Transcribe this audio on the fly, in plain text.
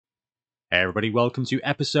Hey everybody, welcome to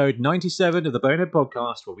episode 97 of the Bonehead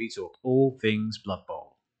podcast, where we talk all things Blood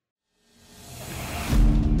Bowl.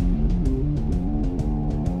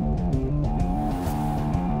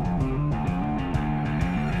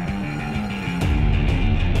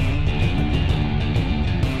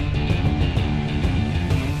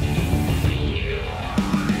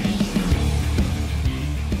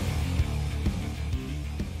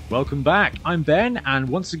 Welcome back, I'm Ben, and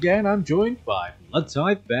once again I'm joined by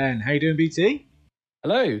Bloodtype Ben. How you doing, BT?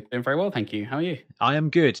 Hello, doing very well, thank you. How are you? I am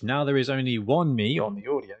good. Now there is only one me on the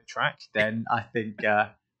audio track, then I think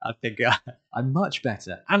I'm much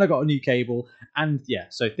better. And I got a new cable, and yeah,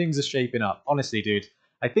 so things are shaping up. Honestly, dude,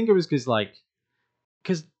 I think it was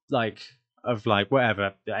because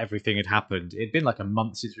whatever, everything had happened. It'd been like a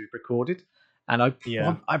month since we recorded, and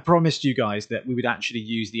I promised you guys that we would actually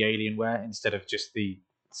use the Alienware instead of just the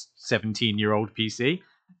 17-year-old PC.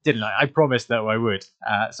 Didn't I? I promised that I would.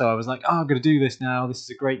 So I was like, I'm going to do this now. This is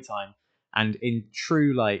a great time. And in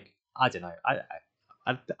true, I don't know.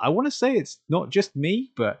 I want to say it's not just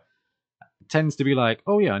me, but it tends to be like,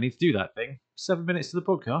 oh yeah, I need to do that thing. 7 minutes to the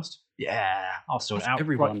podcast. Yeah, I'll sort it out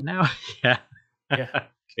everyone. right now. Yeah.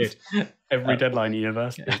 Good. Every deadline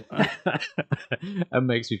university. That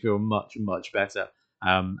makes me feel much, much better.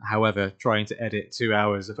 However, trying to edit 2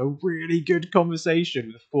 hours of a really good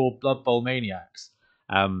conversation with 4 Blood Bowl maniacs.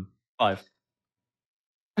 5.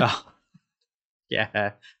 Oh,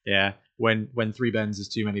 yeah. When 3 Bens is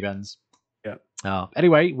too many Bens. Yeah.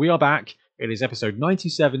 Anyway, we are back. It is episode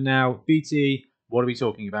 97 now. BT, what are we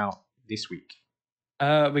talking about this week?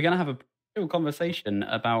 We're going to have a little conversation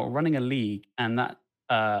about running a league and that,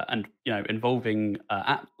 involving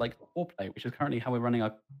apps like Tourplay, which is currently how we're running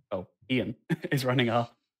our. Well, Ian is running our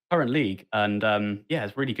current league, and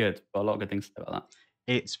it's really good. Got a lot of good things to say about that.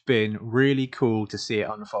 It's been really cool to see it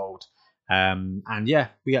unfold. And yeah,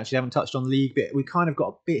 we actually haven't touched on the league, but we kind of got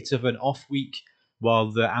a bit of an off week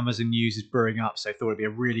while the Amazon news is brewing up. So I thought it'd be a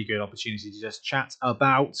really good opportunity to just chat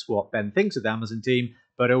about what Ben thinks of the Amazon team,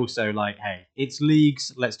 but also hey, it's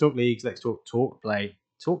leagues. Let's talk leagues. Let's talk Tourplay.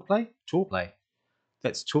 Tourplay.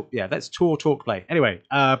 Let's talk. Yeah, let's Tourplay. Anyway,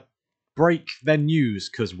 break then news,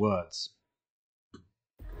 cause words.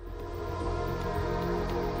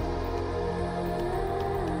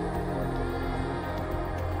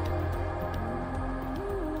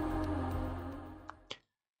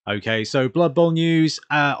 Okay, so Blood Bowl news.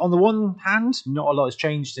 On the one hand, not a lot has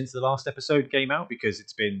changed since the last episode came out because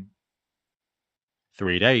it's been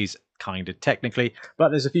 3 days, kind of technically. But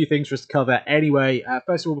there's a few things for us to cover anyway.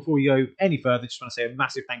 First of all, before we go any further, just want to say a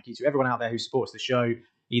massive thank you to everyone out there who supports the show,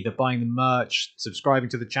 either buying the merch, subscribing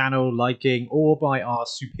to the channel, liking, or by our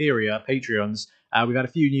superior Patreons. We've had a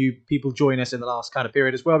few new people join us in the last kind of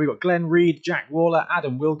period as well. We've got Glenn Reed, Jack Waller,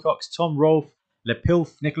 Adam Wilcox, Tom Rolfe,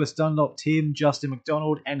 LePilf, Nicholas Dunlop, Tim, Justin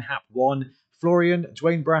McDonald, NHAP1, Florian,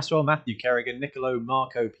 Dwayne Braswell, Matthew Kerrigan, Nicolo,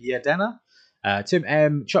 Marco Piedena, Tim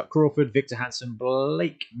M, Chuck Crawford, Victor Hansen,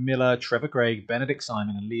 Blake Miller, Trevor Craig, Benedict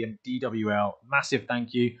Simon, and Liam DWL. Massive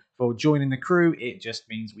thank you for joining the crew. It just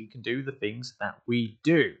means we can do the things that we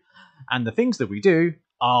do. And the things that we do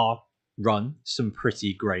are run some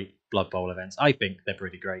pretty great Blood Bowl events. I think they're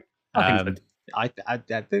pretty great. I think so. I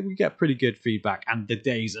think we get pretty good feedback, and the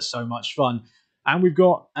days are so much fun. And we've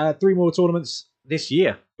got 3 more tournaments this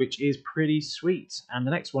year, which is pretty sweet. And the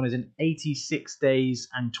next one is in 86 days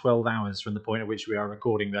and 12 hours from the point at which we are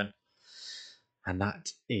recording then. And that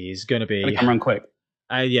is going to be... It'll come around quick.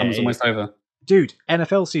 Yeah, it's almost over. Dude,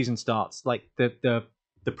 NFL season starts. Like, the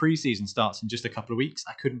preseason starts in just a couple of weeks.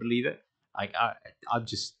 I couldn't believe it. I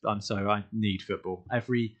need football.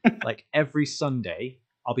 Every Sunday,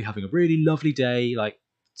 I'll be having a really lovely day. Like,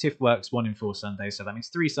 Tiff works 1 in 4 Sundays, so that means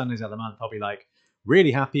 3 Sundays out of the month. I'll be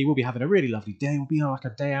really happy. We'll be having a really lovely day. We'll be on a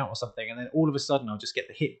day out or something, and then all of a sudden, I'll just get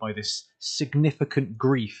hit by this significant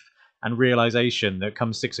grief and realization that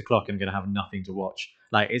come 6 o'clock, I'm going to have nothing to watch.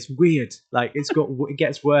 It's weird. It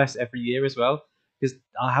gets worse every year as well, because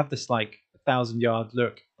I have this 1,000-yard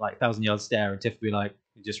look, 1,000-yard stare, and Tiff will be like,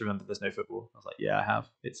 "You just remember there's no football." I was like, "Yeah, I have.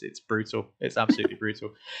 It's brutal. It's absolutely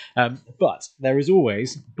brutal." But there is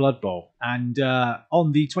always Blood Bowl. And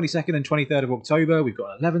on the 22nd and 23rd of October, we've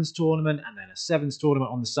got an 11s tournament and then a 7s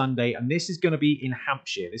tournament on the Sunday. And this is going to be in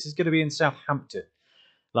Hampshire. This is going to be in Southampton.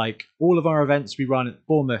 All of our events we run at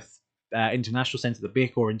Bournemouth International Centre, the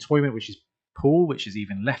BIC, or in Toyment, which is Poole, which is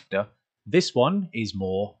even lefter. This one is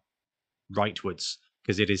more rightwards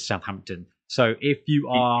because it is Southampton. So if you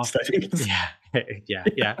are...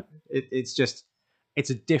 yeah. It's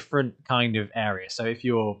a different kind of area. So if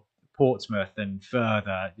you're Portsmouth and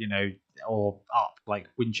further, or up like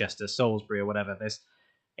Winchester, Salisbury, or whatever,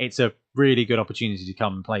 it's a really good opportunity to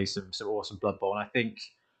come and play some awesome Blood Bowl. And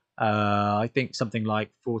I think something like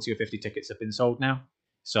 40 or 50 tickets have been sold now,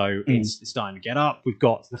 so it's starting to get up. We've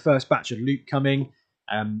got the first batch of loot coming.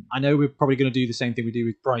 I know we're probably going to do the same thing we do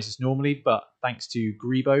with prizes normally, but thanks to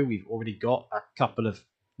Grebo, we've already got a couple of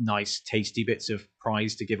nice, tasty bits of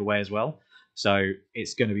prize to give away as well. So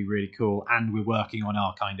it's going to be really cool, and we're working on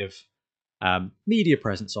our kind of media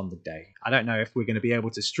presence on the day. I don't know if we're going to be able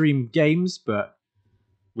to stream games, but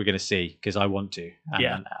we're going to see, because I want to.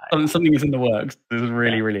 And, something is in the works. This is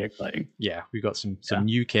really, really exciting. Yeah, we've got some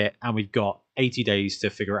new kit, and we've got 80 days to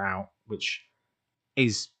figure it out, which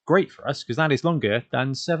is great for us because that is longer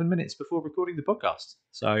than 7 minutes before recording the podcast.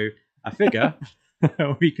 So I figure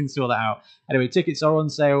we can sort that out. Anyway, tickets are on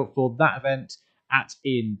sale for that event at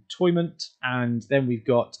Entoyment, and then we've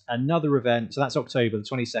got another event. So that's October the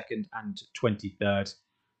 22nd and 23rd,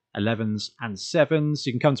 11s and 7s. So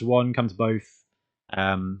you can come to one, come to both,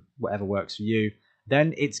 whatever works for you.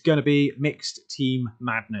 Then it's going to be Mixed Team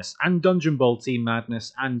Madness and Dungeon Bowl Team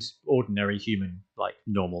Madness and Ordinary Human, like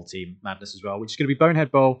normal Team Madness as well, which is going to be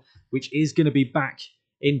Bonehead Bowl, which is going to be back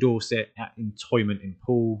in Dorset at Entoyment in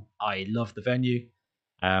Poole. I love the venue.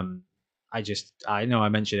 I know I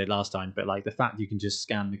mentioned it last time, but like the fact you can just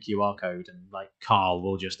scan the QR code and like Carl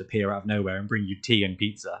will just appear out of nowhere and bring you tea and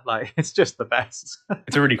pizza, like it's just the best.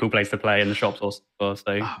 It's a really cool place to play, and the shops also. So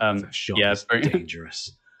the shop is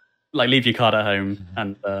dangerous. Like leave your card at home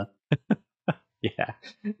and.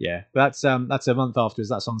 Yeah. That's a month afterwards.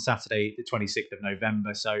 That's on Saturday, the 26th of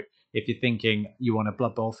November. So if you're thinking you want a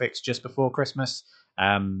Blood Bowl fix just before Christmas,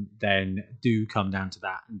 then do come down to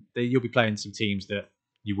that. You'll be playing some teams that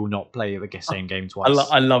you will not play the same game twice.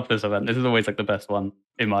 I love this event. This is always like the best one,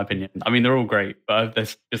 in my opinion. I mean, they're all great, but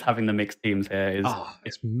just having the mixed teams here is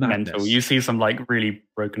it's mental. You see some like really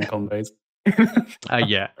broken combos.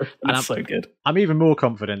 Yeah, and it's so good. I'm even more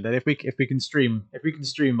confident that if we can stream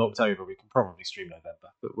October, we can probably stream November,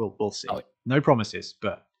 but we'll see. No promises,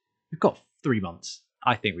 but we've got 3 months.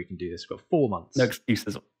 I think we can do this. We've got 4 months. No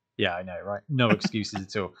excuses. Yeah, I know, right? No excuses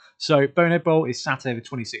at all. So Bonehead Bowl is Saturday the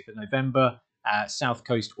 26th of November. South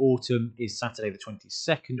Coast Autumn is Saturday the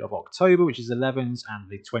 22nd of October, which is 11s, and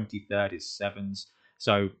the 23rd is 7s.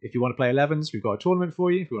 So if you want to play 11s, we've got a tournament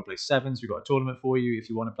for you. If you want to play 7s, we've got a tournament for you. If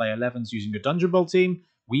you want to play 11s using your Dungeon Bowl team,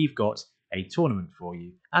 we've got a tournament for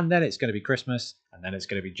you. And then it's going to be Christmas, and then it's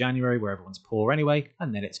going to be January, where everyone's poor anyway,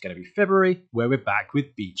 and then it's going to be February, where we're back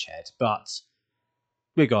with Beachhead. But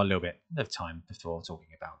we've got a little bit of time before talking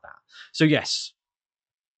about that. So yes,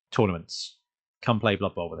 tournaments. Come play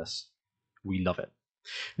Blood Bowl with us. We love it.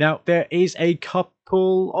 Now, there is a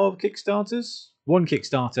couple of Kickstarters. One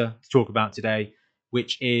Kickstarter to talk about today,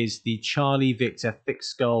 which is the Charlie Victor Thick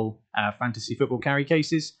Skull Fantasy Football Carry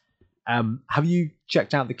Cases. Have you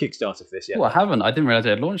checked out the Kickstarter for this yet? Well, I haven't. I didn't realize it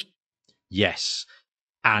had launched. Yes.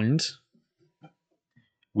 And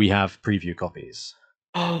we have preview copies.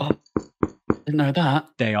 Oh, didn't know that.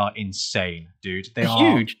 They are insane, dude. They're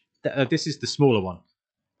huge. This is the smaller one.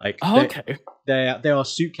 Like, okay. They are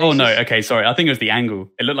suitcases. Oh no, okay, sorry. I think it was the angle.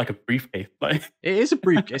 It looked like a briefcase. Like it is a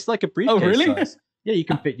briefcase. It's like a briefcase. Oh really? Size. Yeah, you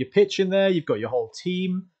can fit your pitch in there. You've got your whole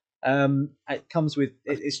team. It comes with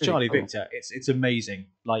it's really Charlie cool. Victor. It's amazing.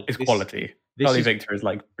 Like it's quality. Charlie Victor is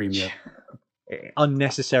like premium.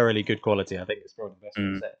 Unnecessarily good quality. I think it's probably the best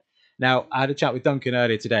way to say it. Now, I had a chat with Duncan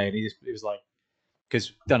earlier today, and he was like, because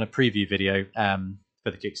we've done a preview video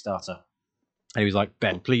for the Kickstarter, and he was like,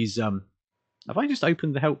 Ben, please, have I just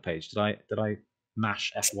opened the help page? Did I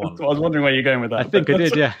mash F1? I was wondering where you're going with that. I think I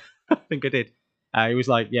did. Yeah, I think I did. He was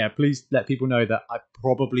like, yeah, please let people know that I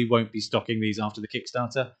probably won't be stocking these after the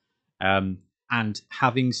Kickstarter. And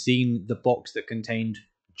having seen the box that contained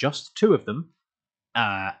just 2 of them,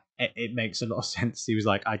 it makes a lot of sense. He was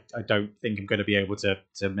like, I don't think I'm going to be able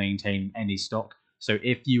to maintain any stock. So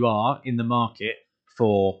if you are in the market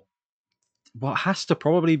for what has to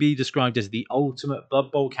probably be described as the ultimate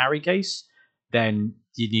Blood Bowl carry case, then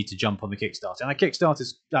you need to jump on the Kickstarter. And the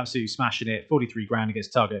Kickstarter's absolutely smashing it. 43 grand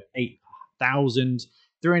against target, 8,000.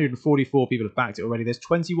 344 people have backed it already. There's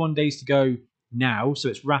 21 days to go now, so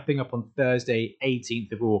it's wrapping up on Thursday,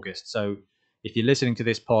 18th of August. So if you're listening to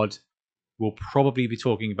this pod, we'll probably be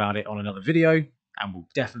talking about it on another video, and we'll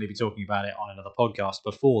definitely be talking about it on another podcast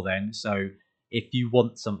before then. So if you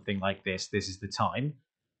want something like this, this is the time.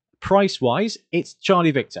 Price-wise, it's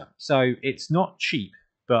Charlie Victor, so it's not cheap,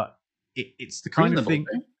 but it's the kind of thing.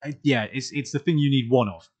 Yeah, it's the thing you need one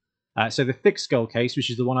of. So the thick skull case, which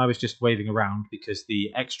is the one I was just waving around, because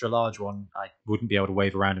the extra large one I wouldn't be able to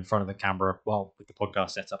wave around in front of the camera while with the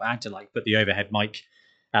podcast setup. I had to put the overhead mic,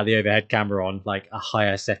 the overhead camera on like a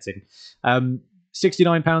higher setting.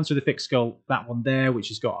 £69 for the fixed skull, that one there, which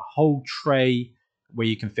has got a whole tray where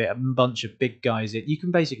you can fit a bunch of big guys in. You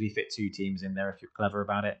can basically fit 2 teams in there if you're clever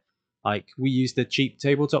about it. Like, we use the cheap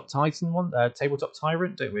tabletop titan one, tabletop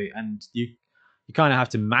tyrant, don't we? And you kind of have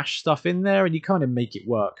to mash stuff in there, and you kind of make it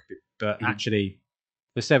work. But actually,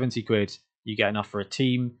 for 70 quid, you get enough for a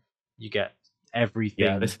team. You get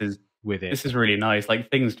everything. This is with it. This is really nice. Like,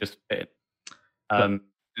 things just fit. And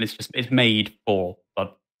it's made for Blood.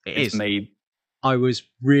 It's made. I was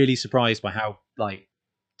really surprised by how like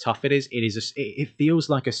tough it is. It feels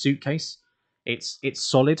like a suitcase. It's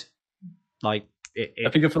solid. Like I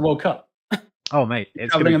think of the World Cup. Oh mate,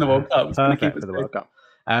 it's traveling in the World Cup. It's perfect for the World Cup.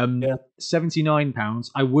 £79.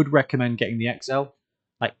 I would recommend getting the XL.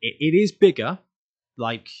 Like it is bigger.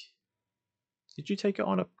 Like, did you take it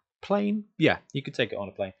on a plane? Yeah, you could take it on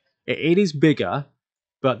a plane. It is bigger,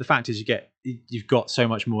 but the fact is you've got so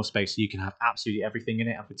much more space, so you can have absolutely everything in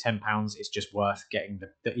it. And for £10, it's just worth getting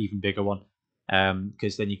the even bigger one,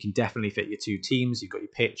 because then you can definitely fit your 2 teams. You've got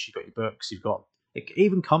your pitch, you've got your books, it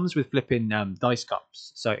even comes with flipping dice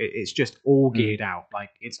cups, so it's just all geared out.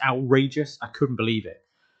 Like, it's outrageous. I couldn't believe it.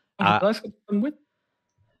 Dice cups come with?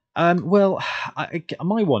 Well,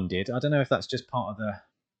 my one did. I don't know if that's just part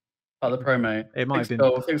of the promo. It might have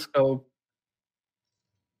been. Fixed skull.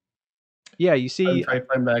 Yeah, you see,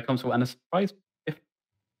 foam there comes with, and a surprise.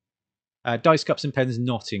 Dice cups and pens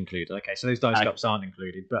not included. Okay, so those dice cups aren't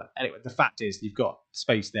included. But anyway, the fact is, you've got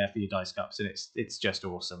space there for your dice cups, and it's just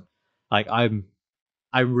awesome. Like, I'm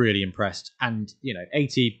really impressed. And you know,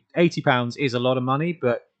 £80 is a lot of money,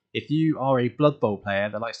 but if you are a Blood Bowl player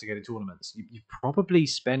that likes to go to tournaments, you've probably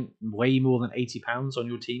spent way more than £80 on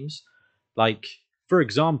your teams. Like, for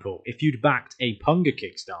example, if you'd backed a Punga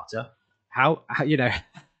Kickstarter, how you know.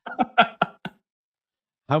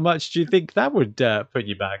 How much do you think that would put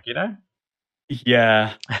you back, you know?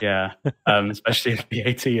 Yeah. Especially if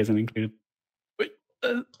VAT isn't included. But,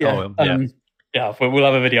 we'll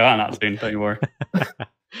have a video on that soon, don't you worry.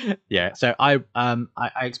 Yeah, so I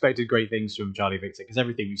expected great things from Charlie Victor, because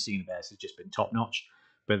everything we've seen of theirs has just been top notch.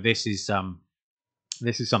 But this is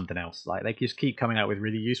something else. Like, they just keep coming out with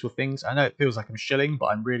really useful things. I know it feels like I'm shilling, but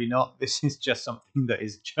I'm really not. This is just something that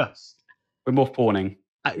is just. We're more fawning.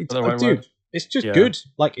 Dude, it's just good.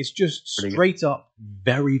 Like, it's just straight up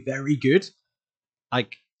very, very good.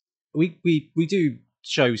 Like, we do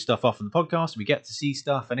show stuff off on the podcast. We get to see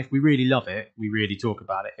stuff, and if we really love it, we really talk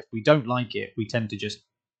about it. If we don't like it, we tend to just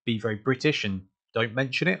be very British and don't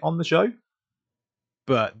mention it on the show.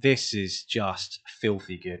 But this is just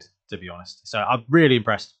filthy good, to be honest. So I'm really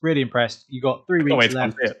impressed. Really impressed. You got 3 weeks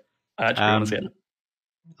left. I actually want to see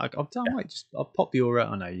it. I'll pop your.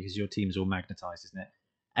 I know, because your team's all magnetized, isn't it?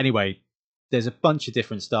 Anyway, there's a bunch of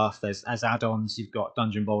different stuff. There's, as add-ons, you've got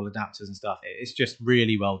Dungeon Bowl adapters and stuff. It's just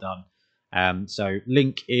really well done. So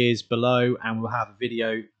link is below, and we'll have a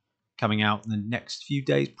video coming out in the next few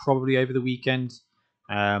days, probably over the weekend,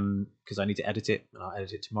 because I need to edit it. I'll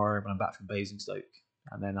edit it tomorrow when I'm back from Basingstoke,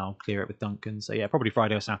 and then I'll clear it with Duncan. So yeah, probably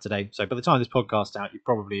Friday or Saturday. So by the time this podcast's out,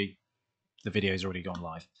 the video's already gone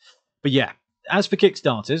live. But yeah, as for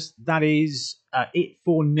Kickstarters, that is it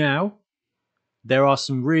for now. There are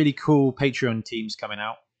some really cool Patreon teams coming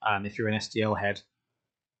out, if you're an STL head,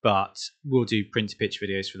 but we'll do print-to-pitch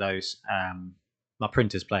videos for those. My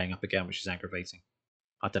printer's playing up again, which is aggravating.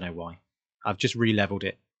 I don't know why. I've just re-leveled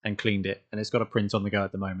it and cleaned it, and it's got a print on the go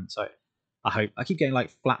at the moment, so I keep getting like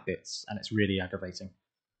flat bits, and it's really aggravating.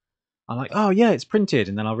 I'm like, oh yeah, it's printed,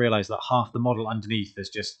 and then I'll realise that half the model underneath has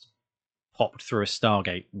just popped through a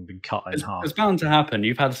Stargate and been cut in half. It's bound to happen.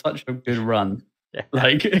 You've had such a good run. Yeah.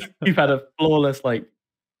 Like, you've had a flawless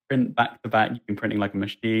print back to back. You've been printing like a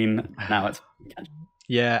machine. Now it's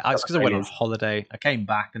it's because I went on holiday. I came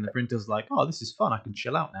back and the printer's like, "Oh, this is fun. I can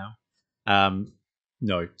chill out now."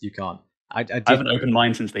 No, you can't. I haven't opened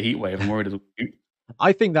mine since the heat wave. I'm worried it'll.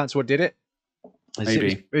 I think that's what did it.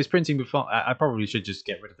 Maybe it was printing before. I probably should just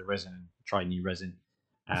get rid of the resin and try new resin.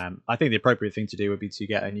 I think the appropriate thing to do would be to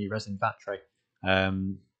get a new resin vat tray.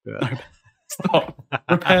 Stop.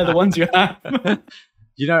 Repair the ones you have.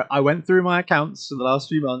 You know, I went through my accounts for the last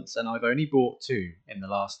few months, and I've only bought 2 in the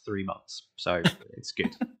last 3 months, so it's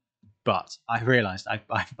good. But I realised I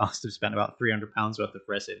must have spent about £300 worth of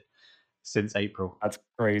resin since April. That's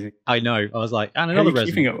crazy. I know. I was like, and another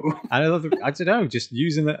resin. I don't know, just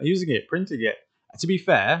using it, printing it. To be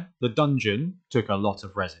fair, the dungeon took a lot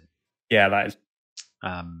of resin. Yeah, that is.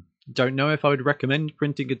 Don't know if I would recommend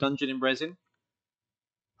printing a dungeon in resin.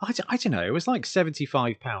 I don't know. It was like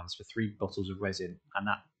 £75 for 3 bottles of resin, and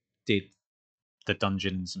that did the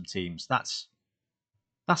dungeon and some teams. That's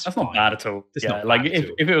not bad at all. If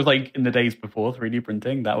it was like in the days before 3D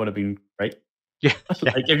printing, that would have been great. Yeah,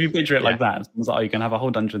 yeah, Like, if you picture it yeah, like that, it's like, oh, you can have a whole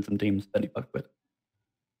dungeon, some teams, 35 quid.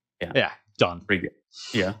 Yeah, yeah. Done. pretty good.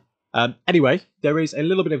 Yeah. Anyway, there is a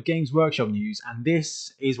little bit of Games Workshop news, and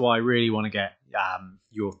this is what I really want to get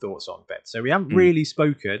your thoughts on, Ben. So we haven't really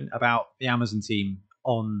spoken about the Amazon team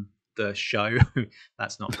on the show.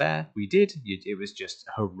 That's not fair. We did. It was just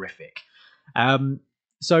horrific.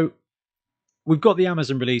 So we've got the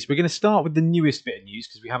Amazon release. We're going to start with the newest bit of news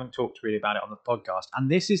because we haven't talked really about it on the podcast. And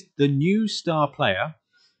this is the new star player,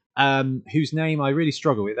 whose name I really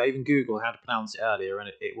struggle with. I even Googled how to pronounce it earlier, and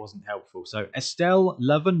it wasn't helpful. So Estelle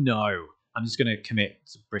Loveno. I'm just going to commit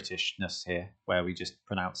to Britishness here, where we just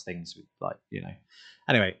pronounce things with, like, you know.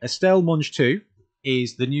 Anyway, Estelle Monge 2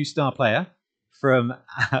 is the new star player from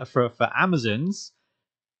for Amazon's,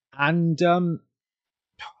 and do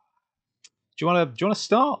you want to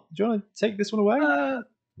start? Do you want to take this one away?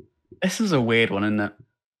 This is a weird one, isn't it?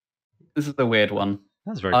 This is a weird one.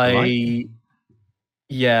 That's very polite.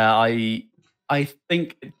 Yeah, I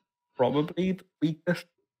think it's probably the weakest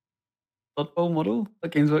Blood Bowl model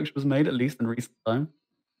that Games Workshop has made, at least in recent time.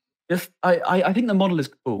 I think the model is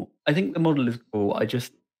cool. I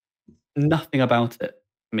just, nothing about it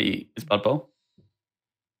for me is Blood Bowl.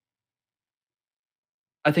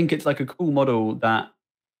 I think it's like a cool model that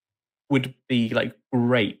would be like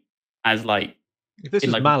great as like, If this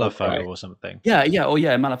in was like Malifaux or something. Yeah,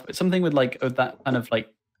 Malifaux. Something with like that kind of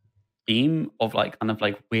like theme of like kind of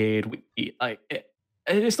like weird, like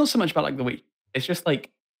it's not so much about like the week. It's just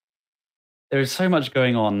like there is so much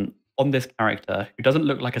going on this character who doesn't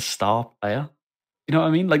look like a star player. You know what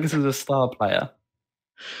I mean? Like, this is a star player.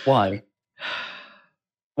 Why?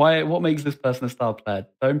 Why? What makes this person a star player?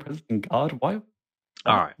 So impressive in guard. Why?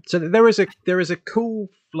 All right. So there is a cool,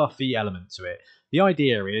 fluffy element to it. The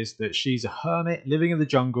idea is that she's a hermit living in the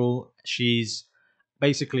jungle. She's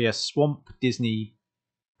basically a swamp Disney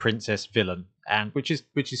princess villain, and which is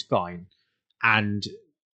fine. And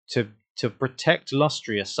to protect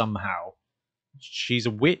Lustria somehow, she's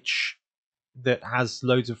a witch that has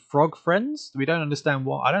loads of frog friends. We don't understand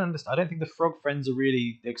what. I don't understand. I don't think the frog friends are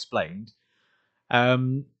really explained.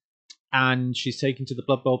 And she's taken to the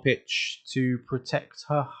Blood Bowl pitch to protect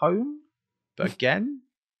her home. But again,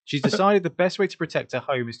 she's decided the best way to protect her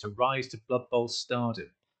home is to rise to Blood Bowl stardom.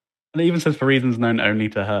 And it even says for reasons known only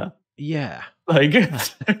to her. Yeah. Like,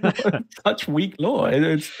 it's such weak lore.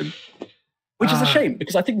 Which is a shame,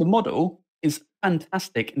 because I think the model is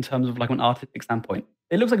fantastic in terms of like an artistic standpoint.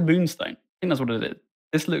 It looks like Moonstone. I think that's what it is.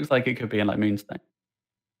 This looks like it could be in like Moonstone.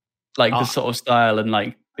 Like the sort of style and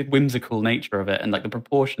like the whimsical nature of it, and like the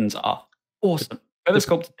proportions are awesome. Whoever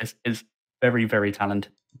sculpted this is very, very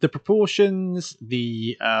talented. The proportions,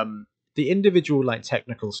 the individual like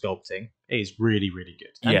technical sculpting is really, really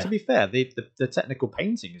good. And to be fair, the technical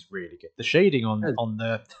painting is really good. The shading on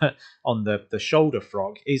the on the shoulder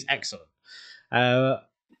frog is excellent. But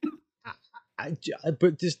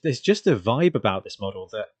there's just a vibe about this model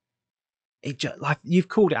that like you've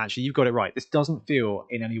called it. Actually, you've got it right. This doesn't feel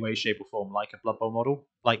in any way, shape, or form like a Blood Bowl model.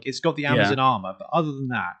 Like, it's got the Amazon armor, but other than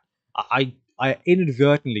that, I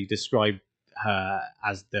inadvertently described her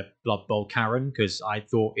as the Blood Bowl Karen because I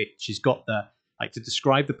thought she's got the, like, to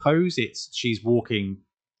describe the pose. She's walking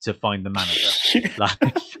to find the manager. Like,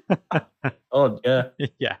 oh yeah,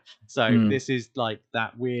 yeah. So this is like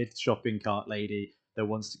that weird shopping cart lady that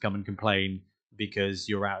wants to come and complain because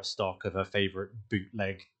you're out of stock of her favorite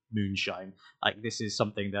bootleg moonshine. Like, this is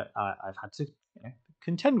something that I've had to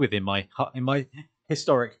contend with in my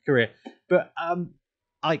historic career. But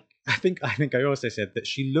I think I also said that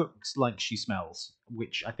she looks like she smells,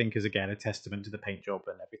 which I think is again a testament to the paint job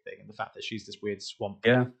and everything, and the fact that she's this weird swamp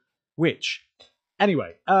witch.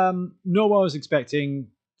 Anyway, not what I was expecting.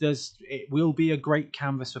 It will be a great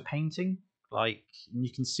canvas for painting. Like,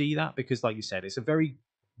 you can see that because, like you said, it's a very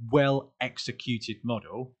well executed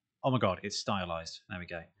model. Oh my god, it's stylized. There we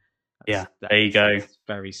go. There you go. It's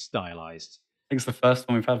very stylized. I think it's the first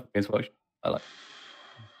one we've had for Games Workshop. I like.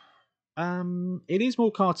 It is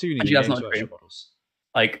more cartoony than Games Workshop models.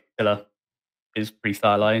 Like, Scylla is pretty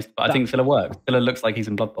stylized, but I think Scylla works. Scylla looks like he's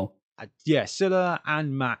in Blood Bowl. Yeah, Scylla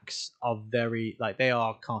and Max are very, like, they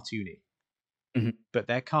are cartoony. But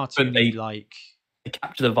they're cartoony, they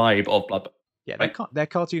capture the vibe of Blood Bowl. Yeah, right? They're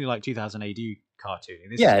cartoony like 2000 AD cartoony.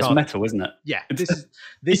 It's metal, isn't it? Yeah,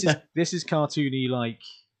 this is cartoony like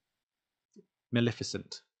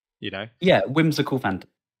Maleficent, you know? Yeah, whimsical fantasy.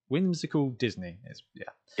 Whimsical Disney.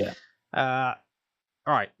 All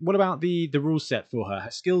right, what about the rule set for her?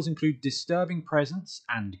 Her skills include Disturbing Presence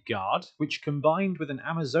and Guard, which combined with an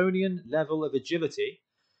Amazonian level of agility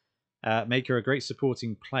make her a great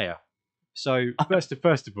supporting player. So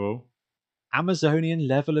first of all, Amazonian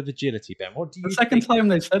level of agility, Ben. What do The you second think time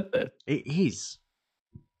they said this, it is?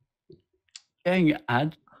 getting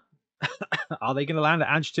ad. Are they going to land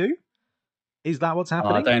at Edge 2? Is that what's I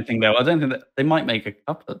happening? don't think they'll. I don't think that they might make a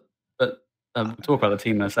couple, but we'll talk about the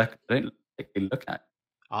team in a second. I don't particularly look at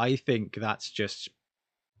I think that's just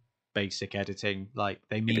basic editing. Like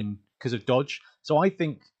they it. mean because of dodge. So I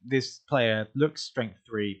think this player looks strength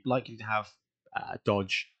 3, likely to have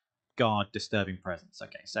dodge, guard, disturbing presence.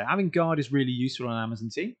 Okay, so having guard is really useful on an Amazon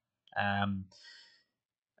team. Um,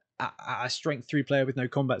 a strength 3 player with no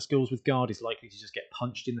combat skills with guard is likely to just get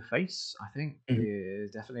punched in the face. I think Mhm.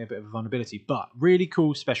 there's definitely a bit of a vulnerability, but really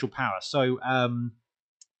cool special power. So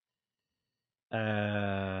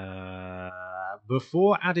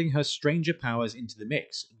before adding her stranger powers into the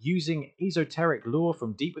mix, using esoteric lore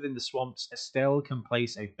from deep within the swamps, Estelle can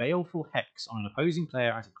place a baleful hex on an opposing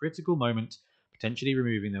player at a critical moment, potentially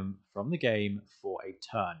removing them from the game for a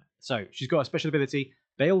turn. So she's got a special ability,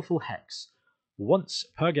 Baleful Hex. Once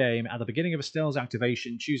per game, at the beginning of Estelle's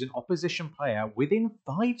activation, choose an opposition player within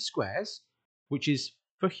 5 squares, which is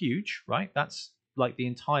for huge, right? That's like the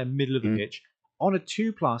entire middle of the Mm. pitch. On a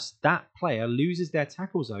 2+, that player loses their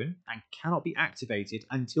tackle zone and cannot be activated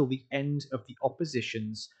until the end of the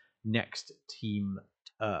opposition's next team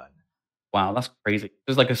turn. Wow, that's crazy.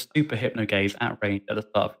 There's like a super hypno gaze at range at the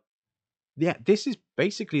start. Yeah, this is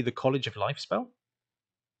basically the College of Life spell.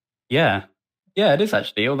 Yeah, yeah, it is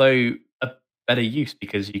actually. Although a better use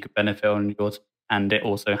because you could benefit on yours, and it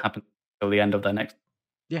also happens till the end of their next.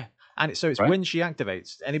 Yeah, and so it's Right? when she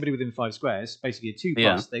activates anybody within 5 squares, basically a 2+,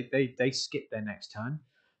 Yeah, they skip their next turn.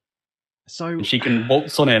 So and she can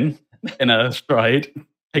waltz on in a stride,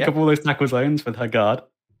 take yeah, up all those tackle zones with her guard,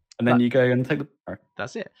 and then that you go and take the power.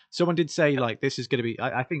 that's it. Someone did say Yeah. like this is going to be.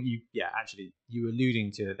 I think actually you were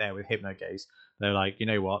alluding to it there with Hypno Gaze. They're like, you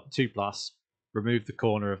know what, 2+, remove the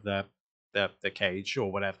corner of the cage or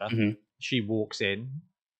whatever. Mhm. She walks in,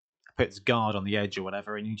 puts guard on the edge or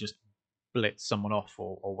whatever, and you just blitz someone off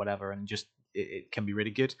or whatever, and just it can be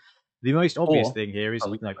really good. The most obvious Or thing here is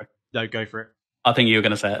oh, no, go for it. I think you were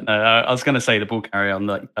going to say it. No, I was going to say the ball carrier on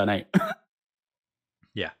like turn 8.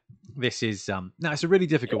 Yeah, this is no, it's a really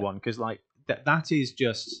difficult Yeah, one because like that is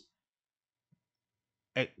just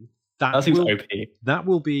it, that that seems will OP. that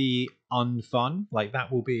will be unfun. Like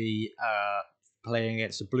that will be playing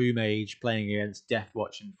against a blue mage, playing against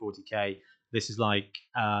Deathwatch in 40k. This is like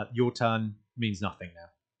your turn means nothing now.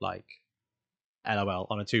 Like LOL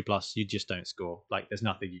on a 2+, you just don't score. Like there's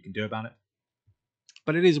nothing you can do about it.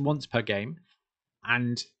 But it is once per game,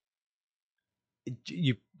 and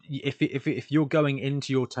you if you're going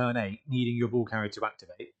into your turn 8 needing your ball carrier to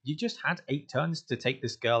activate, you just had 8 turns to take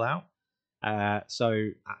this girl out. So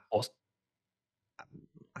Awesome.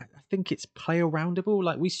 I think it's player roundable.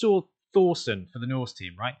 Like we saw Thorson for the Norse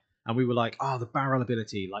team, right? And we were like, oh, the barrel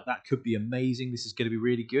ability, like that could be amazing. This is going to be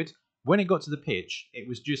really good. When it got to the pitch, it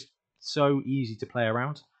was just so easy to play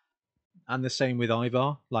around. And the same with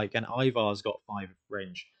Ivar. Like, and Ivar's got 5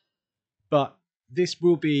 range. But this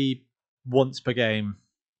will be once per game.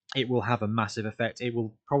 It will have a massive effect. It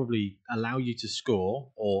will probably allow you to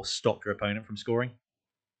score or stop your opponent from scoring.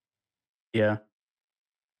 Yeah.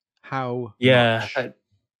 How Yeah, much?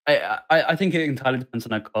 I think it entirely depends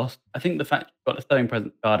on our cost. I think the fact you've got a Sterling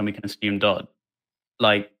Presence card and we can assume dodge,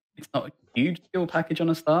 like, it's not a huge skill package on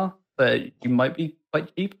a star, but you might be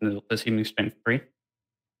quite cheap, and assuming strength 3.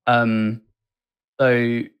 Um,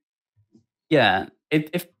 so, yeah,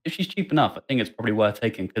 if she's cheap enough, I think it's probably worth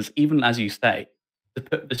taking, because even as you say, to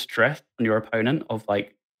put the stress on your opponent of,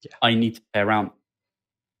 like, Yeah. I need to play around,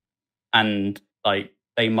 and, like,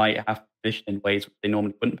 they might have to position in ways which they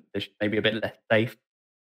normally wouldn't position, maybe a bit less safe,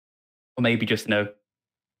 or maybe just in a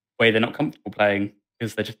way they're not comfortable playing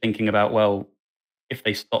because they're just thinking about, well, if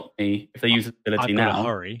they stop me, if they use this ability I've got to now,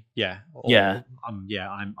 hurry. Yeah. yeah, Or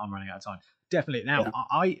I'm running out of time. Definitely. Now,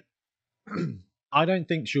 yeah, I don't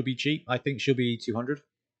think she'll be cheap. I think she'll be 200.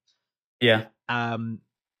 yeah, Um,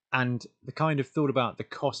 and the kind of thought about the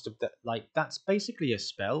cost of that, like that's basically a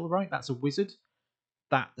spell, right? That's a wizard.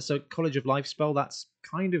 So College of Life spell. That's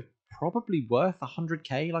kind of probably worth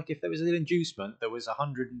 100k. Like if there was an inducement that was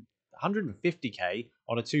 150k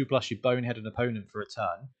on a 2+, you bonehead an opponent for a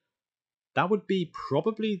turn. That would be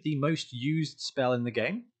probably the most used spell in the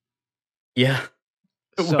game. yeah,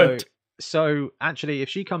 it So would. so actually, if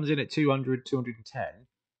she comes in at 200, 210,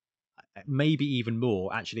 maybe even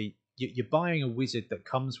more, actually, you're buying a wizard that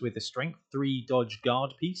comes with a strength 3 dodge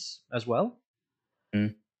guard piece as well.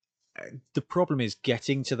 Mm. The problem is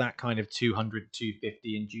getting to that kind of 200,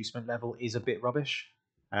 250 inducement level is a bit rubbish.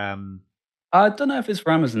 I don't know if it's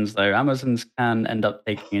for Amazons though. Amazons can end up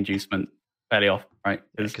taking inducement fairly often, right? Yeah,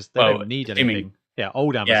 Because because they well, don't need assuming anything. Yeah,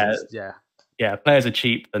 old yeah, Amazons. Yeah, yeah, players are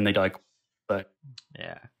cheap, then they die. So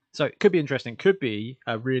yeah. So it could be interesting. Could be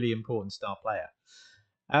a really important star player.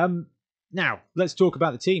 Um, Now let's talk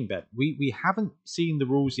about the team, Ben. We haven't seen the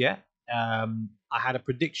rules yet. I had a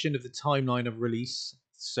prediction of the timeline of release,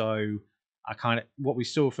 so I kind of what we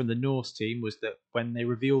saw from the Norse team was that when they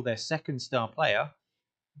reveal their second star player,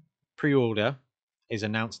 pre-order is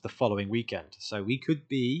announced the following weekend. So we could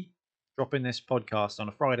be dropping this podcast on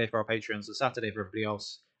a Friday for our patrons, a Saturday for everybody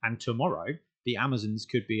else, and tomorrow the Amazons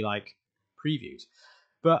could be like previewed.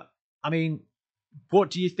 But I mean, what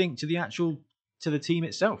do you think to the team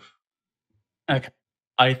itself? okay,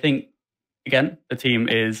 I think again the team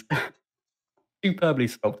is superbly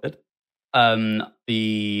sculpted.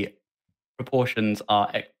 The proportions are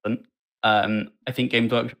excellent. I think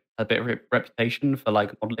Games Workshop has a bit of a reputation for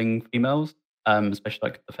like modeling females, especially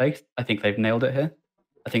like the face. I think they've nailed it here.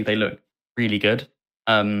 I think they look really good.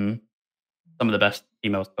 Some of the best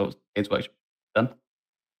female sculpts Games Workshop have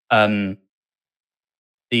done.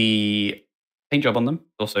 The paint job on them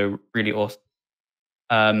is also really awesome.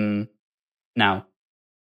 Now,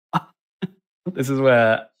 this is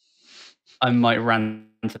where I might rant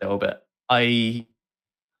a little bit. I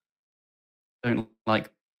don't like.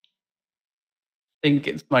 Think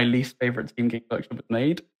it's my least favorite team Games Workshop has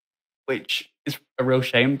made, which is a real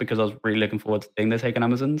shame because I was really looking forward to seeing they take on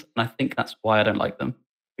Amazons, and I think that's why I don't like them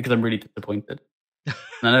because I'm really disappointed. And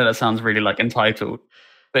I know that sounds really like entitled,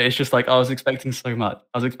 but it's just like I was expecting so much.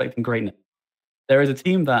 I was expecting greatness. There is a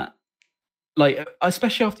team that, like,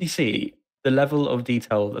 especially after you see the level of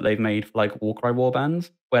detail that they've made for like Warcry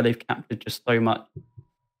warbands, where they've captured just so much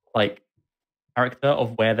like character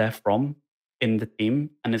of where they're from in the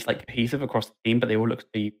team, and it's like cohesive across the team, but they all look so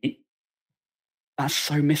unique. That's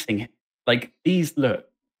so missing. Like these look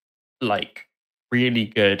like really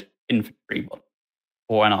good infantry models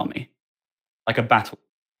for an army, like a battle.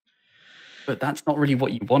 But that's not really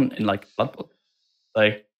what you want in like a blood book.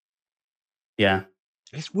 So yeah,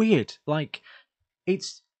 It's weird. Like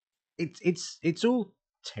it's it's all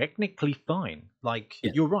technically fine. Like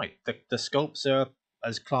yeah, you're right. The sculpts are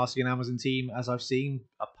as classy an Amazon team as I've seen,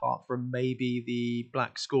 apart from maybe the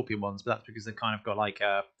Black Scorpion ones, but that's because they've kind of got like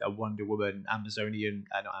a Wonder Woman Amazonian,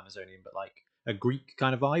 not Amazonian, but like a Greek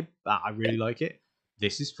kind of vibe. I yeah, really like it.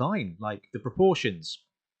 This is fine. Like the proportions,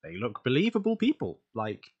 they look believable. People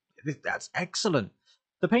like that's excellent.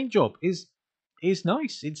 The paint job is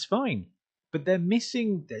nice. It's fine, but they're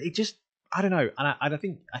missing. It just I don't know, and I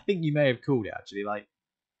think you may have called it actually. Like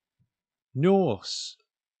Norse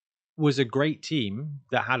was a great team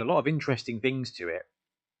that had a lot of interesting things to it,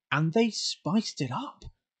 and they spiced it up,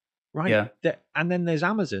 right? yeah, And then there's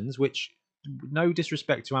Amazons, which, no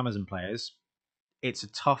disrespect to Amazon players, it's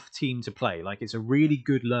a tough team to play. Like it's a really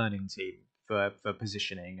good learning team for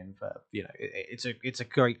positioning and for it's a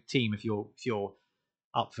great team if you're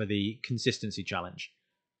up for the consistency challenge.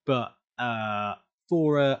 But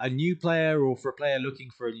for a new player or for a player looking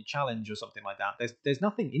for a new challenge or something like that, there's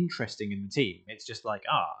nothing interesting in the team. It's just like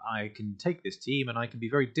I can take this team and I can be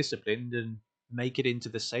very disciplined and make it into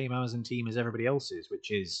the same Amazon team as everybody else's,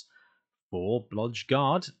 which is four Blodge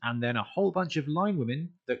guard and then a whole bunch of line women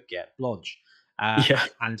that get Blodge. yeah.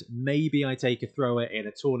 And maybe I take a thrower in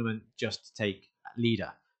a tournament just to take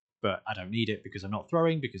leader, but I don't need it because I'm not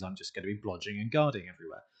throwing because I'm just going to be blodging and guarding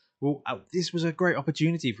everywhere. Well, this was a great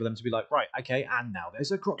opportunity for them to be like, right, okay, and now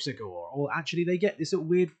there's a Croxagore, or actually they get this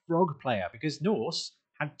weird frog player because Norse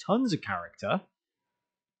had tons of character,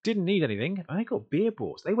 didn't need anything, and they got beer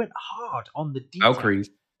balls. They went hard on the detail,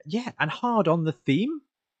 Valkyries. yeah, and hard on the theme.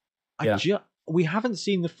 Yeah. We haven't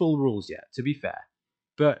seen the full rules yet, to be fair,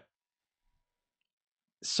 but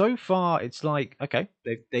so far it's like okay,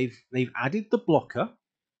 they've added the blocker,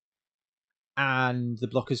 and the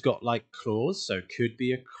blocker's got like claws, so could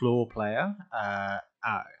be a claw player.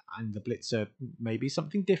 And the blitzer maybe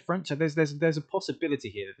something different. So there's a possibility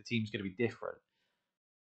here that the team's going to be different.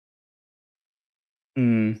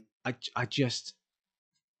 Mm. I just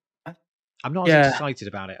Uh, I'm not as Yeah. excited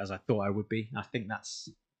about it as I thought I would be. I think that's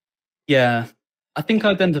Yeah. I think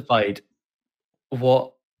I identified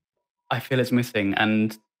what I feel is missing,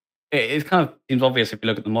 and it kind of seems obvious if you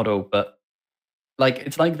look at the model, but like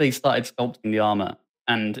it's like they started sculpting the armor,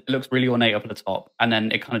 and it looks really ornate up at the top, and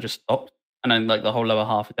then it kind of just stopped, and then like the whole lower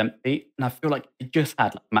half is empty. And I feel like it just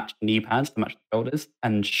had like matched knee pads to match the shoulders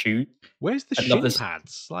and shoes. where's the I love shin this.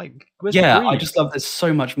 pads? Like where's the Yeah, I just greaves? love this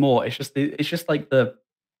so much more. It's just like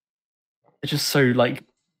it's just so like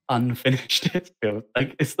unfinished. It feels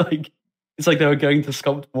like it's like they were going to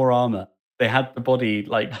sculpt more armor. They had the body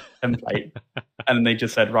like template, And then they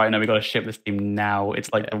just said, right, no, we got to ship this team now. It's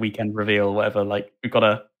like the weekend reveal, whatever. Like we've got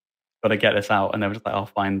to get this out. And they were just like, oh,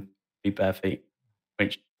 fine, be bare feet,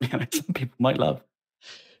 which some people might love.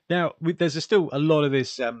 Now, there's still a lot of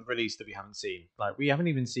this release that we haven't seen. Like, we haven't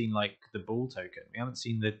even seen like the ball token. We haven't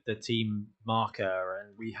seen the team marker,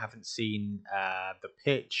 and we haven't seen the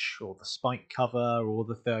pitch or the spike cover or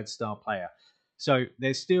the third star player. So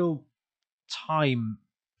there's still time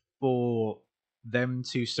for them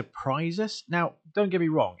to surprise us. Now, don't get me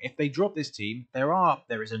wrong. If they drop this team, there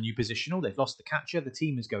is a new positional. They've lost the catcher. The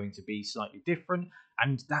team is going to be slightly different,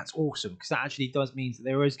 and that's awesome because that actually does mean that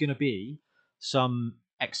there is going to be some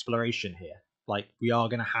exploration here. Like, we are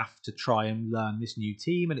going to have to try and learn this new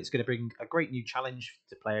team, and it's going to bring a great new challenge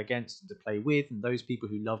to play against and to play with, and those people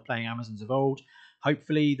who love playing Amazons of old.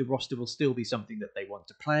 Hopefully, the roster will still be something that they want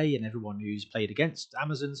to play, and everyone who's played against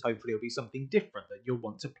Amazons, hopefully, it'll be something different that you'll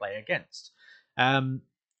want to play against.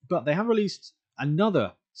 But they have released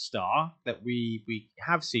another star that we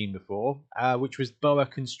have seen before, which was Boa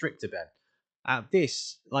Constrictor Ben.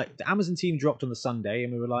 This, like, the Amazon team dropped on the Sunday,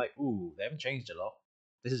 and we were like, ooh, they haven't changed a lot.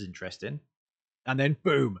 This is interesting. And then,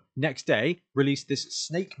 boom, next day, released this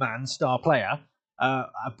Snake Man star player,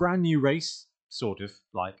 a brand new race, sort of.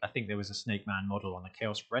 Like, I think there was a Snake Man model on a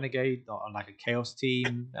Chaos Renegade, on like a Chaos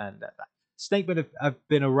team. And Snake Men have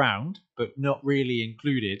been around, but not really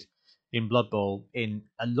included in Blood Bowl in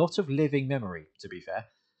a lot of living memory, to be fair.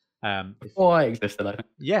 Before I existed, I think.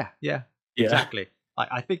 Yeah, Yeah. exactly.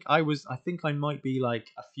 I think I might be like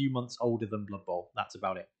a few months older than Blood Bowl. That's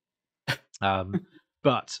about it.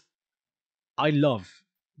 But I love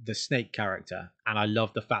the Snake character, and I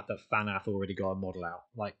love the fact that Fanath already got a model out.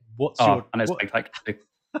 Like, and it's spectacular.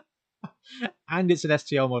 And it's an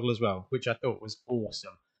STL model as well, which I thought was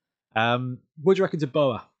awesome. What do you reckon to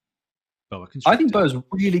Boa? Boa Constrictor. I think Boa's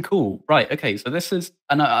really cool. Right, okay, so this is,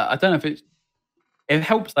 and I don't know if it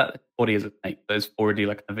helps that the body is a snake, but it's already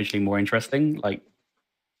like visually more interesting, like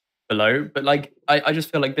below. But like, I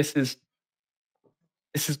just feel like this is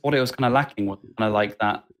what it was kind of lacking, was kind of like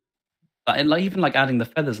that, and like even like adding the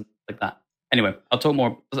feathers and like that. Anyway, I'll talk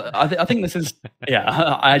more. I think this is, yeah,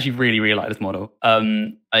 I actually really like this model.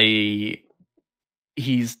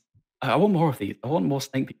 I want more of these. I want more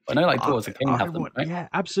snake people. I know, like, Tours and King have them, right? Yeah,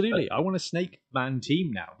 absolutely. But I want a Snake Man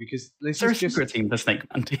team now, because is there a secret team for Snake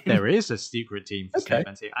Man team? There is a secret team for Snake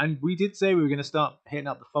Man team, and we did say we were going to start hitting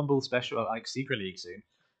up the Fumble Special, like Secret League soon.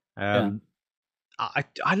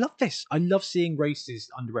 I love this. I love seeing races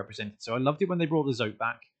underrepresented. So I loved it when they brought the Zote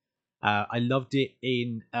back. I loved it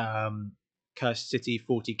in Cursed City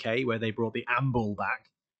 40k where they brought the Amble back.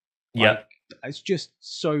 Like, it's just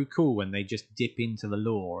so cool when they just dip into the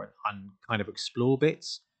lore and kind of explore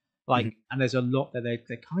bits. Like, and there's a lot that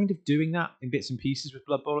they're kind of doing that in bits and pieces with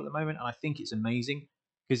Blood Bowl at the moment, and I think it's amazing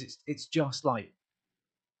because it's just like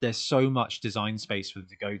there's so much design space for them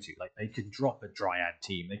to go to. Like, they can drop a Dryad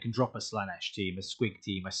team, they can drop a Slanesh team, a Squig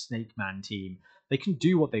team, a Snake Man team. They can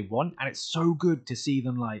do what they want, and it's so good to see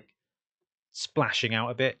them like splashing out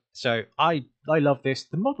a bit. So I love this.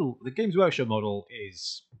 The model, the Games Workshop model,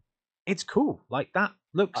 it's cool. Like, that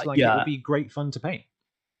looks like it would be great fun to paint.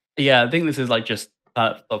 Yeah, I think this is like just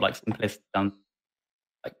sort of like simplistic.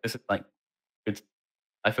 Like, this is like good.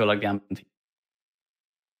 I feel like the Amazon team.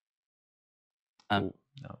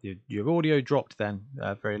 Your audio dropped then,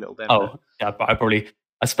 very little bit. Oh, yeah, but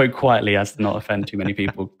I spoke quietly as to not offend too many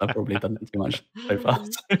people. I've probably done it too much so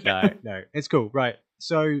fast. No, it's cool. Right.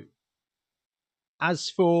 So, as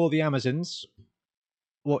for the Amazons,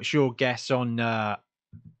 what's your guess on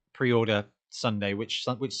pre-order Sunday? Which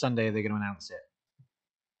Sunday are they going to announce it?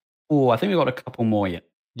 Oh, I think we've got a couple more yet.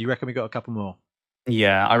 You reckon we got a couple more?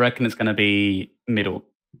 Yeah, I reckon it's going to be middle.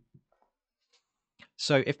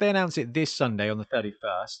 So if they announce it this Sunday on the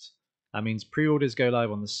 31st, that means pre-orders go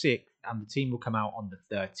live on the 6th, and the team will come out on the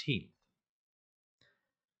 13th.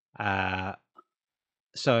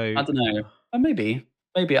 So I don't know. Maybe.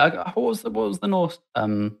 What was the Norse?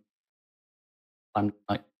 I'm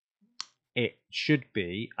like. It should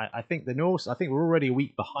be. I think the Norse. I think we're already a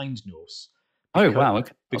week behind Norse. Because, oh wow!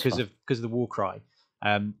 Okay. Because of the war cry.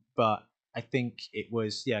 But I think it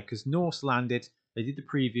was because Norse landed. They did the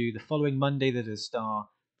preview. The following Monday they did a star.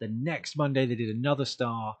 The next Monday they did another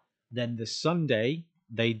star. Then the Sunday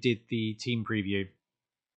they did the team preview,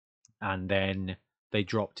 and then they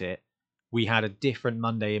dropped it. We had a different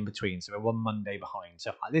Monday in between, so we're one Monday behind.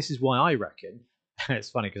 So this is why I reckon. It's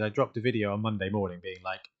funny because I dropped a video on Monday morning being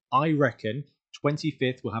like, I reckon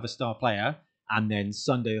 25th we'll have a star player, and then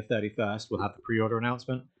Sunday the 31st we'll have the pre-order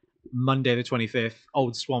announcement. Monday the 25th,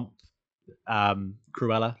 Old Swamp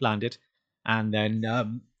Cruella landed, and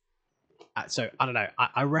then so I don't know.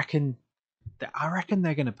 I reckon I reckon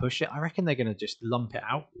they're going to push it. I reckon they're going to just lump it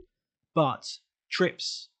out. But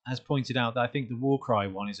Trips has pointed out that I think the Warcry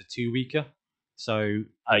one is a 2-weeker. So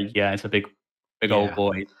yeah, it's a big Yeah. old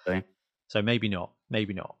boy. So maybe not.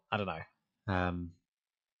 Maybe not. I don't know.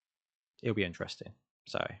 It'll be interesting.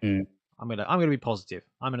 So I'm gonna be positive.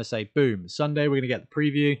 I'm gonna say, boom, Sunday we're gonna get the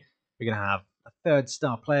preview. We're gonna have a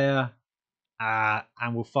 3rd-star player,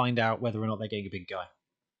 and we'll find out whether or not they're getting a big guy.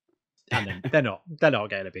 And then they're not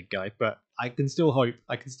getting a big guy, but I can still hope.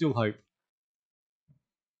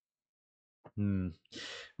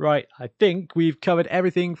 Right, I think we've covered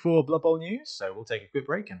everything for Blood Bowl news, so we'll take a quick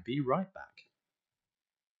break and be right back.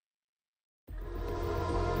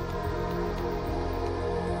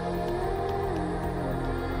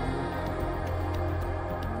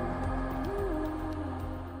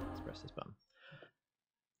 Let's press this button.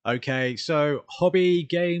 Okay, so hobby,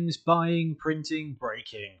 games, buying, printing,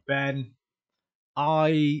 breaking. Ben,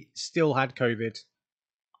 I still had COVID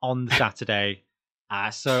on Saturday.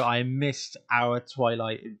 So I missed our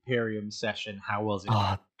Twilight Imperium session. How was it?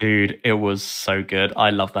 Oh, dude, it was so good.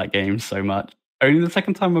 I love that game so much. Only the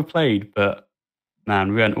second time I played, but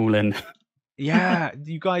man, we went all in. Yeah,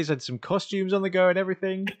 you guys had some costumes on the go and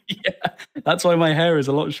everything. Yeah, that's why my hair is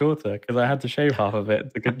a lot shorter, because I had to shave half of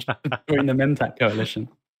it to join the Mentat Coalition.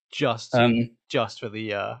 Just for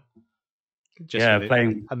the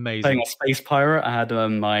playing a space pirate. I had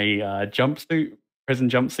my jumpsuit, prison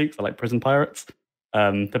jumpsuits, so like prison pirates.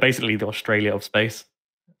 They're basically the Australia of space,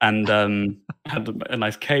 and had a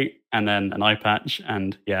nice cape and then an eye patch,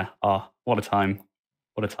 and yeah, what a time!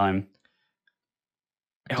 What a time!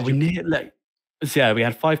 Yeah, we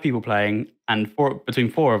had 5 people playing, and between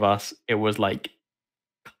 4 of us, it was like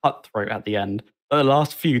cutthroat at the end. But the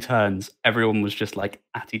last few turns, everyone was just like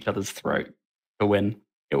at each other's throat to win.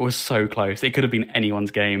 It was so close. It could have been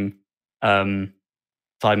anyone's game. Simon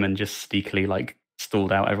just sneakily like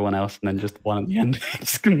stalled out everyone else and then just won at the end.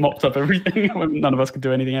 Just mopped up everything when none of us could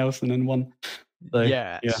do anything else, and then won. So,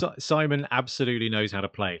 yeah. Simon absolutely knows how to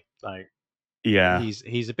play. Like, yeah,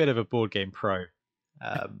 he's a bit of a board game pro.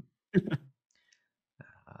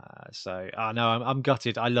 So no, I'm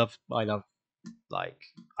gutted. I love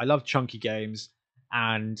chunky games,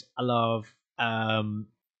 and I love anything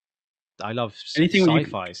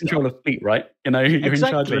sci-fi you control a fleet, right? You know, you're in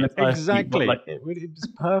charge of an entire fleet, but, like... It was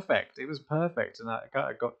perfect. It was perfect, and I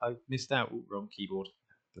missed out. Ooh, wrong keyboard.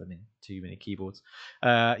 I mean, too many keyboards.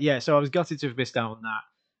 Yeah, so I was gutted to have missed out on that.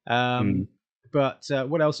 But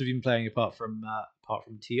what else have you been playing apart from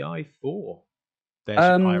TI4?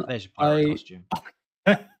 There's your pirate costume.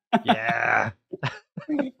 Yeah.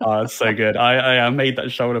 Oh, it's so good. I made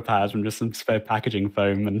that shoulder pad from just some spare packaging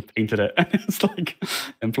foam and painted it. It's like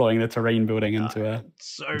employing the terrain building into good.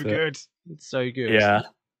 It's so good. Yeah.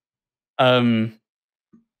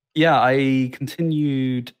 Yeah, I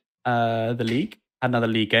continued the league. Had another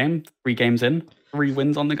league game. 3 games in, 3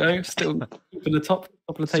 wins on the go. Still keeping the top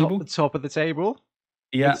of the table. Top of the table.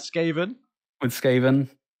 Yeah. With Skaven.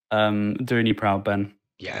 Doing you proud, Ben.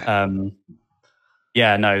 Yeah.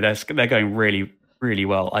 Yeah, no, they're going really, really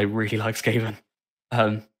well. I really like Skaven.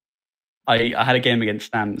 I had a game against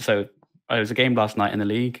Stam, so it was a game last night in the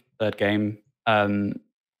league, 3rd game.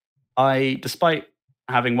 Despite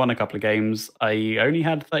having won a couple of games, I only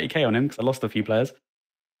had 30k on him because I lost a few players.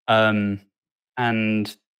 But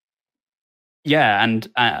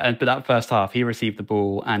that first half, he received the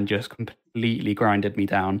ball and just completely grinded me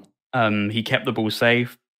down. He kept the ball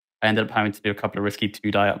safe. I ended up having to do a couple of risky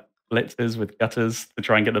 2-die up blitzes with gutters to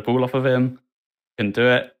try and get the ball off of him. Couldn't do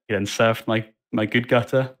it. He then surfed my good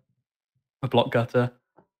gutter, my block gutter,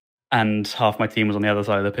 and half my team was on the other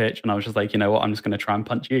side of the pitch. And I was just like, you know what? I'm just going to try and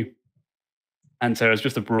punch you. And so it was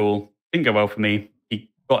just a brawl. Didn't go well for me. He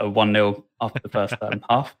got a 1-0 after the first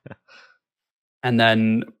half. And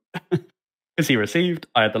then, because he received,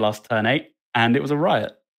 I had the last turn 8, and it was a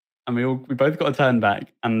riot. And we both got a turn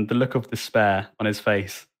back, and the look of despair on his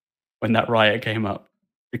face when that riot came up,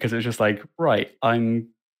 because it was just like, right, I'm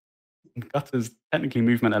Gutter's technically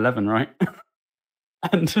movement 11, right?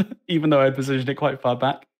 And even though I had positioned it quite far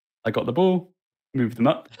back, I got the ball, moved them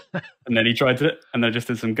up, and then he tried it, and I just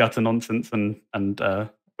did some gutter nonsense and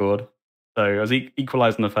scored. So I was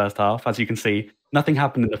equalised in the first half. As you can see, nothing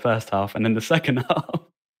happened in the first half, and then the second half,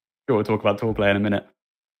 sure, we'll talk about Tourplay in a minute.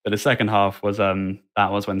 But the second half was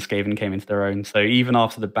that was when Skaven came into their own. So even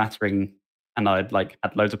after the battering, and I'd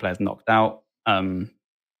had loads of players knocked out,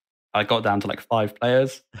 I got down to 5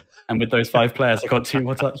 players, and with those 5 players, I got 2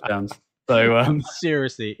 more touchdowns. So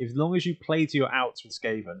seriously, as long as you play to your outs with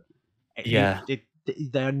Skaven,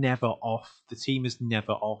 they're never off. The team is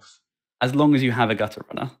never off. As long as you have a gutter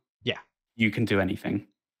runner, yeah, you can do anything.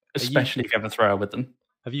 especially if you have a thrower with them.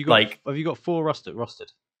 Have you got 4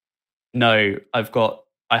 rostered? No,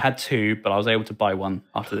 I had 2, but I was able to buy 1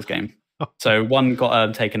 after this game. So 1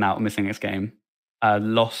 got taken out, missing its game.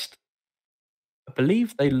 Lost. I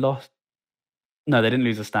believe they lost. No, they didn't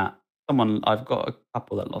lose a stat. I've got a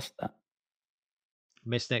couple that lost that.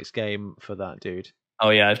 Missed next game for that dude. Oh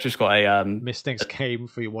yeah, I've just got a missed next game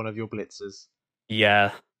for one of your blitzers. Yeah,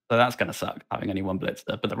 so that's gonna suck having only 1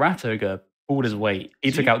 blitzer. But the Rat Ogre pulled his weight.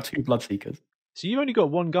 He took out 2 Bloodseekers. So you've only got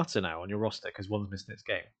 1 gutter now on your roster because 1's missed next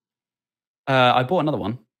game. I bought another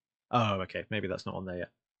one. Oh, okay. Maybe that's not on there yet.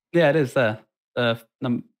 Yeah, it is there.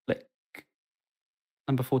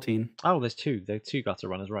 Number 14. Oh, there's 2. There are 2 gutter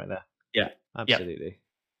runners right there. Yeah, absolutely. Yep.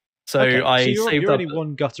 So okay. You're only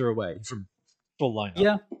 1 gutter away from full lineup.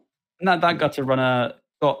 Yeah, and that gutter runner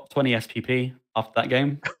got 20 SPP after that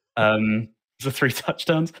game. So 3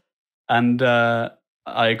 touchdowns, and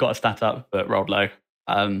I got a stat up, but rolled low.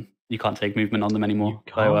 You can't take movement on them anymore. You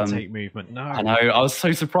can't take movement. No, I know. I was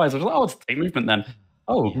so surprised. I was like, "Oh, let's take movement then."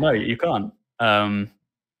 Oh no, you can't.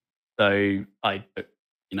 So I,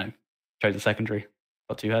 chose a secondary.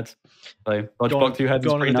 Got 2 heads. So dodge block 2 heads.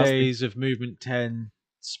 Gone are the days of movement 10,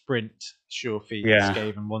 sprint, sure feet,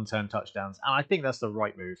 escape, and 1-turn touchdowns. And I think that's the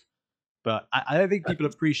right move. But I don't think people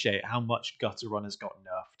appreciate how much gutter runners got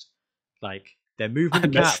nerfed. Like their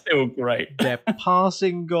movement cap, still great. Their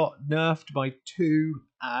passing got nerfed by 2,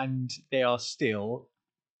 and they are still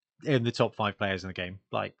in the top 5 players in the game.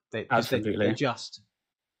 Like absolutely,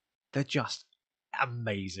 they're just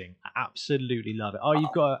amazing. I absolutely love it. Oh,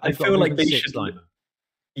 you've got. I feel like they 6 linemen.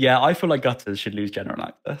 Yeah, I feel like gutters should lose general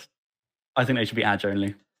access. I think they should be edge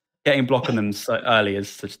only. Getting block on them so early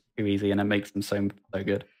is just too easy, and it makes them so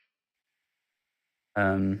good.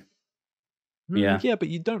 Yeah, but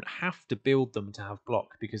you don't have to build them to have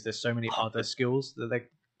block because there's so many other skills that they.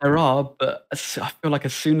 There are, but I feel like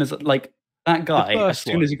as soon as that guy, as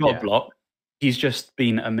soon as he got block, he's just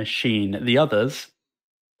been a machine. The others,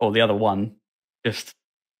 or the other one, just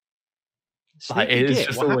it's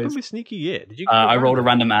just what happened with Sneaky Git? Did you? I rolled a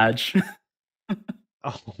random edge.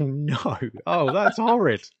 Oh no! Oh, that's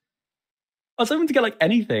horrid. I was hoping to get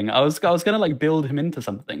anything. I was gonna build him into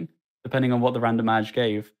something, depending on what the random edge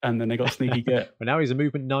gave, and then they got Sneaky Git. But now he's a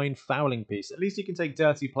movement 9 fouling piece. At least he can take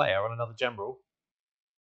Dirty Player on another general.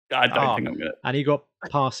 I don't think I'm good. And he got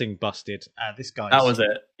passing busted. This guy. That was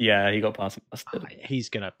it. Yeah, he got passing busted. He's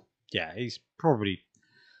gonna. Yeah, he's probably.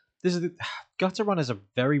 Gutter runners are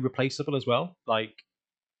very replaceable as well. Like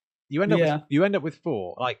you end up with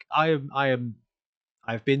 4. Like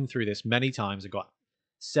I've been through this many times. I've got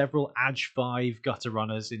several Edge 5 gutter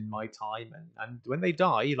runners in my time, and when they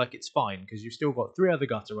die, it's fine because you've still got 3 other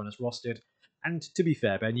gutter runners rostered. And to be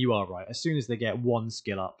fair, Ben, you are right. As soon as they get 1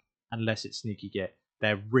 skill up, unless it's Sneaky Git,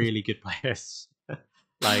 they're really good players.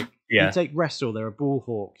 You take Wrestle, they're a ball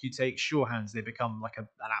hawk. You take Sure Hands, they become an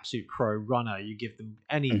absolute pro runner. You give them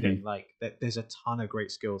anything. There's a ton of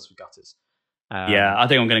great skills for gutters. I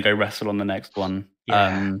think I'm going to go Wrestle on the next one.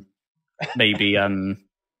 Yeah. Maybe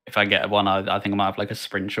if I get one, I think I might have a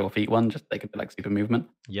sprint sure feet one, just take a bit super movement.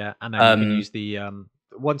 Yeah, and then you can use the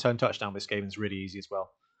 1-turn touchdown with Skaven's really easy as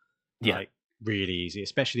well. Yeah, really easy,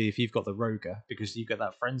 especially if you've got the Roger, because you get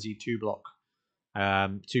that frenzy 2-block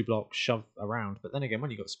shove around. But then again,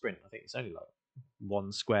 when you got sprint, I think it's only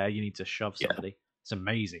 1 square you need to shove somebody. Yeah. It's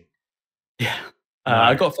amazing. Yeah,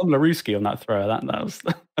 I got Fumlaruski on that throw.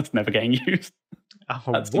 That's never getting used.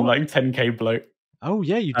 That's some 10k bloat. Oh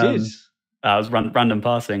yeah, you did. That was random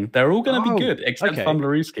passing. They're all going to be good except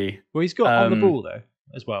Fumlaruski. Well, he's got on the ball though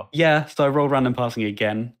as well. Yeah, so I rolled random passing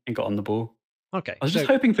again and got on the ball. Okay, I was just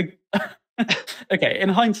hoping for. Okay, in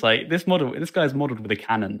hindsight, this guy's modeled with a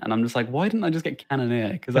cannon, and I'm just why didn't I just get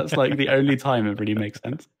Cannoneer? Because that's the only time it really makes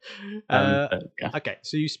sense. Okay,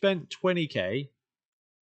 so you spent 20k.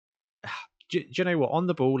 Do you know what? On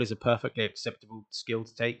the ball is a perfectly acceptable skill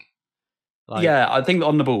to take. I think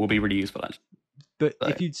on the ball will be really useful actually. But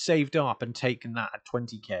if you'd saved up and taken that at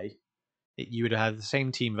 20k, you would have had the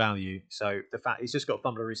same team value. So the fact he's just got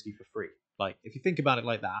Fumlaruski for free. If you think about it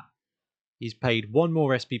like that, he's paid 1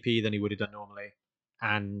 more SPP than he would have done normally,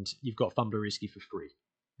 and you've got Fumlaruski for free.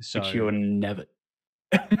 So which you're never.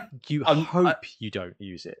 You hope you don't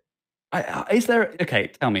use it. Is there? Okay,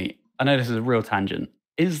 tell me. I know this is a real tangent.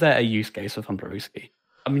 Is there a use case for Fumlaruski?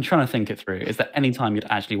 I've been trying to think it through. Is there any time you'd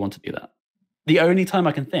actually want to do that? The only time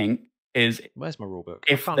I can think is where's my rulebook?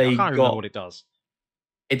 If I can't remember what it does.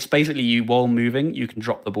 It's basically you while moving, you can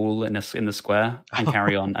drop the ball in the square and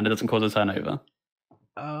carry on, and it doesn't cause a turnover.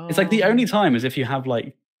 It's the only time is if you have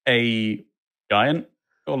a giant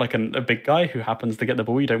or a big guy who happens to get the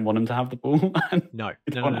ball. You don't want him to have the ball. And No.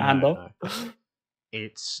 hand off.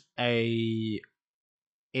 It's a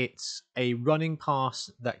running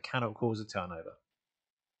pass that cannot cause a turnover.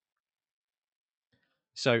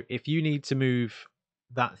 So if you need to move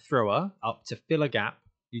that thrower up to fill a gap,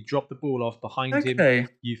 you drop the ball off behind him, Okay.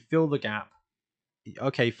 you fill the gap.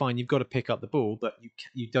 Okay, fine, you've got to pick up the ball, but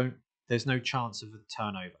you don't. There's no chance of a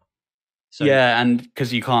turnover. So Yeah, and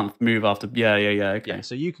because you can't move after. Yeah. Okay. yeah,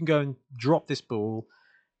 so you can go and drop this ball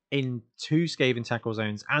in 2 Skaven tackle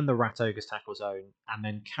zones and the Rat Ogre's tackle zone, and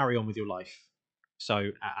then carry on with your life.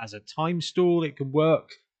 So as a time stall, it can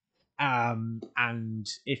work. And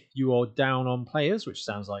if you are down on players, which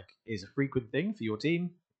sounds like is a frequent thing for your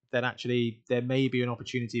team, then actually there may be an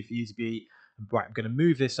opportunity for you to be, right, I'm going to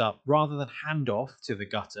move this up rather than hand off to the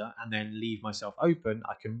gutter and then leave myself open.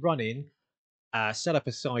 I can run in, set up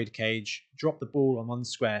a side cage, drop the ball on one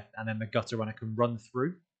square, and then the gutter runner can run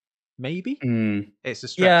through. Maybe it's a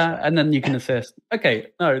stretch Yeah, there. and then you can assist. Okay,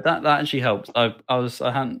 no, that actually helps. I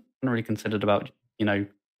hadn't really considered about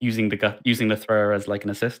using the thrower as like an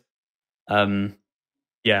assist.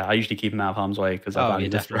 Yeah, I usually keep him out of harm's way because I Oh, value yeah,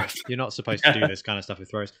 the definitely. throwers. You're not supposed to do this kind of stuff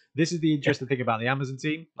with throwers. This is the interesting thing about the Amazon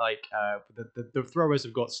team. Like, the throwers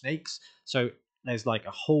have got snakes, so there's like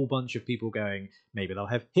a whole bunch of people going. Maybe they'll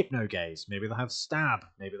have hypno gaze. Maybe they'll have stab.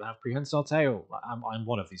 Maybe they'll have prehensile tail. I'm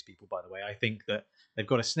one of these people, by the way. I think that they've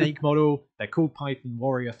got a snake model. They're called Python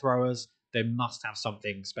warrior throwers. They must have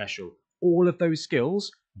something special. All of those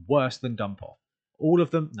skills worse than dump off. All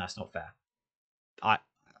of them. That's not fair.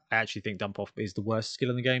 I actually think dump off is the worst skill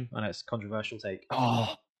in the game. I know it's a controversial take.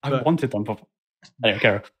 Oh, I But wanted them. Anyway,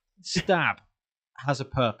 Kara. stab has a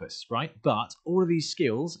purpose, right? But all of these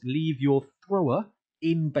skills leave your thrower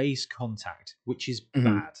in base contact, which is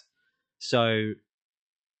bad. So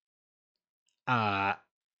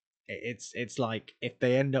it's like if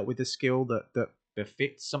they end up with a skill that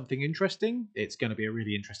befits something interesting, it's going to be a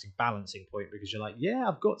really interesting balancing point because you're like, yeah,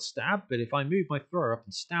 I've got stab, but if I move my thrower up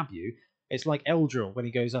and stab you, it's like Eldril when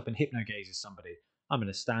he goes up and hypnogazes somebody. I'm going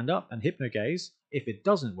to stand up and hypnogaze. If it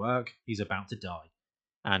doesn't work, he's about to die.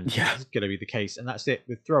 And Yeah. it's going to be the case. And that's it.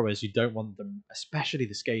 With throwers, you don't want them, especially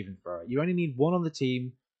the Skaven thrower. You only need one on the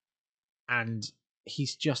team, and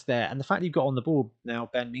he's just there. And the fact you've got on the board now,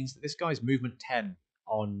 Ben, means that this guy's movement 10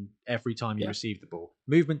 on every time you Yeah. receive the ball.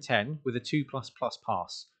 Movement 10 with a 2++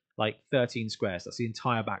 pass, like 13 squares. That's the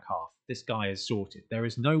entire back half. This guy is sorted. There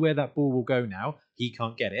is nowhere that ball will go now. He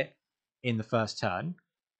can't get it in the first turn.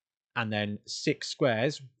 And then 6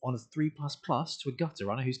 squares on a 3++ to a gutter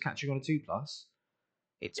runner who's catching on a 2+.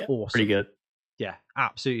 It's awesome. Pretty good. Yeah,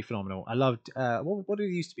 absolutely phenomenal. I loved what did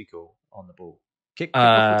it used to be called on the ball? Kick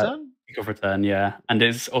off return? Kick off return, yeah. And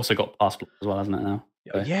it's also got pass block as well, hasn't it now?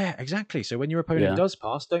 So, yeah, exactly. So when your opponent does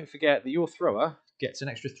pass, don't forget that your thrower gets an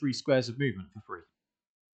extra 3 squares of movement for free.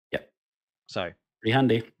 Yeah. So pretty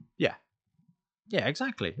handy. Yeah. Yeah,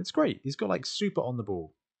 exactly. It's great. He's got like super on the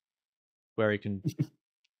ball where he can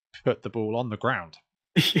put the ball on the ground.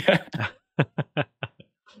 Yeah.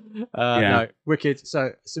 No, wicked.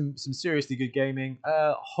 So some seriously good gaming.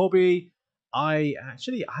 Hobby. I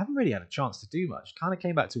haven't really had a chance to do much. Kind of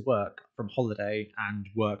came back to work from holiday, and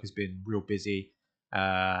work has been real busy.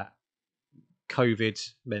 COVID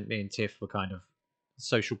meant me and Tiff were kind of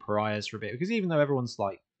social pariahs for a bit because even though everyone's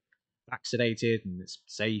like vaccinated and it's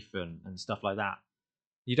safe and stuff like that,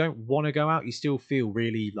 you don't want to go out. You still feel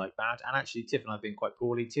really like bad. And actually, Tiff and I have been quite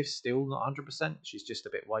poorly. Tiff's still not 100%. She's just a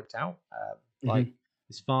bit wiped out. Like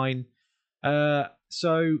it's fine.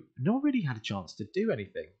 So not really had a chance to do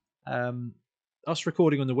anything. Us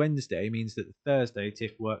recording on the Wednesday means that the Thursday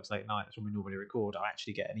Tiff works late night. That's when we normally record. I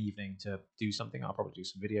actually get an evening to do something. I'll probably do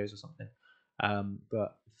some videos or something.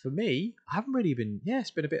 But for me, I haven't really been. Yeah,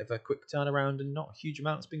 it's been a bit of a quick turnaround, and not a huge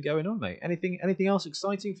amount's been going on, mate. Anything else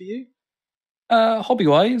exciting for you? Hobby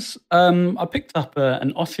wise, I picked up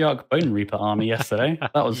an Ossiarch Bone Reaper army yesterday.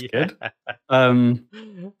 That was good.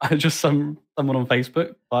 I just someone on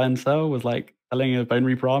Facebook, buy and sell, was like selling a Bone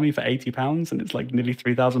Reaper army for £80, and it's like nearly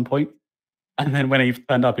 3,000 points. And then when he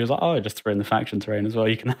turned up, he was like, "Oh, I just threw in the faction terrain as well.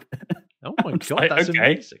 You can have it." Oh my god, that's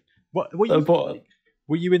amazing! What were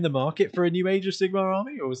you in the market for a new Age of Sigmar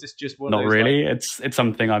army, or was this just one? Not of those, really. It's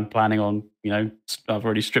something I'm planning on. I've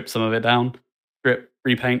already stripped some of it down, strip,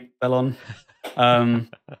 repaint, fell on.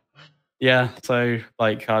 Yeah, so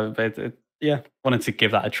like wanted to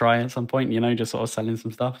give that a try at some point. Just sort of selling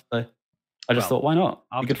some stuff. So I just thought, why not?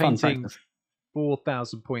 After good fun painting practice.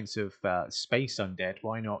 4,000 points of space undead,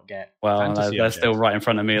 why not get fantasy they're still right in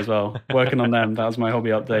front of me as well. Working on them. That was my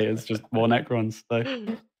hobby update. It's just more Necrons. So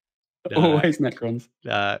always Necrons.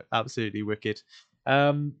 Absolutely wicked.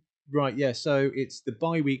 Right, yeah. So it's the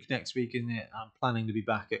bye week next week, isn't it? I'm planning to be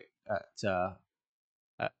back at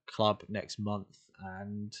club next month,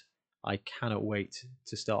 and I cannot wait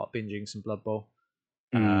to start binging some Blood Bowl.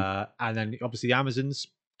 And then obviously the Amazon's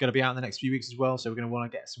going to be out in the next few weeks as well, so we're going to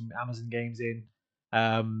want to get some Amazon games in.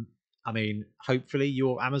 I mean, hopefully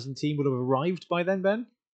your Amazon team will have arrived by then, Ben.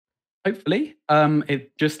 Hopefully.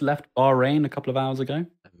 It just left Bahrain a couple of hours ago.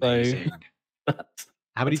 Amazing. So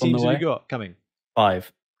How many teams have you got coming?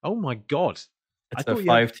 5. Oh my god! It's I thought a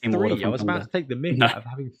you had 5-team order. three. I was about to take the mickey out of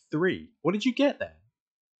having 3. What did you get then?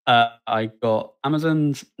 I got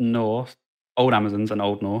Amazons North, Old Amazons and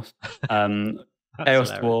Old North.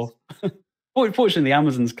 Chaos Dwarf. Fortunately, the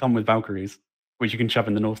Amazons come with Valkyries, which you can shove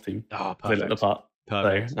in the North team. Oh, perfect. They look the part.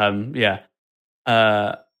 Perfect. So,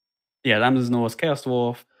 the Amazons North, Chaos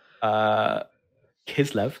Dwarf,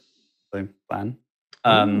 Kislev, so plan,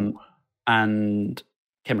 and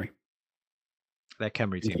Khemri. Their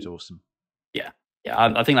Khemri team's awesome. Yeah,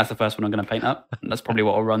 I think that's the first one I'm going to paint up. And that's probably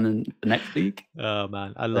what I'll run in the next league. Oh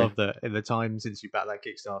man, I love that. In the time since you backed that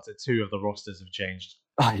Kickstarter, 2 of the rosters have changed.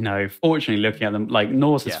 I know. Fortunately, looking at them, like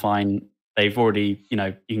Norse is fine. They've already, you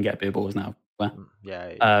can get beer balls now.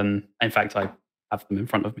 Yeah. In fact, I have them in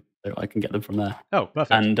front of me, so I can get them from there. Oh,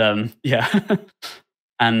 perfect. And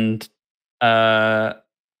and the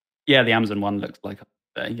Amazon one looks like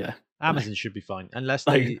Amazon should be fine unless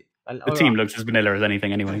the team looks as vanilla as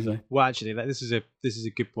anything anyway. So. Well, actually, this is a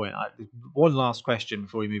good point. One last question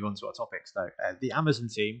before we move on to our topics, though. The Amazon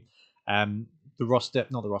team, the roster,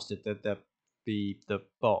 not the roster, the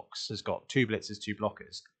box has got 2 blitzers, 2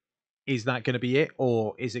 blockers. Is that going to be it,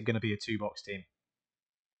 or is it going to be a 2-box team?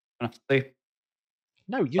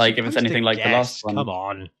 No, you're like if it's anything like the last one. Come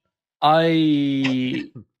on. I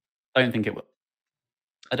don't think it will.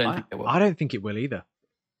 I don't think it will either.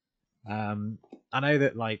 I know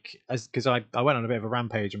that because I went on a bit of a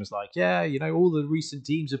rampage and was like, all the recent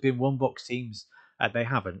teams have been 1-box teams. They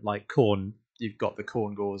haven't. Like Khorne, you've got the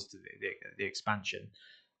Khorne Gauls, the expansion,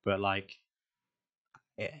 but I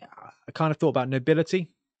kind of thought about Nobility.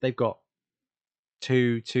 They've got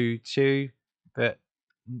 2, 2, 2, but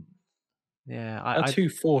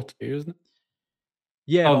 2-4-2, isn't it?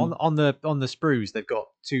 Yeah, on the sprues they've got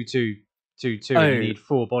 2, 2, 2, 2. And you need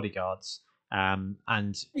 4 bodyguards. And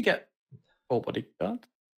you get 4 bodyguards.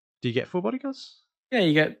 Do you get 4 bodyguards? Yeah,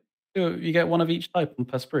 you get 1 of each type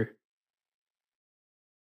per sprue.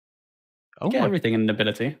 You get everything in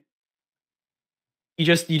Nobility. You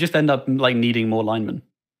just end up needing more linemen.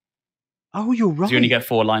 Oh, you're right. You only get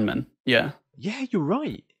 4 linemen. Yeah. Yeah, you're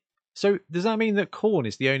right. So does that mean that Khorne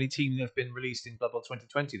is the only team that have been released in Blood Bowl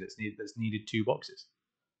 2020 that's needed 2 boxes?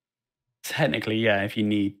 Technically, yeah. If you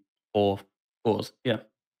need 4 cores, yeah.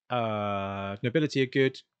 Nobility are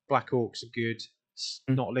good. Black Orcs are good.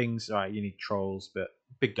 Snotlings, right? You need trolls, but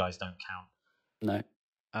big guys don't count.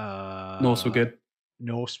 No. Norse were good.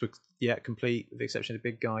 Norse were complete with the exception of the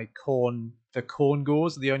big guy. Khorne, the Khorne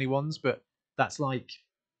Gauls are the only ones, but that's like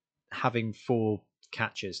having 4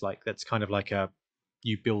 catches. That's kind of like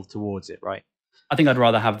you build towards it, right? I think I'd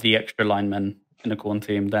rather have the extra linemen in a Khorne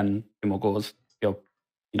team than 2 more Gauls. You're,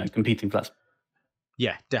 competing for that.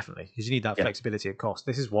 Yeah, definitely, because you need that flexibility at cost.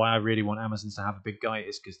 This is why I really want Amazons to have a big guy,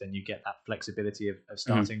 is because then you get that flexibility of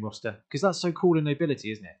starting roster. Because that's so cool in Nobility,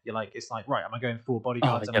 isn't it? It's like, right, am I going 4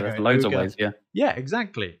 bodyguards? There's loads of ways, yeah. Yeah,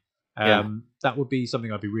 exactly. That would be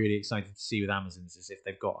something I'd be really excited to see with Amazons, is if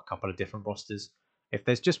they've got a couple of different rosters. If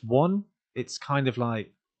there's just one, it's kind of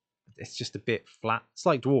like, it's just a bit flat. It's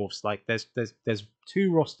like dwarves. There's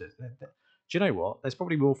 2 rosters. Do you know what? There's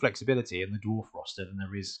probably more flexibility in the dwarf roster than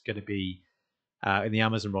there is going to be in the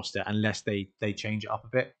Amazon roster, unless they change it up a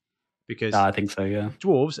bit. Because I think so, yeah.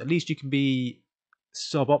 Dwarves, at least you can be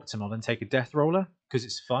suboptimal and take a death roller because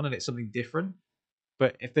it's fun and it's something different.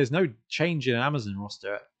 But if there's no change in an Amazon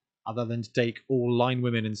roster other than to take all line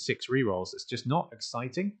women and 6 rerolls, it's just not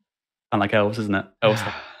exciting. And like elves, isn't it? Elves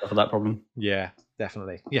have that problem. Yeah,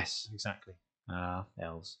 definitely. Yes, exactly.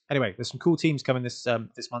 Elves. Anyway, there's some cool teams coming this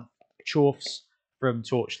month. Chorfs from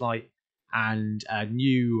Torchlight and a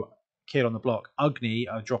new kid on the block, Ugni,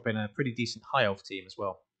 are dropping a pretty decent high elf team as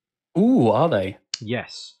well. Ooh, are they?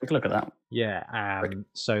 Yes. Take a look at that. Yeah.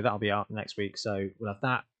 So that'll be out next week. So we'll have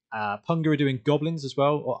that. Punga are doing goblins as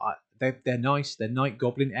well. They're nice. They're Night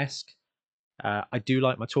Goblin-esque. I do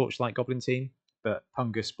like my Torchlight Goblin team, but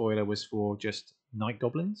Punga spoiler was for just Night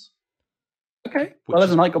Goblins. Okay. Well,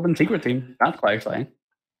 there's a Night Goblin secret team. That's quite exciting.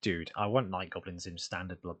 Dude, I want Night Goblins in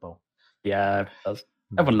standard Blood Bowl. Yeah, it does.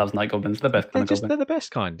 Everyone loves Night Goblins. They're the best kind of goblin. They're the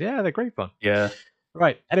best kind. Yeah, they're great fun. Yeah.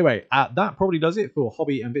 Right. Anyway, that probably does it for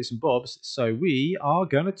hobby and bits and bobs. So we are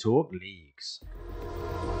going to talk leagues.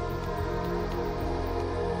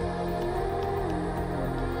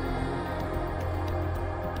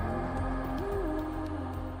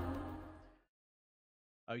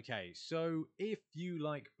 Okay, so if you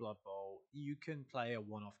like Blood Bowl, you can play a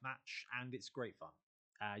one-off match, and it's great fun.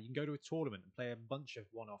 You can go to a tournament and play a bunch of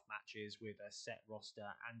one-off matches with a set roster,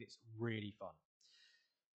 and it's really fun.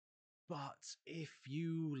 But if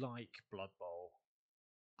you like Blood Bowl,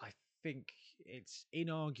 I think it's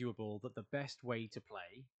inarguable that the best way to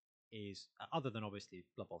play is, other than obviously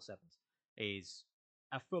Blood Bowl Sevens, is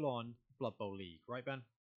a full-on Blood Bowl league, right, Ben?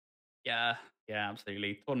 Yeah, yeah,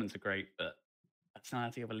 absolutely. Tournaments are great, but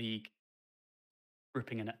personality of a league,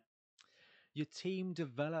 ripping in it. Your team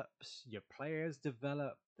develops, your players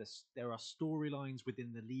develop. There are storylines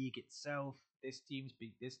within the league itself. This team's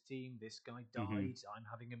beat this team. This guy Hmm. died. I'm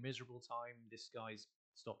having a miserable time. This guy's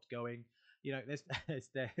stopped going. There's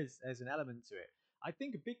there's an element to it. I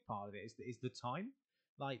think a big part of it is the time.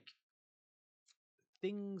 Like,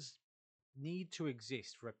 things need to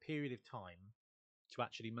exist for a period of time to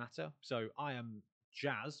actually matter. So I am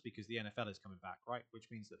jazzed because the NFL is coming back, right? Which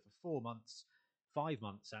means that for 4 months, 5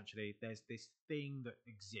 months actually, there's this thing that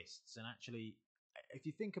exists. And actually, if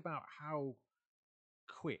you think about how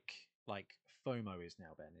quick like FOMO is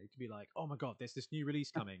now, Ben, it could be like, oh my god, there's this new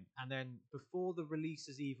release coming, and then before the release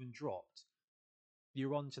has even dropped,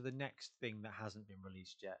 you're on to the next thing that hasn't been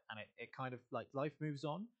released yet, and it kind of like life moves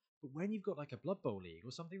on. But when you've got like a Blood Bowl league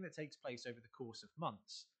or something that takes place over the course of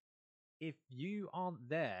months, if you aren't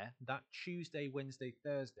there that Tuesday, Wednesday,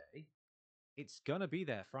 Thursday, it's gonna be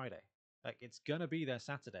there Friday. Like, it's gonna be there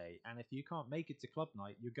Saturday. And if you can't make it to club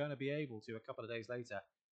night, you're gonna be able to a couple of days later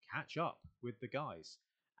catch up with the guys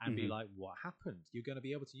and be Hmm. like, what happened? You're gonna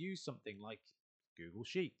be able to use something like Google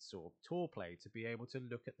Sheets or Tourplay to be able to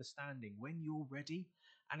look at the standing when you're ready.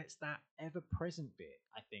 And it's that ever present bit,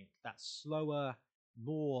 I think, that slower,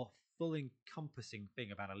 more full encompassing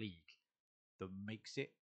thing about a league that makes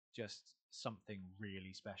it just something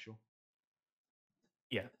really special.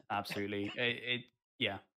 Yeah, absolutely.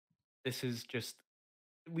 Yeah, this is just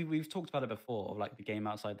we've talked about it before, of like the game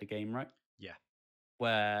outside the game, right? Yeah.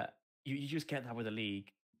 Where you just get that with a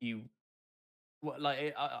league. You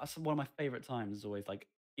like one of my favorite times is always like,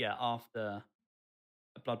 yeah, after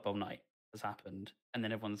a Blood Bowl night has happened, and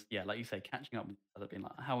then everyone's, yeah, like you say, catching up with each other, being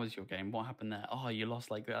like, "How was your game? What happened there? Oh, you lost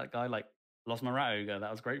like that guy, like lost my rat ogre. That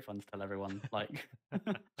was great fun to tell everyone. Like,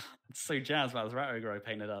 it's so jazzed about this rat ogre I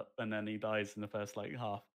painted up, and then he dies in the first like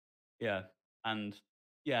half. Yeah, and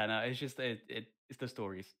yeah, no, it's just it's the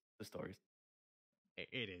stories, the stories.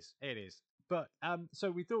 It is. It is. But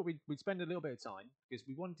so we thought we'd spend a little bit of time because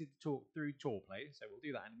we wanted to talk through tour play. So we'll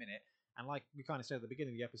do that in a minute. And like we kind of said at the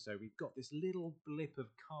beginning of the episode, we've got this little blip of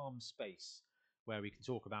calm space where we can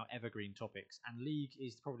talk about evergreen topics. And League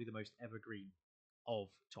is probably the most evergreen of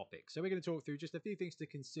topics. So we're going to talk through just a few things to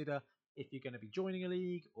consider if you're going to be joining a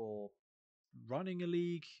league or running a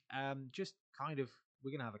league. Just kind of,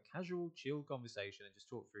 we're gonna have a casual, chill conversation and just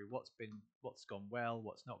talk through what's gone well,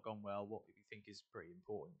 what's not gone well, what we think is pretty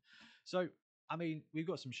important. So, I mean, we've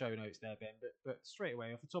got some show notes there, Ben, but straight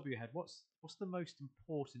away off the top of your head, what's the most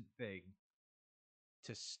important thing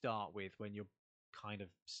to start with when you're kind of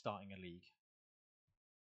starting a league?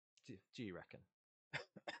 Do you reckon?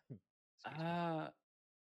 Excuse me. Uh, I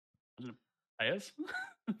don't know, players,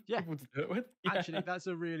 Yeah, people to do it with. Yeah. actually, that's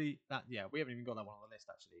a really that yeah. We haven't even got that one on the list.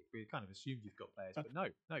 Actually, we kind of assumed you've got players, but no,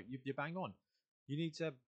 you're bang on. You need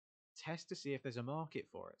to test to see if there's a market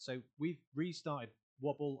for it. So we've restarted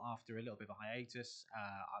Wobble after a little bit of a hiatus.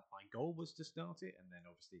 My goal was to start it, and then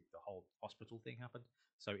obviously the whole hospital thing happened.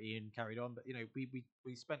 So Ian carried on, but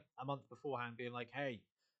we spent a month beforehand being like, hey,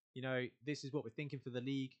 this is what we're thinking for the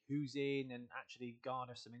league. Who's in, and actually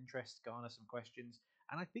garner some interest, garner some questions.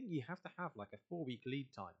 And I think you have to have like a 4 week lead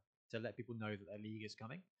time to let people know that their league is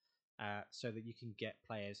coming, so that you can get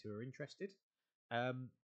players who are interested. Um,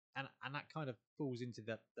 and that kind of falls into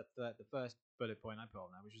the first bullet point I put on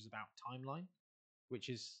there, which was about timeline, which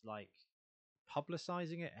is like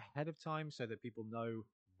publicizing it ahead of time so that people know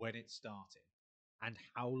when it's starting and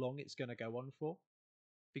how long it's going to go on for.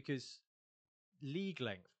 Because league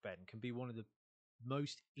length, Ben, can be one of the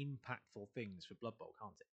most impactful things for Blood Bowl,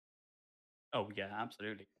 can't it? Oh yeah,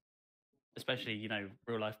 absolutely. Especially,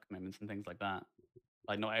 real life commitments and things like that.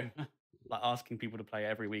 Like not like asking people to play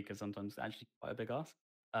every week is sometimes actually quite a big ask.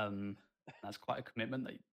 That's quite a commitment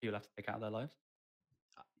that you'll have to take out of their lives.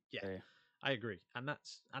 Yeah, So, yeah. I agree, and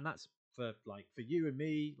that's for you and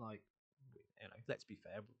me. Like, let's be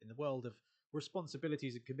fair. In the world of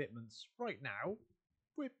responsibilities and commitments, right now,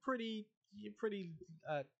 we're pretty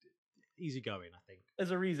easygoing, I think.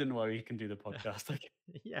 There's a reason why we can do the podcast. Like,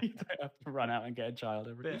 Yeah, you don't have to run out and get a child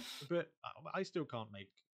every. but I still can't make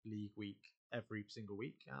league week every single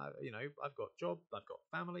week. I've got job, I've got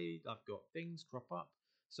family, I've got things crop up.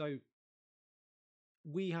 So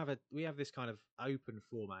we have this kind of open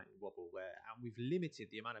format in Wobble and we've limited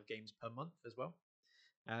the amount of games per month as well.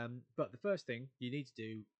 But the first thing you need to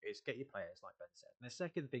do is get your players, like Ben said. And the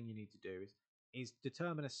second thing you need to do is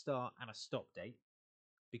determine a start and a stop date,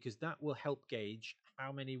 because that will help gauge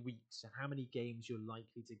how many weeks and how many games you're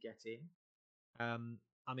likely to get in.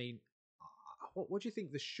 I mean, what do you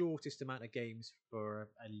think the shortest amount of games for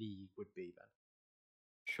a league would be, Ben?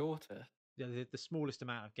 Shorter, The smallest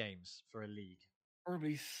amount of games for a league.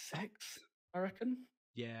 probably 6, I reckon.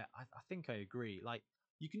 Yeah, I think I agree. Like,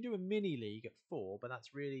 you can do a mini league at 4, but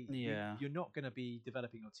that's really Yeah, you're not going to be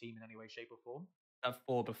developing your team in any way, shape, or form. have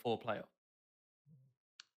 4 before playoff.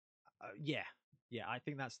 Yeah, yeah. I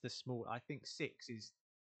think that's the small. I think six is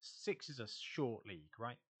a short league,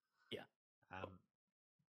 right? Yeah. Um,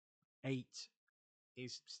 8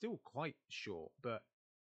 is still quite short, but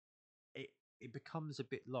it becomes a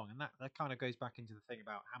bit long, and that kind of goes back into the thing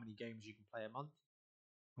about how many games you can play a month.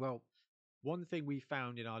 Well, one thing we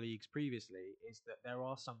found in our leagues previously is that there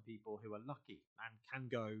are some people who are lucky and can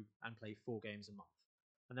go and play 4 games a month.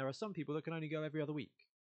 And there are some people that can only go every other week.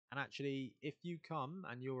 And actually, if you come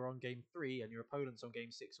and you're on game 3 and your opponent's on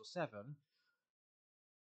game 6 or 7,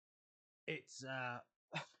 it's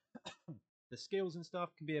the skills and stuff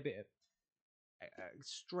can be a bit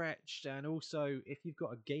stretched. And also, if you've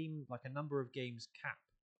got a game, like a number of games cap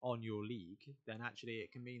on your league, then actually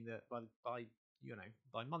it can mean that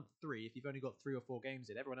by month 3, if you've only got 3 or 4 games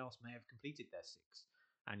in, everyone else may have completed their 6,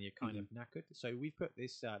 and you're kind Mhm. of knackered. So we've put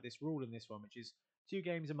this rule in this one, which is 2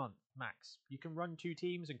 games a month max. You can run 2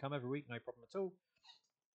 teams and come every week, no problem at all.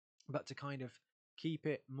 But to kind of keep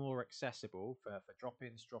it more accessible for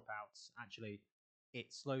drop-ins, dropouts, actually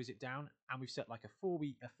it slows it down, and we've set like a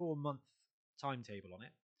 4-month timetable on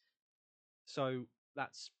it. So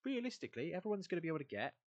that's realistically everyone's going to be able to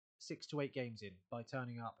get 6 to 8 games in by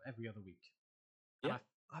turning up every other week. And Yeah.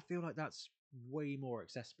 I feel like that's way more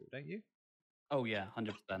accessible, don't you? Oh yeah,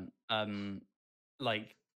 100%.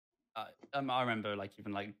 Like, I remember like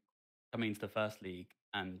even like coming into the first league,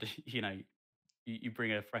 and you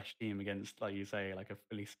bring a fresh team against, like you say, like a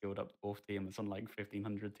fully skilled up dwarf team that's on like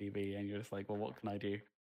 1500 TV, and you're just like, well, what can I do?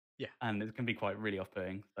 Yeah. And it can be quite really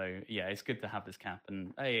off-putting. So yeah, it's good to have this cap,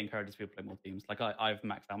 and it encourages people to play more teams. Like I've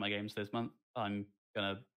maxed out my games this month. I'm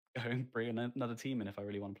gonna go and bring another team in if I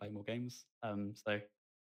really want to play more games. So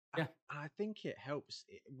And yeah. I think it helps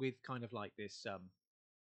with kind of like this.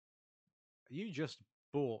 You just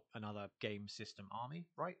bought another game system army,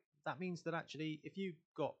 right? That means that actually, if you've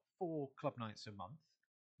got 4 club nights a month,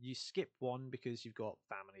 you skip one because you've got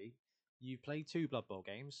family, you play 2 Blood Bowl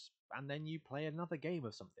games, and then you play another game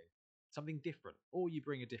of something different, or you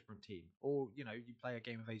bring a different team, or you play a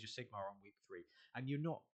game of Age of Sigmar on week 3, and you're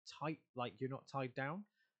not tied down.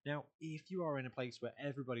 Now, if you are in a place where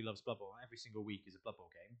everybody loves Blood Bowl and every single week is a Blood Bowl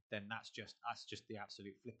game, then that's just the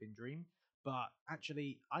absolute flipping dream. But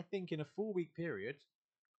actually, I think in a 4 week period,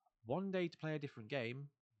 one day to play a different game,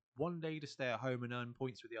 one day to stay at home and earn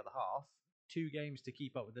points with the other half, 2 games to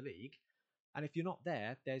keep up with the league. And if you're not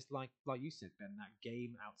there, there's like you said, Ben, that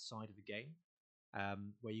game outside of the game,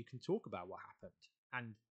 where you can talk about what happened.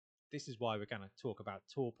 And this is why we're going to talk about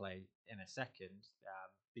Tourplay in a second,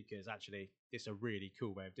 because actually it's a really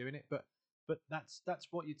cool way of doing it. But that's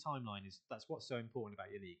what your timeline is. That's what's so important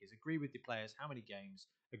about your league is agree with your players how many games,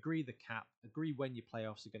 agree the cap, agree when your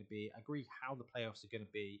playoffs are going to be, agree how the playoffs are going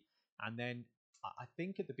to be, and then I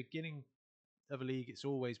think at the beginning of a league it's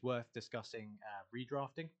always worth discussing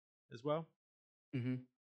redrafting as well. Hmm.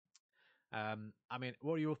 I mean,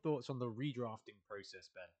 what are your thoughts on the redrafting process,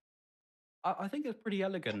 Ben? I think it's pretty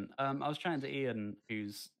elegant. I was chatting to Ian,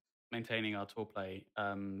 who's maintaining our tour play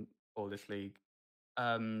for this league.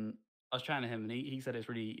 I was chatting to him, and he said it's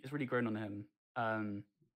really grown on him.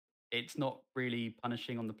 It's not really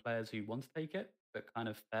punishing on the players who want to take it, but kind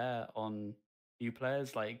of fair on new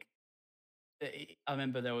players. Like I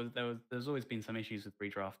remember there's always been some issues with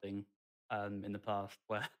redrafting in the past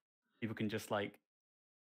where people can just like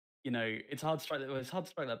it's hard to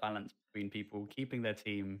strike that balance between people keeping their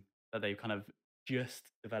team that they've kind of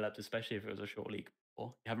just developed, especially if it was a short league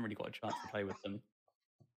before. You haven't really got a chance to play with them.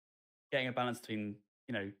 Getting a balance between,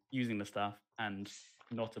 using the stuff and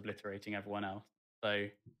not obliterating everyone else. So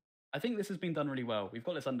I think this has been done really well. We've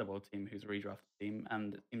got this Underworld team who's a redraft team,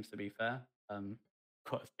 and it seems to be fair.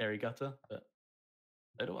 Quite a scary gutter, but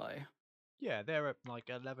so do I. Yeah, they're at like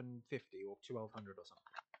 1150 or 1200 or something.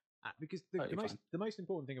 Because the, the Totally most fine. the most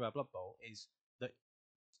important thing about Blood Bowl is that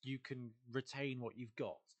you can retain what you've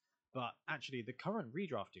got. But actually, the current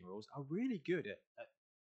redrafting rules are really good at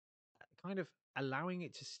kind of allowing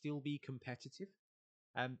it to still be competitive.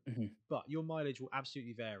 Mhm. But your mileage will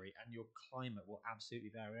absolutely vary, and your climate will absolutely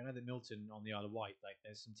vary. I know that Milton on the Isle of Wight, like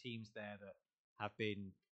there's some teams there that have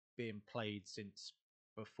been being played since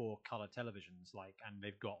before color televisions, like, and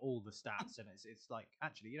they've got all the stats, and it's like,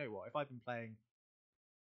 actually, you know what? If I've been playing,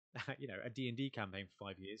 a D&D campaign for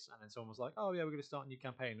 5 years, and then someone was like, "Oh yeah, we're going to start a new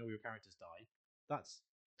campaign, and all your characters die," that's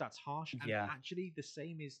that's harsh. And Yeah. actually, the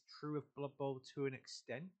same is true of Blood Bowl to an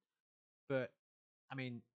extent. But I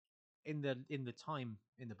mean, in the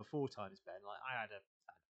before times, Ben, like I had an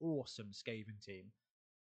awesome Skaven team,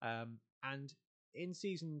 and in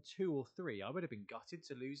season 2 or 3, I would have been gutted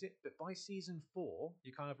to lose it. But by season 4,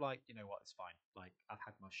 you're kind of like, you know what, it's fine. Like I've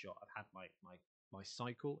had my shot, I've had my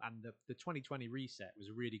cycle, and the 2020 reset was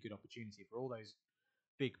a really good opportunity for all those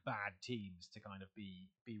big bad teams to kind of be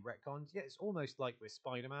retconned. Yeah, it's almost like with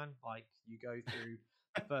Spider-Man. Like you go through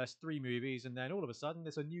the first 3 movies, and then all of a sudden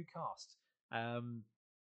there's a new cast.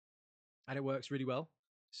 And it works really well.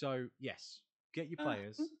 So yes, get your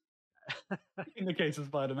players. In the case of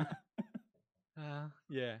Spider-Man.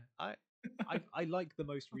 Yeah, I like the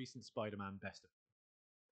most recent Spider-Man best of.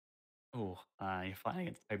 Oh, you're fighting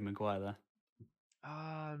against Tobey Maguire there.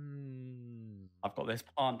 Um, I've got this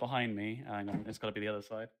plant behind me. Hang on, it's got to be the other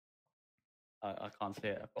side. I can't see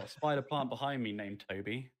it. I've got a spider plant behind me named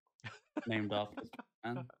Toby, named after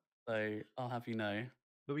Spider-Man. So I'll have you know,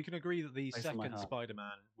 but we can agree that the place in my second heart.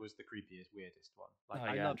 Spider-Man was the creepiest, weirdest one. Like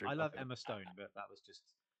Oh yeah, Andrew I love Garfield. Emma Stone, but that was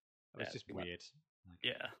Yeah, just too much. weird. Like,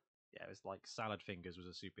 Yeah, yeah, it was like Salad Fingers was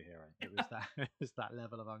a superhero. It was that it was that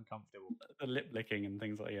level of uncomfortable. the lip licking and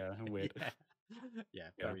things like weird. Yeah. Yeah,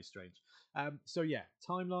 Yeah. very strange. So yeah,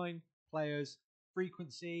 timeline, players,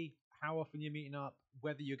 frequency, how often you're meeting up,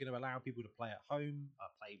 whether you're going to allow people to play at home,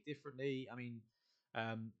 play differently. I mean,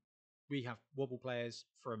 we have Wobble players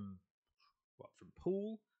from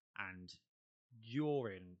Poole, and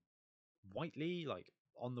you're in Whiteley, like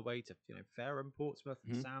on the way to Fareham, Portsmouth,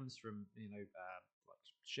 and Mhm. Sam's from like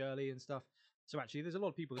Shirley and stuff. So actually, there's a lot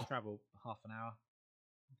of people that travel half an hour.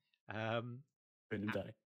 Um, Good uh,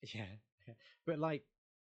 day. yeah, but like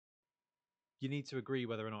you need to agree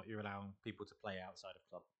whether or not you're allowing people to play outside of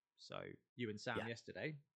club. So you and Sam Yeah.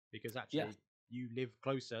 yesterday, because Yeah. actually you live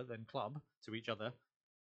closer than club to each other,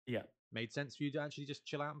 Yeah. made sense for you to actually just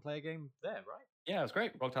chill out and play a game there, right? Yeah, it was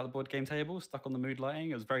great. Rocked out the board game table, stuck on the mood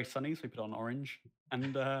lighting. It was very sunny, so we put it on orange.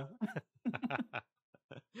 And yeah,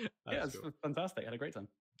 That's it's cool. fantastic. I had a great time.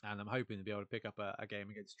 And I'm hoping to be able to pick up a game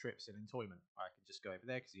against Trips in Entoyment. I can just go over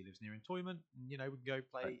there because he lives near Entoyment, and we can go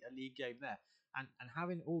play a league game there. And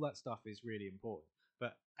having all that stuff is really important.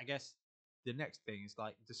 But I guess the next thing is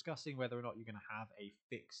like discussing whether or not you're going to have a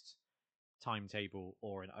fixed timetable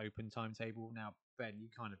or an open timetable. Now, Ben, you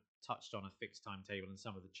kind of touched on a fixed timetable and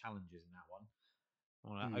some of the challenges in that one. I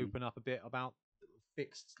want to open up a bit about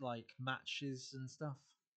fixed like matches and stuff.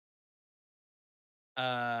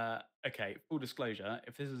 Okay, full disclosure,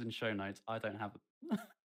 if this is in show notes, I don't have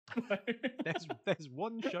There's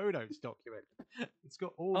one show notes document. It's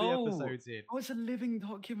got all the Oh, episodes in. it's a living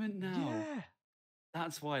document now. Yeah.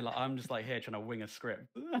 That's why I'm just like here trying to wing a script.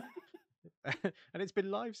 And it's been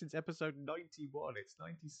live since episode 91. It's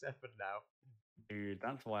 97 now. Dude,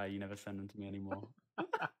 that's why you never send them to me anymore.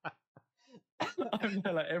 I'm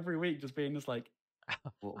there like every week just being just like,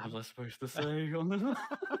 what was I supposed to say on this?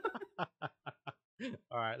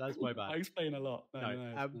 All right, that's my bad. I explain a lot.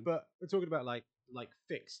 No, but we're talking about like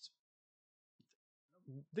fixed.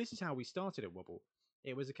 This is how we started at Wobble.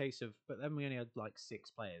 It was a case of, but then we only had like 6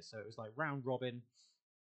 players, so it was like round robin.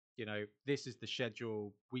 This is the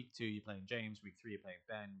schedule. Week 2, you're playing James. Week 3, you're playing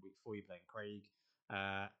Ben. Week 4, you're playing Craig.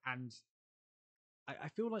 And I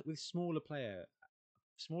feel like with smaller player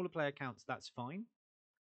counts, that's fine.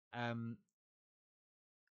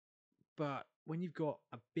 But when you've got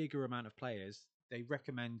a bigger amount of players, they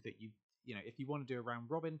recommend that if you want to do a round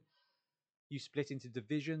robin, you split into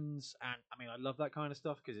divisions. And I mean, I love that kind of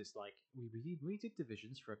stuff because it's like we did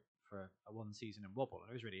divisions for a one season in Wobble, and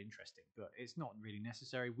it was really interesting. But it's not really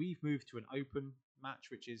necessary. We've moved to an open match,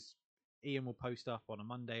 which is Ian will post up on a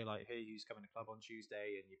Monday, like, hey, who's coming to club on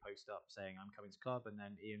Tuesday? And you post up saying, I'm coming to club. And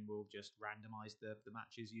then Ian will just randomize the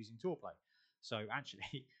matches using Tourplay. So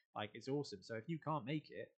actually, like, it's awesome. So if you can't make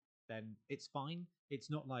it, then it's fine. It's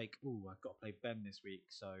not like, oh, I've got to play Ben this week,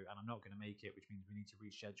 and I'm not going to make it, which means we need to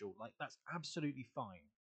reschedule. Like, that's absolutely fine.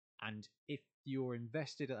 And if you're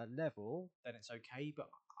invested at a level, then it's okay. But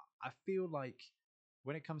I feel like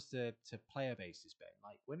when it comes to player bases, Ben,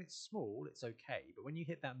 like when it's small, it's okay. But when you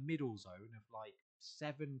hit that middle zone of like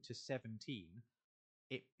 7 to 17,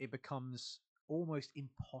 it becomes almost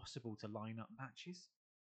impossible to line up matches.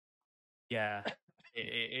 Yeah,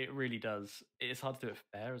 it really does. It's hard to do it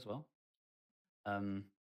fair as well. Um,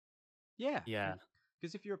 Yeah, yeah,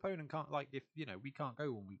 because if your opponent can't, like, if we can't go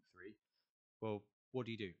on week 3, well, what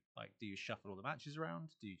do you do? Like, do you shuffle all the matches around?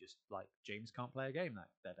 Do you just, like, James can't play a game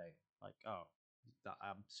that day? Like, oh,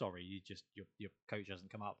 I'm sorry, your coach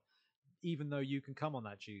doesn't come up, even though you can come on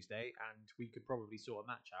that Tuesday and we could probably sort a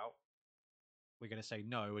match out. We're going to say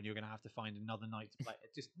no, and you're going to have to find another night to play.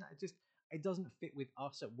 It doesn't fit with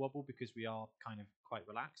us at Wobble because we are kind of quite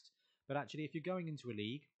relaxed. But actually, if you're going into a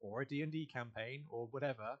league or a D&D campaign or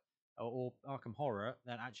whatever, or Arkham Horror,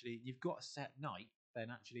 then actually you've got a set night. Then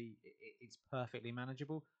actually it's perfectly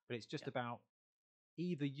manageable. But it's just yeah, about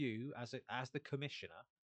either you as the commissioner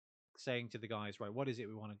saying to the guys, right, what is it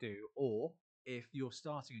we want to do? Or if you're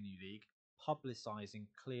starting a new league, publicizing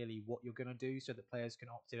clearly what you're going to do so that players can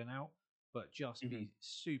opt in and out, but just hmm be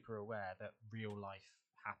super aware that real life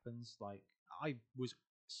happens. Like, I was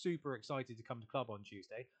super excited to come to club on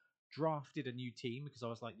Tuesday, drafted a new team because I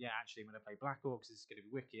was like, yeah, actually, I'm going to play Black Orcs. It's going to be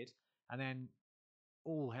wicked. And then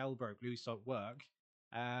all hell broke loose at work.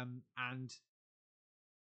 And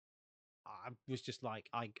I was just like,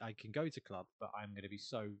 I can go to club, but I'm going to be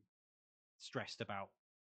so stressed about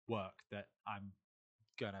work that I'm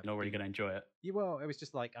gonna you're not really be. going to enjoy it. Yeah, well, it was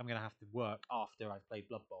just like I'm gonna have to work after I've played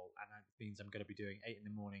Blood Bowl, and that means I'm gonna be doing 8 in the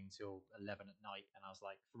morning till 11 at night. And I was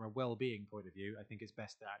like, from a well-being point of view, I think it's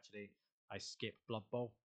best that actually I skip Blood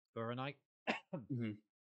Bowl for a night Hmm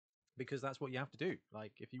because that's what you have to do.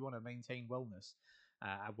 Like, if you want to maintain wellness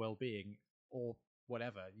and well-being or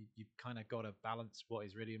whatever, you kind of got to balance what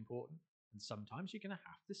is really important. And sometimes you're gonna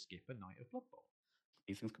have to skip a night of Blood Bowl.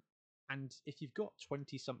 These things, And if you've got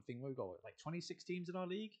 20 something, we've got like 26 teams in our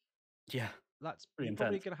league, yeah, that's pretty you're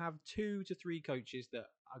probably intense. going to have 2 to 3 coaches that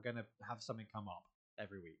are going to have something come up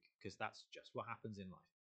every week because that's just what happens in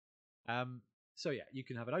life. Um, so yeah, you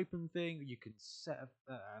can have an open thing, you can set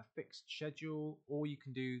a fixed schedule, or you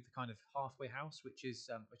can do the kind of halfway house, which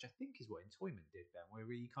I think is what Entoyment did then, where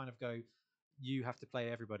you kind of go, you have to play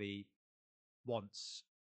everybody once,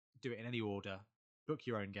 do it in any order, book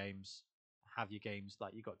your own games, have your games.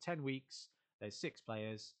 Like, you've got 10 weeks, there's 6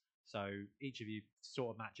 players, so each of you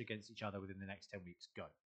sort of match against each other within the next 10 weeks. Go.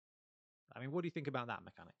 I mean, what do you think about that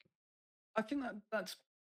mechanic? I think that's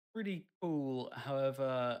pretty cool.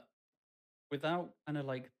 However, without kind of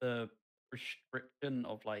like the restriction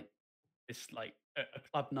of like this, like a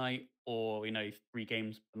club night or 3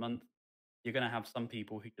 games per month, you're going to have some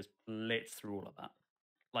people who just blitz through all of that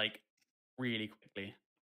like really quickly,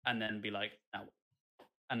 and then be like, now,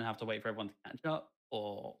 and then have to wait for everyone to catch up,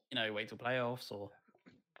 or wait till playoffs, or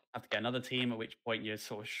have to get another team. At which point you're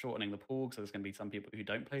sort of shortening the pool because there's going to be some people who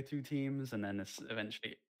don't play 2 teams, and then it's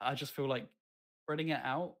eventually. I just feel like spreading it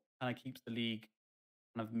out kind of keeps the league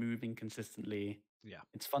kind of moving consistently. Yeah.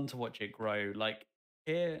 It's fun to watch it grow. Like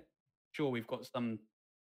here, sure, we've got some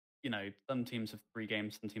teams have 3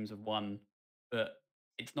 games, some teams have 1, but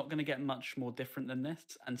it's not going to get much more different than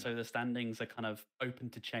this. And No. so the standings are kind of open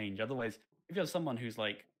to change. Otherwise, if you have someone who's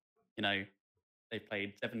like, you know, they've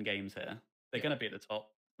played 7 games here, they're Yeah. going to be at the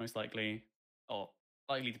top, most likely, or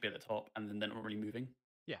likely to be at the top, and then they're not really moving.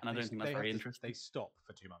 Yeah. And I don't think that's They have very to, they interesting. stop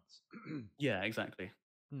for 2 months. Yeah, exactly.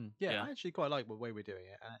 Yeah, Yeah, I actually quite like the way we're doing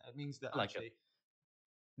it. It means that I like it. actually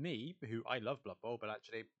me, who I love Blood Bowl, but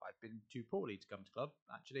actually I've been too poorly to come to club.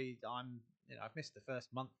 Actually, I've missed the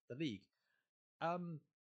first month of the league. Um,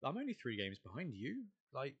 I'm only 3 games behind you,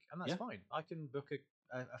 like, and that's Yeah. fine. I can book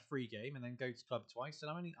a free game and then go to club twice, and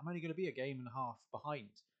I'm only going to be a game and a half behind,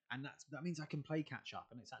 and that means I can play catch up,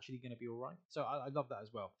 and it's actually going to be all right. So I love that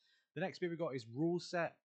as well. The next bit we got is rule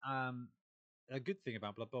set. A good thing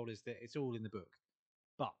about Blood Bowl is that it's all in the book,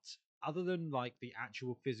 but other than like the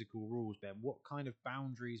actual physical rules, Ben, what kind of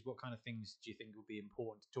boundaries, what kind of things do you think would be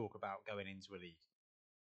important to talk about going into a league?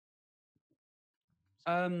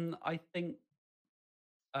 I think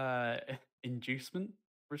inducement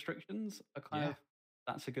restrictions are kind Yeah, of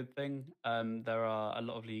that's a good thing. There are a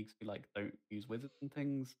lot of leagues who like don't use wizards and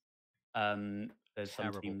things. terrible There's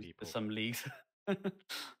people. some leagues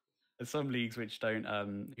there's some leagues which don't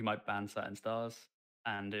who might ban certain stars,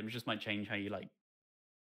 and it just might change how you like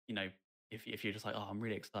you know if you're just like, oh, I'm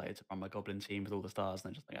really excited to run my goblin team with all the stars, and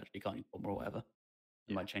then just like, actually can't use bomber or whatever, it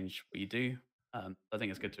Yeah, might change what you do. I think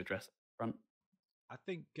it's good to address up front. I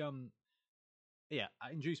think yeah,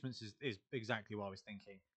 inducements is exactly what I was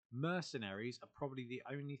thinking. Mercenaries are probably the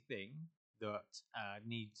only thing that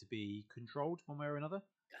need to be controlled one way or another.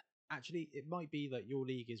 Actually, it might be that your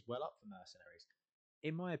league is well up for mercenaries.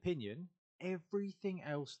 In my opinion, everything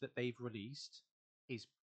else that they've released is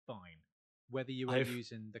fine. Whether you are I've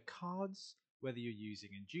using the cards, whether you're using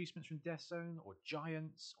inducements from Death Zone or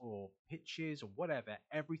giants or pitches or whatever,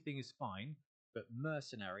 everything is fine. But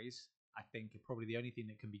mercenaries I think, are probably the only thing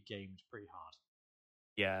that can be gamed pretty hard.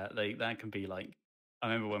 Yeah, that can be like. I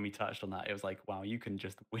remember when we touched on that, it was like, wow, you can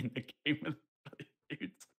just win the game with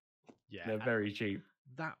dudes. Yeah, They're very cheap.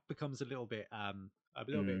 that becomes a little bit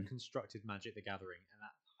Mm, constructed Magic the Gathering, and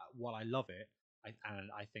that while I love it,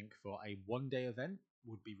 I think for a 1 day event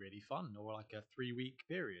would be really fun, or like a 3 week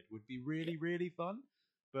period would be yeah. really fun,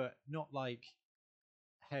 but not like,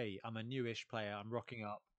 hey, I'm a newish player, I'm rocking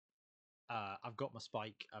up, I've got my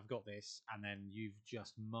spike, I've got this, and then you've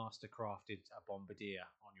just mastercrafted a bombardier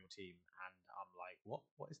on your team, and I'm like, what?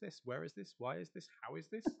 What is this? Where is this? Why is this? How is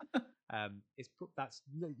this? That's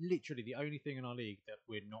literally the only thing in our league that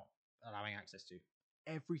we're not allowing access to.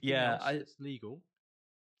 Everything Yeah, else that's legal,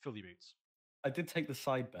 fully boots. I did take the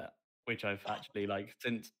side bet, which I've actually like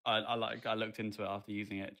since I looked into it after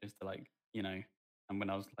using it just to like, and when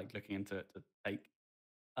I was like looking into it to take,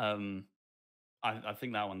 um, I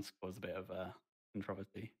think that one's caused a bit of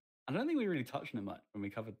controversy. I don't think we really touched on it much when we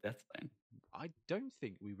covered Deathstone. I don't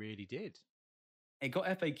think we really did. It got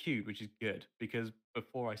FAQ'd, which is good because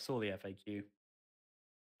before I saw the FAQ,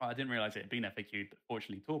 I didn't realize it had been FAQ'd, but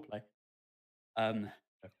fortunately, Tourplay.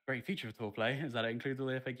 A great feature of Tourplay is that it includes all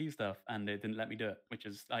the FAQ stuff, and it didn't let me do it, which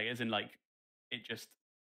is like, as in like, it just,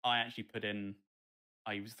 I actually put in,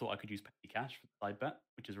 I thought I could use petty cash for the side bet,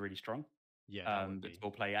 which is really strong. Yeah, that would The be.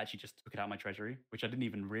 Tourplay actually just took it out of my treasury, which I didn't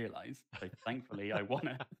even realize. So thankfully, I won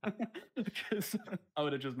it because I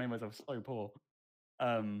would have just made myself so poor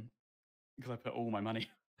because I put all my money.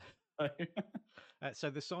 So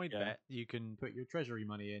the side Yeah, bet, you can put your treasury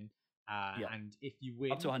money in, yeah, and if you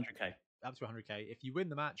up to win, 100k. up to 100k. If you win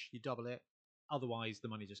the match, you double it. Otherwise, the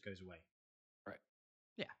money just goes away. Right.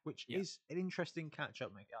 Yeah, which Yeah. is an interesting catch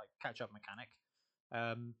up mechanic.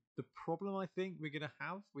 The problem I think we're gonna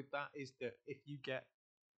have with that is that if you get,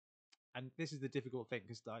 and this is the difficult thing,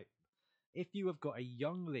 because like if you have got a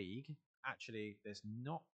young league, actually, there's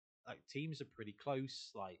not like teams are pretty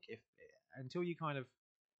close. Like if until you kind of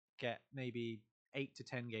get maybe 8 to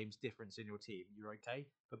 10 games difference in your team, you're okay.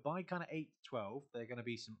 But by kind of 8 to 12, there are going to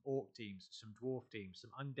be some orc teams, some dwarf teams,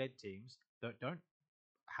 some undead teams that don't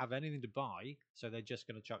have anything to buy, so they're just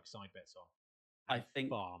going to chuck side bets on I and think,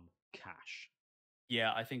 farm cash.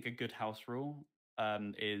 yeah, I think a good house rule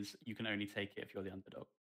is you can only take it if you're the underdog.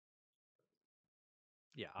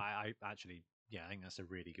 Yeah, I actually, yeah, I think that's a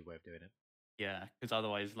really good way of doing it. Yeah, because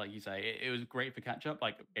otherwise, like you say, it was great for catch up.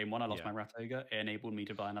 Like game one, I lost Yeah. my Rat Ogre. It enabled me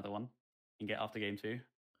to buy another one and get after game two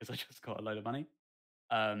because I just got a load of money.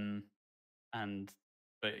 Um, and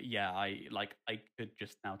but yeah, I could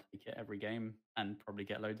just now take it every game and probably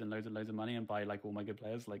get loads and loads and loads of money and buy like all my good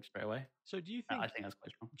players like straight away. So I think that's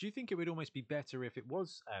quite strong. do you think it would almost be better if it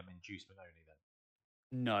was inducement only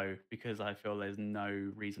then? No, because I feel there's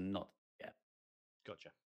no reason not to get Gotcha.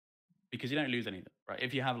 because you don't lose anything, right?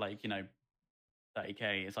 If you have like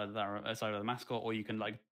 30k, it's either that or it's either the mascot or you can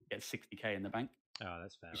like get 60k in the bank, Oh,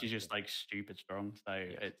 that's fair. which is just like stupid strong. So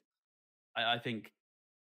Yeah. I think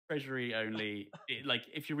treasury only. Like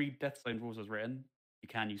if you read Deathstone rules as written, you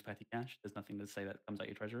can use petty cash. There's nothing to say that comes out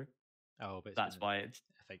your treasury. Oh, but it's That's been why it's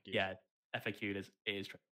FAQ. yeah FAQ is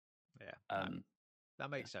treasury. Yeah, Um, that yeah.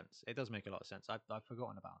 makes sense. It does make a lot of sense. I've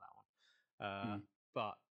forgotten about that one. Mm.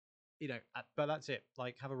 But but that's it.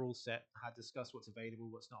 Like, have a rule set. Discuss what's available,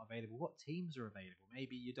 what's not available, what teams are available.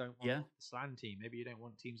 Maybe you don't want Yeah, the Slan team. Maybe you don't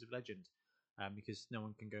want Teams of Legend, because no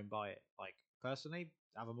one can go and buy it. Like personally,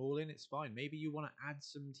 have them all in. It's fine. Maybe you want to add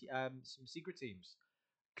some secret teams.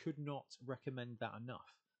 Could not recommend that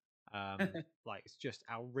enough. Like it's just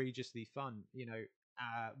outrageously fun.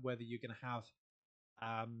 Whether you're going to have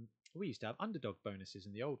we used to have underdog bonuses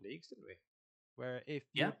in the old leagues, didn't we? Where if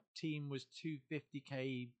yeah, your team was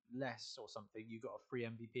 250k less or something, you got a free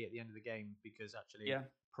MVP at the end of the game because actually yeah,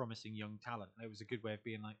 promising young talent. And it was a good way of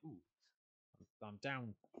being like, ooh, I'm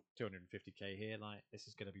down 250k here. Like this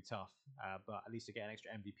is going to be tough, but at least I get an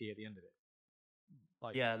extra MVP at the end of it.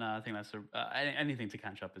 Like, yeah. No, I think that's anything to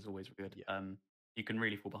catch up is always good. yeah. You can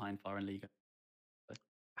really fall behind far in Liga. So,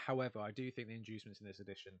 However, I do think the inducements in this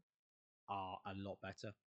edition are a lot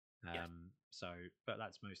better. yes, But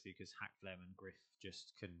that's mostly because Hackflem and Griff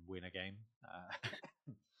just can win a game.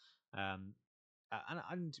 Um, and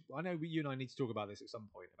I know you and I need to talk about this at some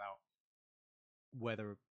point about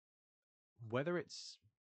whether whether it's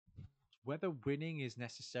whether winning is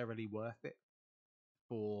necessarily worth it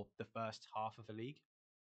for the first half of a league.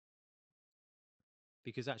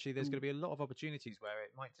 Because actually, there's going to be a lot of opportunities where it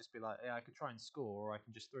might just be like, yeah, I could try and score, or I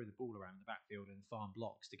can just throw the ball around the backfield and farm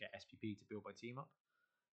blocks to get SPP to build my team up.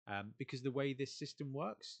 Because the way this system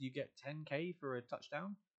works, you get 10k for a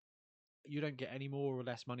touchdown. You don't get any more or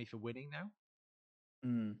less money for winning now.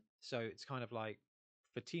 mm. So it's kind of like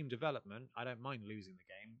for team development, I don't mind losing the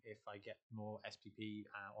game if I get more SPP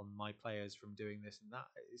on my players from doing this and that.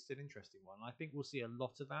 It's an interesting one. I think we'll see a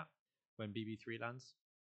lot of that when BB3 lands.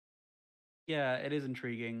 Yeah, it is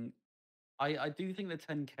intriguing. I do think the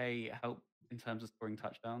 10K help in terms of scoring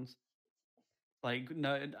touchdowns. Like,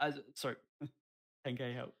 no, sorry,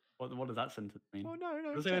 10K help. What does that sentence mean? Oh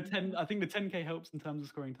no, Did I say the 10? I think the 10K helps in terms of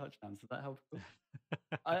scoring touchdowns. Does that help at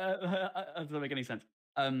all? Does that make any sense?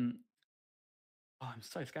 I'm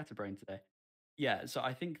so scatterbrained today. Yeah, so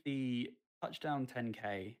I think the touchdown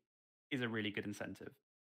 10K is a really good incentive.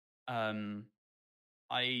 Um,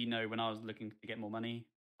 I know when I was looking to get more money,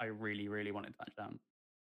 I really, really wanted touchdown.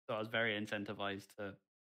 So I was very incentivized to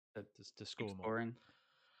to keep score more. scoring.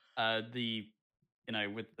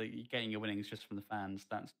 With the getting your winnings just from the fans,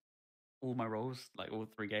 that's all my roles, like all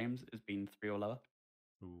 3 games, has been 3 or lower.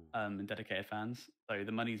 And dedicated fans. So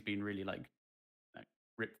the money's been really like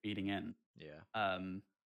rip feeding in. Yeah. Um,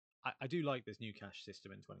 I do like this new cash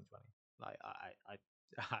system in 2020. Like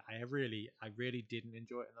I really didn't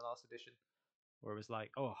enjoy it in the last edition, where it was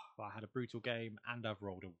like, oh, I had a brutal game and I've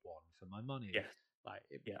rolled a 1 for my money. yes. Like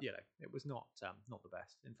it, Yeah. it was not the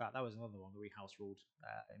best. In fact, that was another one that we house ruled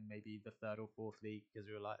in maybe the 3rd or 4th league because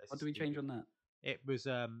we were like, What do we change on that? It was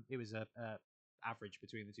a average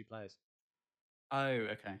between the 2 players. Oh,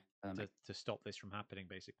 okay. To stop this from happening,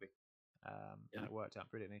 basically. And it worked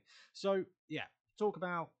out brilliantly. So yeah, talk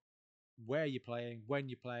about where you're playing, when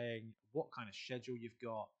you're playing, what kind of schedule you've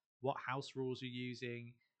got, what house rules you're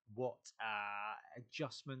using, what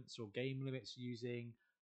adjustments or game limits you're using.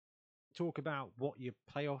 Talk about what your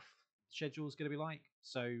playoff schedule is going to be like.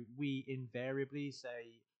 So we invariably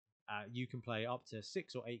say you can play up to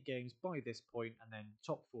 6 or 8 games by this point, and then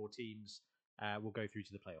top 4 teams will go through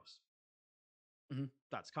to the playoffs. Mm-hmm.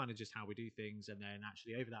 That's kind of just how we do things. And then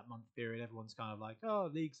actually over that month period, everyone's kind of like, oh,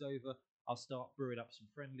 league's over. I'll start brewing up some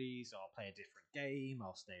friendlies. I'll play a different game.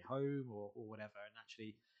 I'll stay home or whatever. And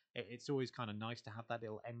actually, it's always kind of nice to have that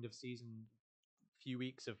little end of season few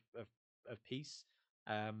weeks of peace.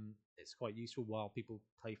 It's quite useful while people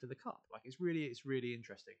play for the cup. Like it's really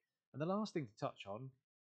interesting. And the last thing to touch on,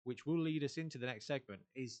 which will lead us into the next segment,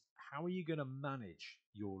 is how are you going to manage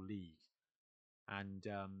your league? And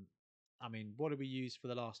I mean, what did we use for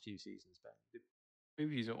the last few seasons, Ben?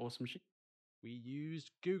 We've used an awesome sheet. We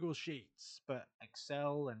used Google Sheets, but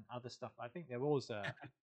Excel and other stuff. I think there was a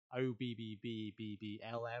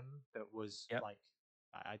OBBBBBLM that was like,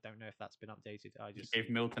 I don't know if that's been updated. I just gave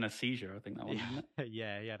Milton a seizure. I think that one.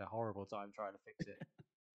 Yeah, he had a horrible time trying to fix it.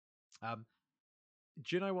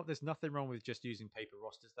 Do you know what? There's nothing wrong with just using paper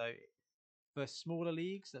rosters, though. For smaller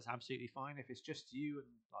leagues, that's absolutely fine. If it's just you and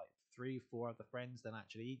like 3-4 other friends, then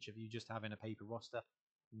actually each of you just having a paper roster,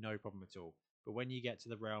 no problem at all. But when you get to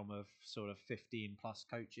the realm of sort of 15 plus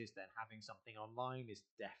coaches, then having something online is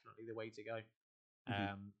definitely the way to go.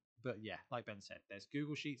 Mm-hmm. But yeah, like Ben said, there's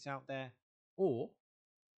Google Sheets out there, or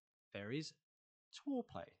there is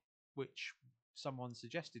Tourplay, which someone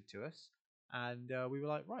suggested to us, and we were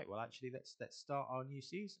like, right, well, actually, let's start our new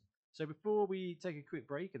season. So before we take a quick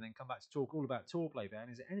break and then come back to talk all about Tourplay, Ben,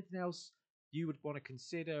 is there anything else you would want to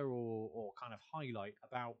consider or kind of highlight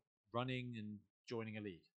about running and joining a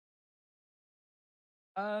league?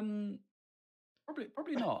 Probably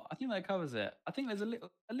not. I think that covers it. I think there's a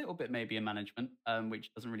little bit maybe in management,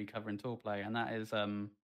 which doesn't really cover in Tourplay, and that is, are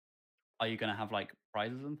you going to have like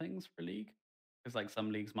prizes and things for a league? Because like some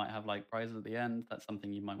leagues might have like prizes at the end. That's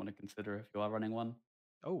something you might want to consider if you are running one.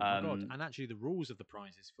 Oh my god! And actually, the rules of the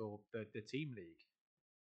prizes for the team league,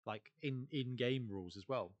 like in game rules as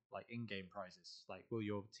well, like in game prizes. Like, will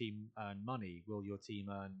your team earn money? Will your team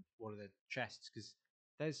earn what are the chests? Because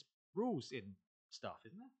there's rules in stuff,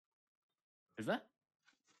 isn't there? Is there?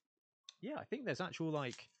 Yeah, I think there's actual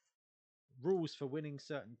like rules for winning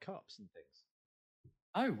certain cups and things.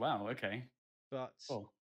 Oh wow! Okay, but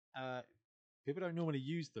people don't normally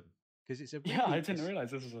use them because it's a really, I didn't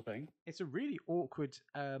realize this was a thing. It's a really awkward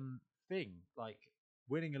thing. Like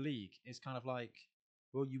winning a league is kind of like,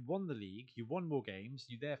 well, you won the league, you won more games,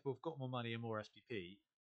 you therefore have got more money and more SPP.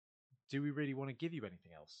 Do we really want to give you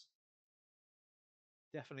anything else?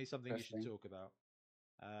 Definitely something you should talk about.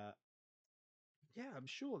 Yeah, I'm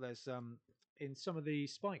sure there's in some of the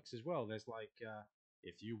spikes as well. There's like,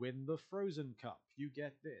 if you win the Frozen Cup, you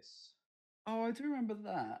get this. Oh, I do remember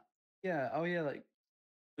that. Yeah. Oh, yeah. Like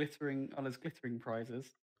glittering. Oh, there's glittering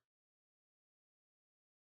prizes.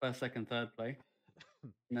 First, second, third play.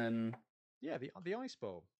 And then yeah, the Ice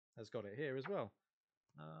Bowl has got it here as well.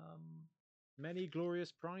 Many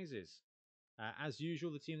glorious prizes. As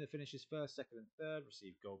usual, the team that finishes first, second, and third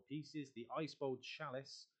receive gold pieces. The Ice Bowl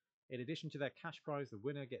Chalice. In addition to their cash prize, the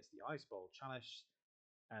winner gets the Ice Bowl Chalice,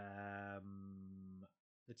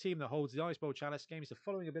 The team that holds the Ice Bowl Chalice gains the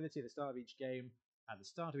following ability at the start of each game. At the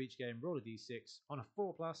start of each game, roll a d6. On a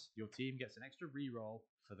 4+, your team gets an extra reroll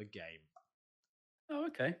for the game. Oh,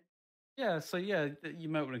 okay. Yeah, so yeah, you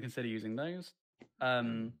might want to consider using those.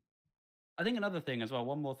 I think another thing as well,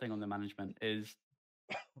 one more thing on the management is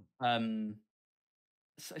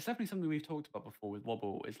it's definitely something we've talked about before with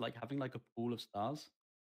Wobble, is like having like a pool of stars.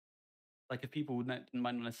 Like if people might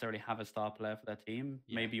not necessarily have a star player for their team,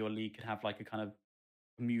 Yeah. maybe your league could have like a kind of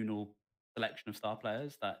communal selection of star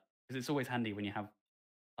players, that because it's always handy when you have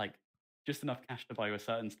like just enough cash to buy you a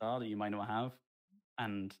certain star that you might not have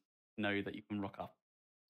and know that you can rock up.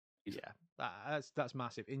 Yeah, that's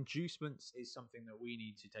massive. Inducements is something that we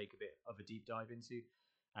need to take a bit of a deep dive into.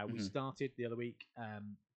 We started the other week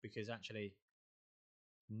because actually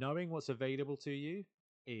knowing what's available to you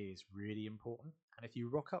is really important. And if you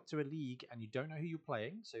rock up to a league and you don't know who you're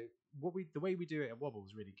playing, so the way we do it at Wobble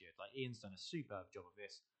is really good. Like Ian's done a superb job of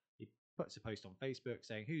this. He puts a post on Facebook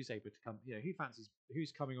saying who's able to come,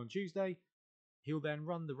 who's coming on Tuesday. He'll then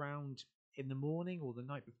run the round in the morning or the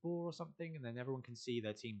night before or something, and then everyone can see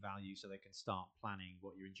their team value so they can start planning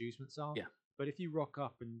what your inducements are. Yeah. But if you rock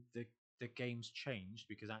up and the game's changed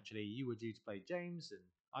because actually you were due to play James and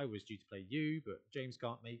I was due to play you, but James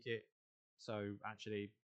can't make it, so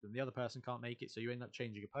actually then the other person can't make it, so you end up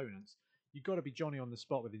changing opponents. You've got to be Johnny on the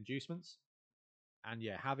spot with inducements. And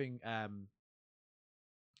yeah, having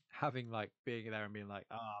like being there and being like,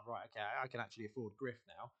 right, okay, I can actually afford Griff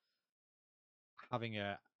now. Having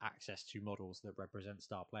access to models that represent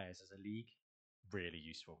star players as a league, really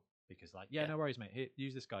useful. Because like, no worries, mate. Here,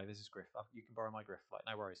 use this guy. This is Griff. You can borrow my Griff. Like,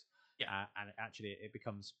 no worries. Yeah. And actually, it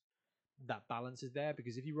becomes that balance is there,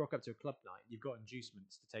 because if you rock up to a club night, you've got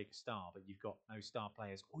inducements to take a star, but you've got no star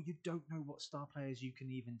players, or you don't know what star players you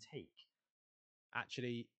can even take.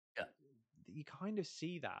 Actually, you kind of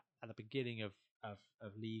see that at the beginning of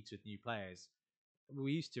leagues with new players.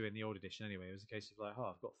 We used to in the old edition anyway. It was a case of like,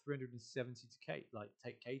 I've got 370 to K,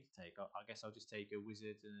 take K to take. I guess I'll just take a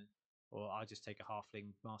wizard or I'll just take a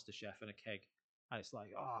halfling master chef and a keg. And it's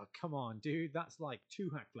like, oh come on, dude, that's like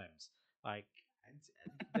 2 hack flames. Like,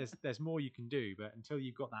 there's more you can do, but until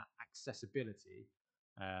you've got that accessibility,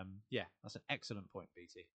 that's an excellent point,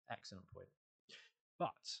 BT. Excellent point.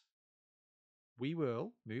 But we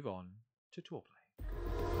will move on to Tourplay.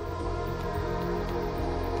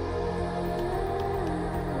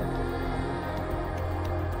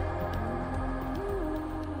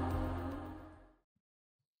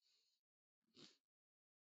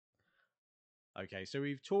 Okay, so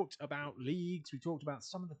we've talked about leagues. We talked about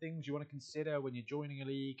some of the things you want to consider when you're joining a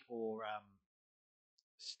league or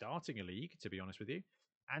starting a league, to be honest with you.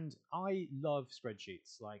 And I love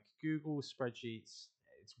spreadsheets, like Google spreadsheets.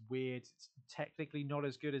 It's weird. It's technically not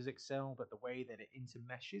as good as Excel, but the way that it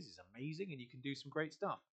intermeshes is amazing and you can do some great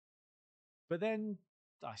stuff. But then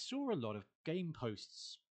I saw a lot of game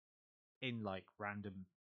posts in like random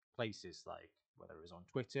places, like whether it was on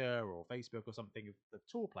Twitter or Facebook or something, of the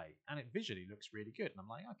Tourplay, and it visually looks really good. And I'm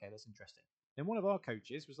like, okay, that's interesting. Then one of our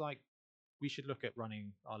coaches was like, we should look at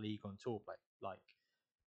running our league on Tourplay.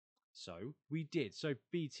 So we did. So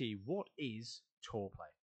BT, what is Tourplay?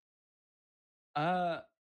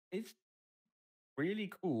 It's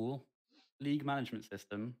really cool league management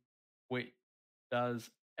system which does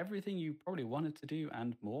everything you probably wanted to do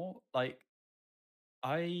and more. Like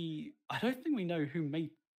I don't think we know who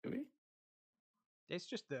made it, do we? It's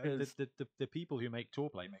just the people who make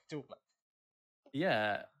Tourplay make Tourplay.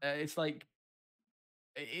 Yeah, it's like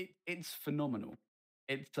it's phenomenal.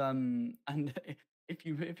 It's and if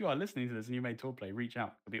you are listening to this and you made Tourplay, reach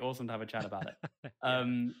out. It'd be awesome to have a chat about it.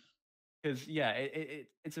 Because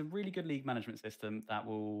it's a really good league management system that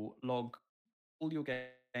will log all your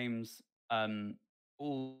games,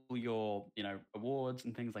 all your awards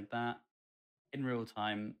and things like that in real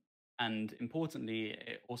time, and importantly,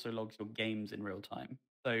 it also logs your games in real time.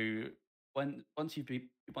 So once you've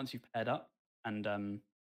paired up and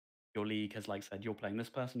your league has like said you're playing this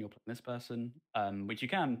person, you're playing this person, which you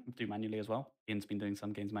can do manually as well. Ian's been doing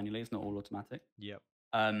some games manually; it's not all automatic. Yep.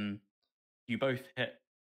 You both hit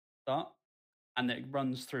start, and it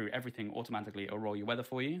runs through everything automatically. It'll roll your weather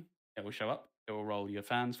for you. It will show up. It will roll your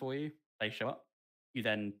fans for you. They show up. You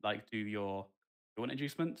then do your you want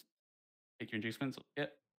inducements. Pick your inducements. Do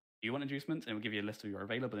you want inducements? And it will give you a list of your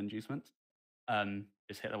available inducements.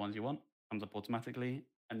 Just hit the ones you want. Comes up automatically,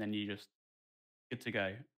 and then you just good to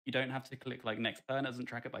go. You don't have to click like next turn. It doesn't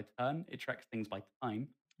track it by turn. It tracks things by time.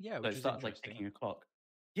 Yeah, so which it is starts like interesting. ticking a clock.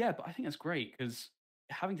 Yeah, but I think that's great because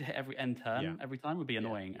having to hit every end turn every time would be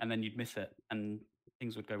annoying, and then you'd miss it, and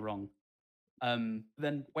things would go wrong.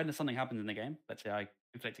 Then when something happens in the game, let's say I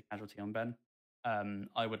inflicted casualty on Ben,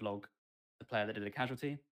 I would log the player that did a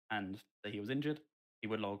casualty and that he was injured. He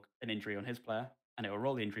would log an injury on his player, and it will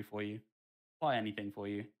roll the injury for you, apply anything for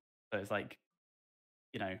you. So it's like,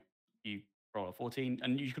 you know, you roll a 14,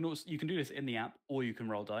 and you can do this in the app, or you can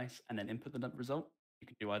roll dice and then input the result. You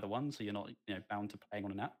can do either one, so you're not bound to playing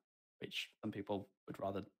on an app, which some people would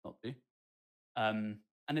rather not do.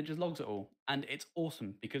 And it just logs it all, and it's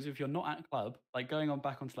awesome because if you're not at club, like going on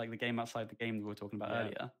back onto like the game outside the game we were talking about Yeah,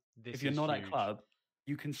 earlier, this if you're is not at huge. club,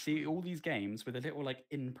 you can see all these games with a little like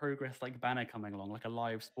in progress like banner coming along, like a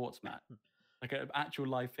live sports match, like an actual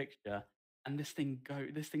live fixture, and this thing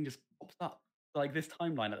just pops up like this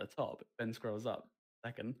timeline at the top. Then scrolls up a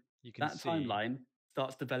second. You can That see. timeline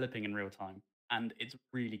starts developing in real time, and it's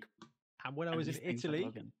really cool. And when I And was in these things have Italy,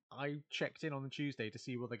 login. I checked in on the Tuesday to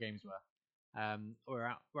see what the games were. We're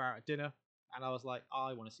out at dinner, and I was like,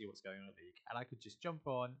 I want to see what's going on in the league, and I could just jump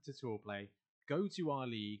on to Tourplay, go to our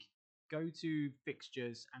league, go to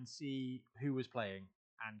fixtures, and see who was playing,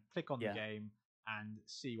 and click on the Yeah. game and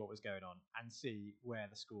see what was going on, and see where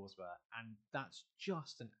the scores were, and that's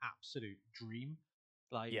just an absolute dream.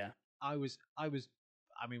 Like, Yeah. I was.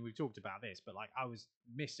 I mean, we've talked about this, but like, I was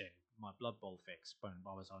missing my Blood Bowl fix when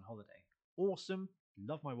I was on holiday. Awesome,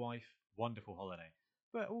 love my wife, wonderful holiday.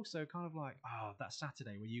 But also kind of like, oh, that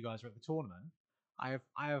Saturday when you guys are at the tournament, I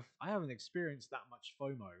haven't experienced that much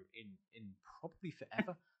FOMO in probably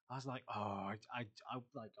forever. I was like, oh, I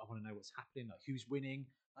want to know what's happening, like who's winning.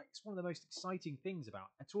 Like, it's one of the most exciting things about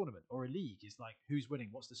a tournament or a league is like who's winning,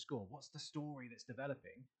 what's the score, what's the story that's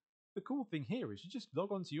developing. The cool thing here is you just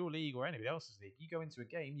log on to your league or anybody else's league. You go into a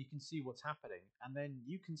game, you can see what's happening, and then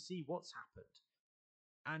you can see what's happened,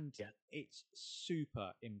 and Yeah. it's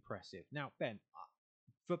super impressive. Now, Ben,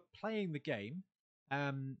 for playing the game,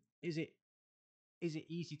 is it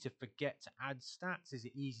easy to forget to add stats? Is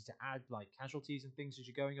it easy to add like casualties and things as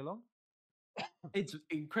you're going along? It's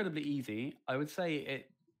incredibly easy. I would say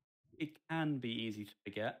it can be easy to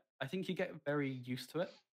forget. I think you get very used to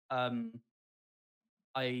it.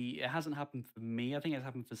 It hasn't happened for me. I think it's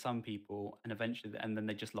happened for some people, and eventually, and then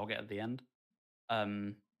they just log it at the end.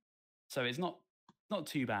 Um, so it's not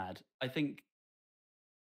too bad. I think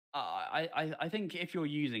I think if you're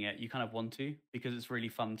using it, you kind of want to because it's really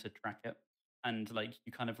fun to track it, and like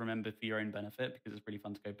you kind of remember for your own benefit because it's really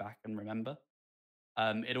fun to go back and remember.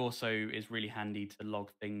 It also is really handy to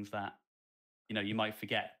log things that you might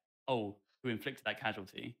forget. Oh, who inflicted that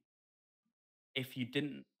casualty? If you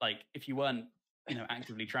didn't if you weren't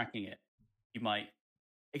actively tracking it, you might.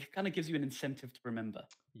 It kind of gives you an incentive to remember.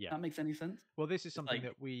 If Yeah. that makes any sense? Well, this is It's something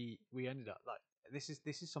that we ended up like. This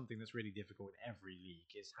is something that's really difficult in every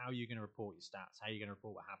league. Is how you're going to report your stats, how you're going to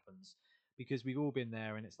report what happens, because we've all been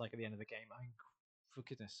there, and it's like at the end of the game. I mean, for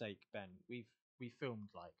goodness sake, Ben, we filmed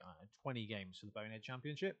like 20 games for the Bonehead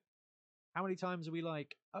Championship. How many times are we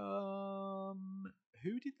like,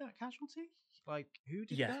 who did that casualty? Like, who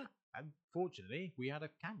did yeah, that? And fortunately, we had a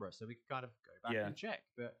camera, so we could kind of go back yeah, and check.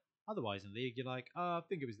 But otherwise, in the league, you're like, I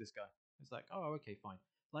think it was this guy. It's like, oh, okay, fine.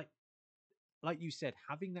 Like, like you said,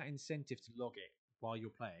 having that incentive to log it while you're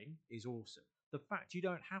playing is awesome. The fact you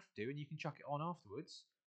don't have to and you can chuck it on afterwards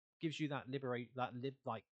gives you that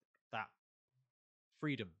that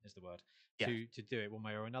freedom is the word yeah. to do it one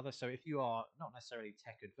way or another. So if you are not necessarily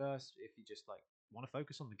tech adverse, if you just like want to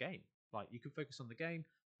focus on the game, like you can focus on the game,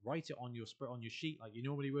 write it on your sheet like you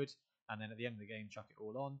normally would, and then at the end of the game chuck it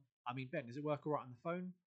all on. I mean, Ben, does it work all right on the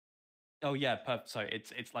phone? Oh yeah, so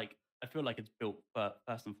it's like I feel like it's built for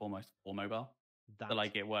first and foremost for mobile. So That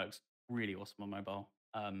like it works really awesome on mobile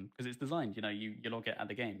because it's designed. You log it at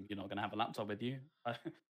the game. You're not going to have a laptop with you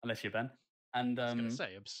unless you're Ben. And I was gonna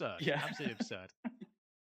say absurd, yeah, absolutely absurd.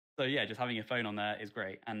 so yeah, just having your phone on there is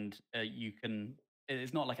great, and you can.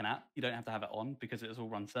 It's not like an app. You don't have to have it on because it's all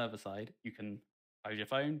run server side. You can close your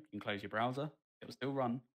phone. You can close your browser. It will still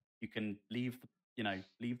run. You can leave the.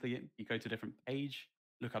 Leave the. You go to a different page.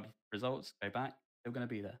 Look up results. Go back. Still going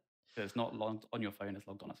to be there. So it's not logged on your phone. It's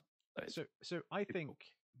logged on us. So it's So I super think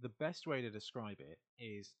cool. the best way to describe it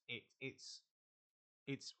is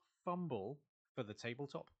it's fumble for the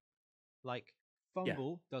tabletop. Like, Yeah.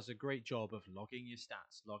 Fumble does a great job of logging your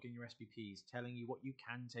stats, logging your SPPs, telling you what you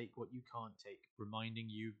can take, what you can't take, reminding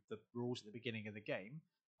you the rules at the beginning of the game.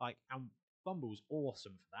 Like, and Fumble's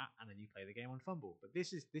awesome for that, and then you play the game on Fumble. But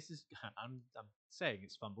this is I'm saying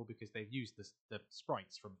it's Fumble because they've used the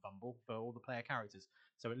sprites from Fumble for all the player characters,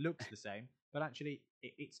 so it looks the same. But actually,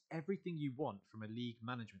 it's everything you want from a league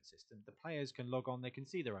management system. The players can log on; they can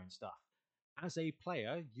see their own stuff. As a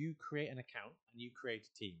player, you create an account and you create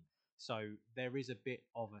a team. So there is a bit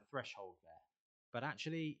of a threshold there. But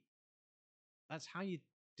actually, that's how you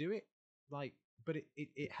do it. Like, but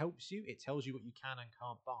it helps you. It tells you what you can and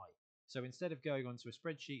can't buy. So instead of going onto a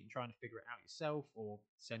spreadsheet and trying to figure it out yourself, or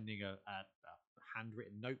sending a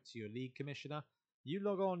handwritten note to your league commissioner, you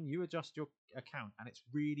log on, you adjust your account, and it's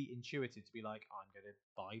really intuitive to be like, I'm going to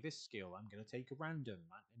buy this skill, I'm going to take a random,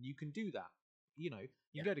 and you can do that. You know,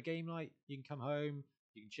 you can go to game night, you can come home,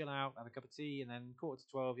 you can chill out, have a cup of tea, and then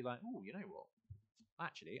 11:45, you're like, oh, you know what?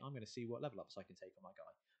 Actually, I'm going to see what level ups I can take on my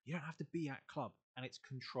guy. You don't have to be at club, and it's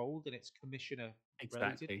controlled and it's commissioner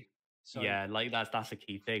related. Exactly. So Yeah, like that's a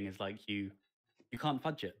key thing. Is like you can't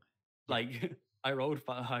fudge it. yeah. Like I rolled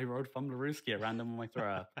Fumblerooski at random on my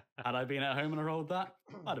throw up. Had I been at home and I rolled that,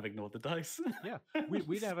 I'd have ignored the dice. Yeah,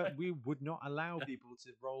 we would not allow people to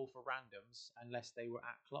roll for randoms unless they were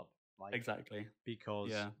at club. Like Exactly. because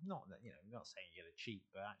Yeah. not that not saying you're gonna cheat,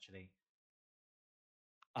 but actually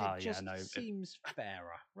it just seems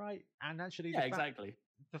fairer, right? And actually, exactly.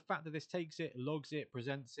 The fact that this takes it, logs it,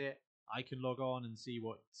 presents it, I can log on and see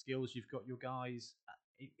what skills you've got, your guys.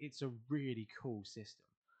 It's a really cool system.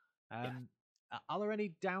 Are there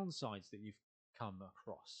any downsides that you've come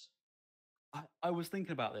across? I was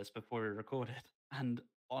thinking about this before we recorded, and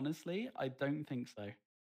honestly, I don't think so.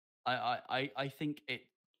 I think it's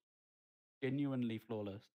genuinely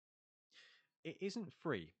flawless. It isn't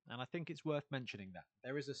free, and I think it's worth mentioning that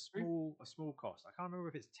there is a small cost. I can't remember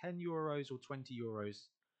if it's €10 or €20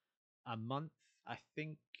 a month. I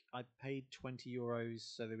think I paid €20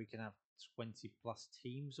 so that we can have 20 plus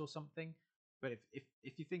teams or something. But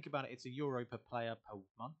if you think about it, it's €1 per player per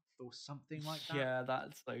month or something like that. Yeah,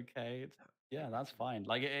 that's okay. That's fine.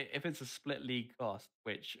 Like if it's a split league cost,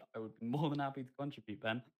 which I would be more than happy to contribute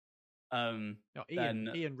then.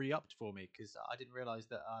 Ian re-upped for me because I didn't realize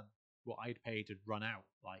that what I'd paid had run out.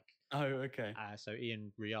 Like, oh, okay. So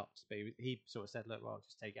Ian re-upped, but he sort of said, "Look, well, I'll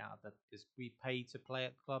just take it out of that because we pay to play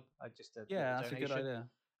at the club. Just that's a good idea.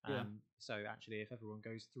 So actually, if everyone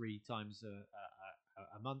goes 3 times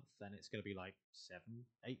a month, then it's going to be like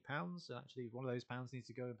 £7-8. And actually, if one of those pounds needs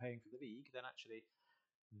to go in paying for the league, then actually,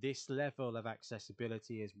 this level of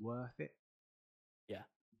accessibility is worth it. Yeah,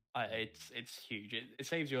 it's huge. It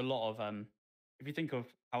saves you a lot of if you think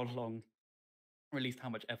of how long, or at least how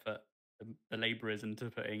much effort the labor is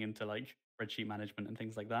into putting into like spreadsheet management and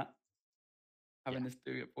things like that. Having this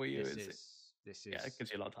do it for you this is it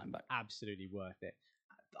gives you a lot of time back. Absolutely worth it.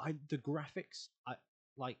 The graphics, I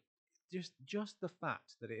like just the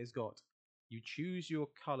fact that it has got, you choose your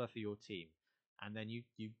color for your team, and then you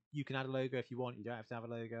can add a logo if you want. You don't have to have a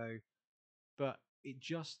logo, but it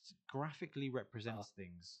just graphically represents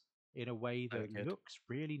things in a way that looks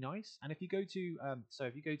really nice. And if you go to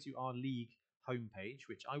if you go to our league homepage,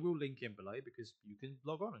 which I will link in below because you can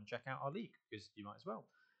log on and check out our league because you might as well.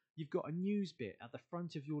 You've got a news bit at the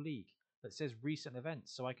front of your league that says recent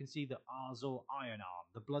events. So I can see that Arzel Ironarm,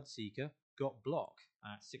 the Bloodseeker, got block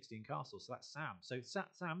at 16 Castles. So that's Sam. So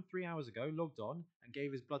Sam 3 hours ago logged on and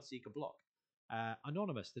gave his Bloodseeker block.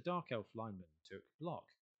 Anonymous, the Dark Elf lineman, took block.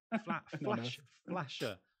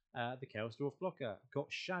 Flasher, the Chaos Dwarf blocker, got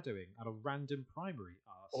shadowing at a random primary.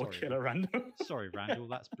 Or killer random. Sorry, Randall,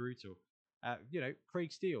 that's brutal.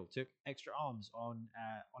 Craig Steele took extra arms on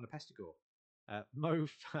a Pestigore. Mo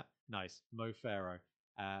Farrow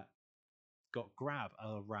got grab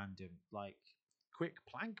a random, like quick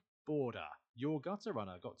plank border. Your gutter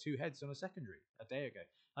runner got 2 heads on a secondary a day ago.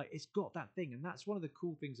 Like, it's got that thing, and that's one of the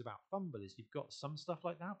cool things about Fumble is you've got some stuff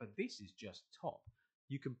like that, but this is just top.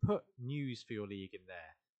 You can put news for your league in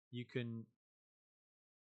there. You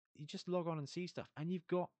just log on and see stuff, and you've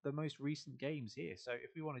got the most recent games here. So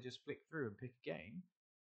if we want to just flick through and pick a game,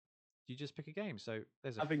 you just pick a game. So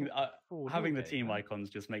there's having the team icons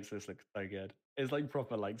just makes this look so good. It's like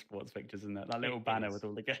proper like sports pictures, isn't it? That little banner with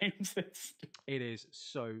all the games. It is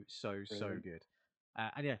so good.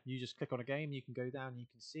 And yeah, you just click on a game. You can go down. You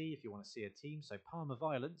can see if you want to see a team. So Palmer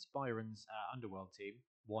Violence, Byron's Underworld team,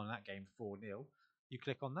 won that game 4-0. You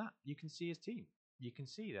click on that. You can see his team. You can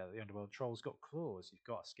see that the Underworld Troll's got claws. You've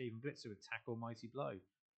got a Skaven Blitzer with Tackle, Mighty Blow.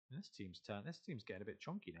 And this team's getting a bit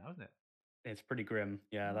chunky now, isn't it? It's pretty grim.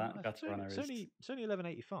 Yeah, that gutter runner is. It's only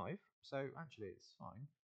 1185, so actually it's fine.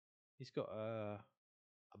 He's got a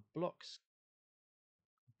block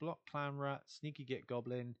clan rat, sneaky git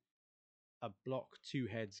goblin, a block 2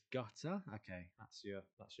 heads gutter. Okay, that's your.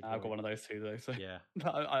 I've got one of those too though. So yeah,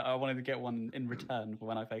 I wanted to get one in return for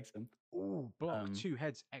when I face him. Oh, block 2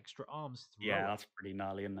 heads, extra arms thrower. Yeah, that's pretty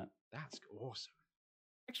gnarly, isn't it? That's awesome.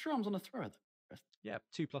 Extra arms on a thrower though. Yeah,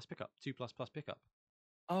 2+ pickup, 2+ pickup.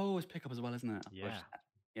 Oh, it's pickup as well, isn't it? Yeah.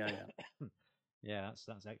 Yeah,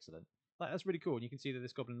 that's excellent. Like, that's really cool. And you can see that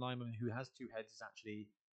this Goblin lineman who has 2 heads is actually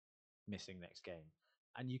missing next game.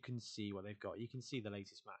 and you can see what they've got. You can see the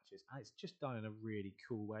latest matches, and it's just done in a really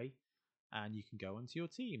cool way. And you can go onto your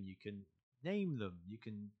team, you can name them, you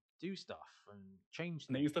can do stuff and change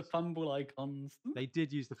And they things. use the fumble icons. They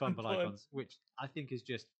did use the fumble Important. icons, which I think is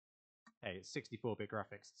just, hey, it's 64-bit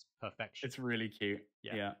graphics. It's perfection. It's really cute.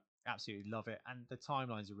 Yeah. Absolutely love it. And the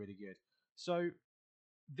timelines are really good. So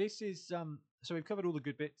this is so we've covered all the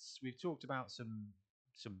good bits. We've talked about some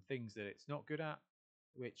things that it's not good at,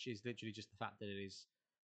 which is literally just the fact that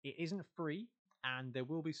it isn't free, and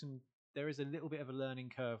there is a little bit of a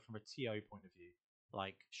learning curve from a TO point of view,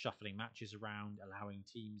 like shuffling matches around, allowing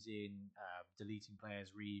teams in, deleting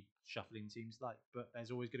players, reshuffling teams. But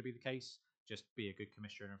there's always going to be the case. Just be a good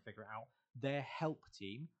commissioner and figure it out. Their help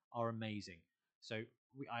team are amazing. So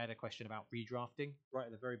I had a question about redrafting right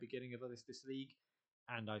at the very beginning of this league,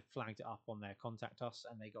 and I flagged it up on their contact us,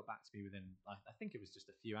 and they got back to me within, I think it was just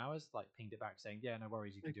a few hours, like pinged it back saying, yeah, no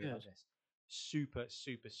worries, you can do it like this. Super,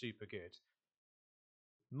 super, super good.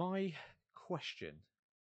 My question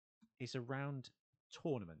is around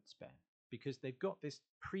tournaments, Ben, because they've got this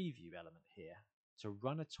preview element here to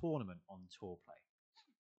run a tournament on Tourplay.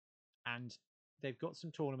 And they've got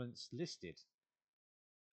some tournaments listed.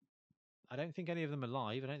 I don't think any of them are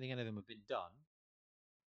live. I don't think any of them have been done.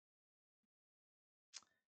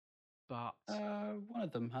 But one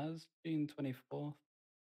of them has been 24th. Oh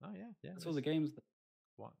yeah. That's all the games.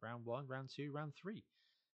 What, round 1, round 2, round 3?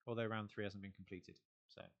 Although round 3 hasn't been completed,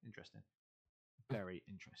 so interesting, very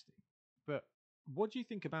interesting. But what do you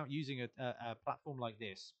think about using a platform like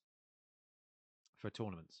this for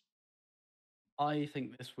tournaments? I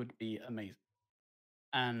think this would be amazing,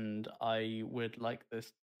 and I would like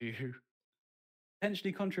this to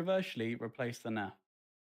potentially controversially replace the NAF.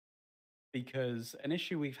 Because an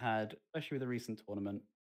issue we've had, especially with the recent tournament,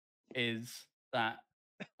 is that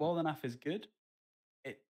while the NAF is good,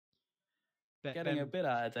 it's getting a bit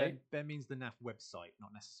out of date. Ben means the NAF website,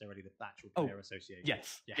 not necessarily the actual player association.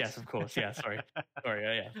 Yes, of course. Yeah, sorry,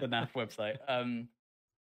 the NAF website.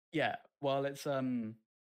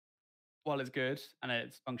 While it's good and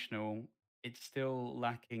it's functional, it's still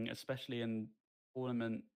lacking, especially in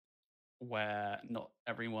tournament where not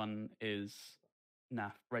everyone is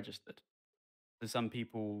NAF registered. So some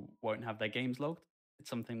people won't have their games logged. It's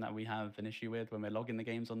something that we have an issue with when we're logging the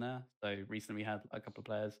games on there. So recently we had a couple of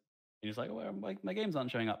players who was like, well, my games aren't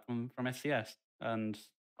showing up from SCS. And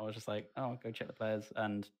I was just like, oh, I'll go check the players.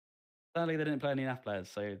 And sadly, they didn't play any NAF players,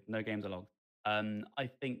 so no games are logged. I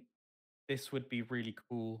think this would be really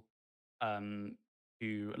cool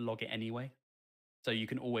to log it anyway. So you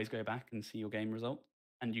can always go back and see your game results,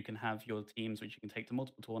 and you can have your teams, which you can take to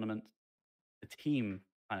multiple tournaments. The team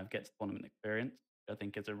kind of gets tournament experience, which I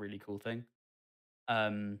think is a really cool thing.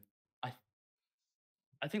 I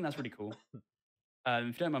think that's really cool. If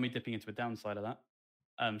you don't mind me dipping into a downside of that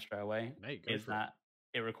straight away, is that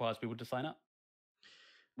it requires people to sign up,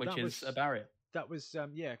 which is a barrier. That was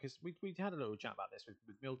because we had a little chat about this with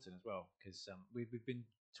Milton as well, because we've been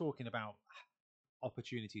talking about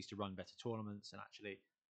opportunities to run better tournaments, and actually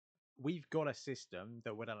we've got a system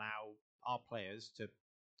that would allow our players to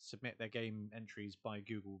submit their game entries by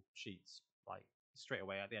Google Sheets, like straight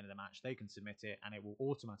away at the end of the match. They can submit it and it will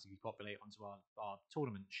automatically populate onto our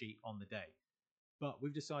tournament sheet on the day. But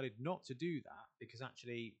we've decided not to do that because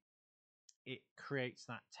actually it creates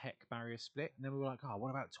that tech barrier split. And then we were like, oh, what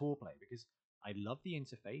about Tourplay? Because I love the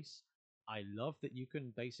interface. I love that you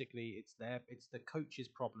can basically, it's the coach's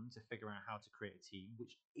problem to figure out how to create a team,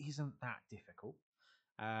 which isn't that difficult.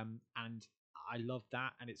 And I love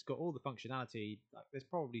that, and it's got all the functionality. Like, there's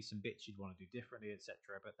probably some bits you'd want to do differently, etc.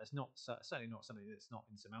 But there's certainly not something that's not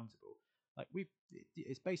insurmountable. Like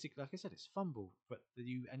it's basically, like I said, it's fumble, but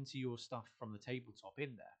you enter your stuff from the tabletop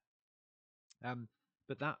in there.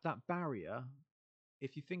 But that barrier,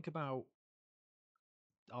 if you think about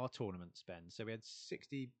our tournaments, Ben, so we had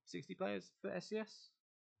 60 players for SCS,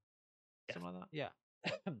 something like that, yeah.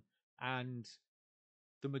 And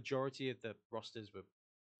the majority of the rosters were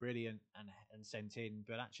brilliant and sent in,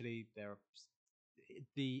 but actually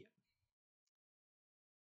the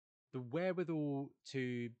wherewithal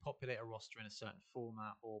to populate a roster in a certain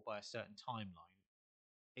format or by a certain timeline,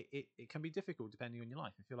 it can be difficult depending on your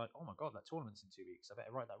life. If you're like, oh my god, that tournament's in 2 weeks, I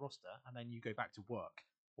better write that roster, and then you go back to work,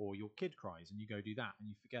 or your kid cries and you go do that and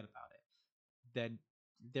you forget about it, then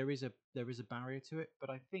there is a barrier to it. But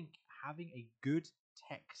I think having a good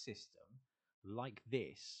tech system like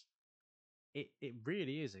this, it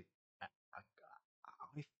really is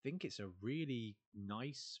I think it's a really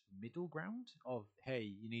nice middle ground of, hey,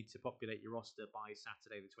 you need to populate your roster by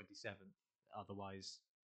Saturday the 27th, otherwise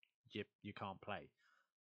you can't play.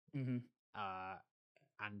 Mm-hmm.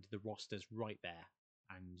 And the roster's right there,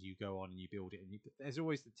 and you go on and you build it. And there's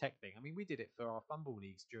always the tech thing. I mean, we did it for our Fumble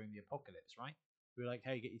leagues during the apocalypse, right? We were like,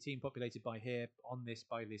 hey, get your team populated by here on this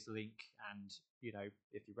by this link, and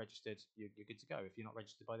if you're registered, you're good to go. If you're not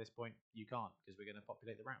registered by this point, you can't because we're going to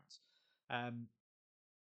populate the rounds.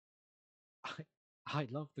 I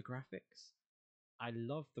love the graphics. I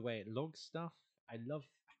love the way it logs stuff. I love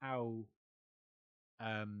how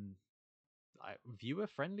viewer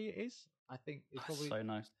friendly it is. I think it's probably so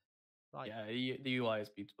nice. like Yeah, the UI is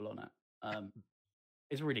beautiful on it.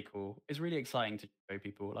 It's really cool. It's really exciting to show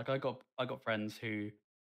people. Like I got friends who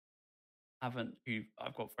I've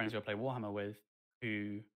got friends who I play Warhammer with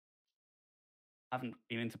who haven't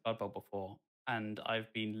been into Blood Bowl before, and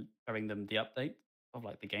I've been showing them the update of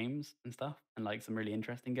like the games and stuff, and like some really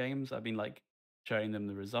interesting games. I've been like showing them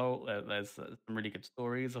the result. There's some really good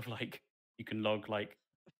stories of like you can log like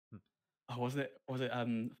was it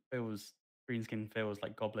Phil's Greenskin Phil's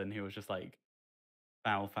like Goblin who was just like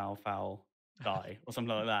foul foul foul die or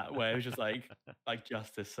something like that, where it was just like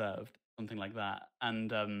justice served, something like that.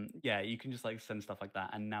 And yeah, you can just like send stuff like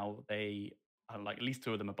that, and now they are like at least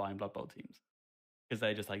two of them are buying Blood Bowl teams because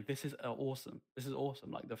they're just like, this is awesome. This is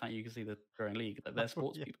awesome. Like the fact you can see the growing league, that they're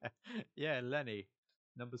sports yeah. people. Yeah, Lenny,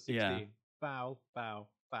 number 16. Yeah. Foul, foul,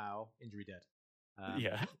 foul, injury dead.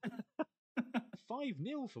 Yeah.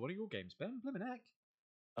 5-0 for one of your games, Ben. Blimmin' heck.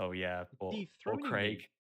 Oh yeah, poor Dethroning Craig. me.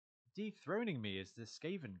 Dethroning me as the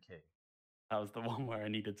Skaven King. That was the one where I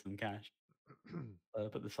needed some cash.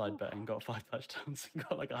 Put the side bet and got 5 touchdowns and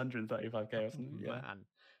got like 135k or something. Yeah, Man,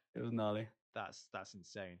 it was gnarly. that's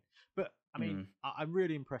insane. But I mean, I'm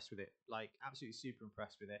really impressed with it. Like, absolutely super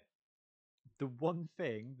impressed with it. The one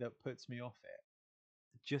thing that puts me off it,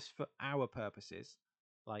 just for our purposes,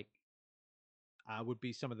 like, would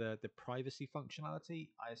be some of the privacy functionality.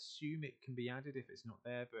 I assume it can be added if it's not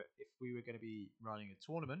there, but if we were going to be running a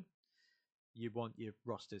tournament, you want your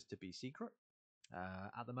rosters to be secret.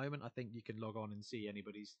 At the moment, I think you can log on and see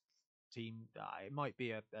anybody's team. It might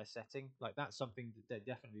be a setting like that's something that they'd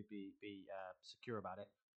definitely be secure about it.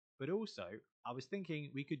 But also, I was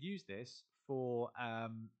thinking we could use this for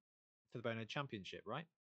the Bonehead Championship, right?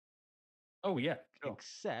 Oh yeah, sure.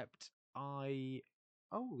 Except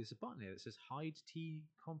there's a button here that says hide team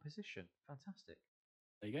composition. Fantastic.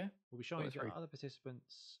 There you go. Will be shown to other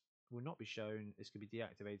participants. Will not be shown. This can be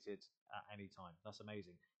deactivated at any time. That's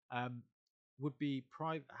amazing. Would be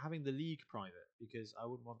having the league private because I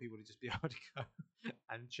wouldn't want people to just be able to go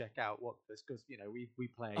and check out what this because we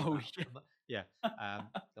play. Oh yeah. I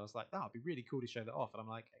was like, that would be really cool to show that off, and I'm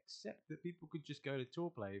like, except that people could just go to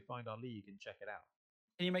Tourplay, find our league, and check it out.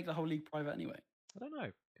 Can you make the whole league private anyway? I don't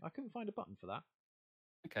know. I couldn't find a button for that.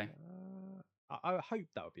 Okay. I hope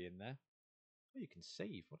that would be in there. Oh, you can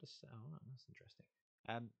save. That's interesting.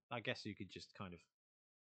 I guess you could just kind of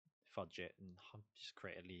fudge it and just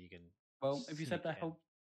create a league and. Well, if you said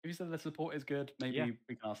the support is good, maybe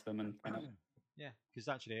we can ask them and find out. Yeah, because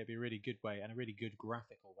actually it'd be a really good way and a really good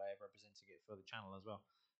graphical way of representing it for the channel as well.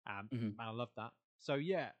 And I love that. So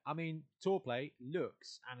yeah, I mean, Tourplay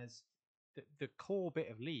looks and is the core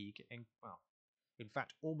bit of League, in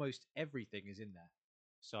fact, almost everything is in there.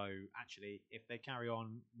 So actually, if they carry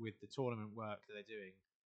on with the tournament work that they're doing,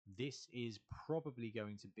 this is probably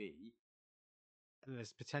going to be.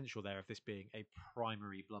 There's potential there of this being a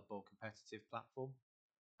primary Blood Bowl competitive platform.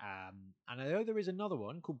 And I know there is another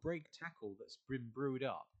one called Break Tackle that's been brewed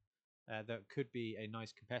up that could be a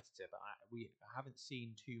nice competitor, but we haven't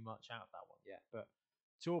seen too much out of that one yet. But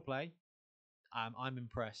Tourplay, I'm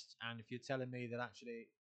impressed. And if you're telling me that actually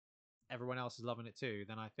everyone else is loving it too,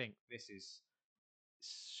 then I think this is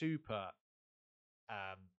super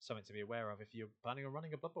something to be aware of if you're planning on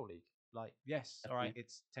running a Blood Bowl league. Like, yes, all right,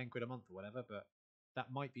 it's 10 quid a month or whatever, but that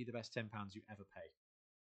might be the best £10 you ever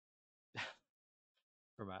pay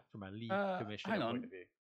from a league commissioner point of view.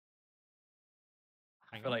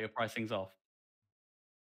 I feel like your pricing's off.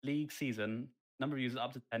 League season, number of users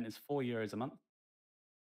up to 10 is €4 a month,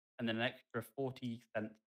 and then an extra 40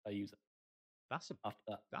 cents per user. After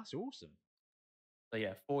that. That's awesome. So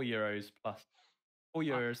yeah, €4 plus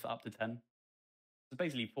 €4 for up to 10. It's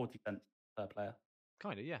basically 40 cents per player.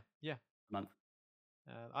 Kind of, yeah. A month.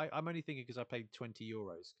 I'm only thinking because I paid €20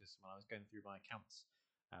 because when I was going through my accounts,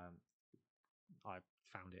 I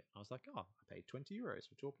found it. I was like, I paid €20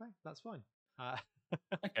 for Tourplay. That's fine.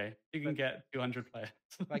 Okay, you can get 200 players.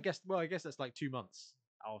 I guess that's like 2 months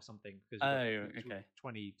or something. Because okay.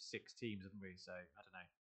 26 teams, haven't we? So I don't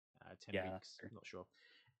know. 10 weeks. I'm not sure.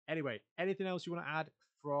 Anyway, anything else you want to add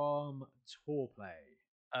from Tourplay?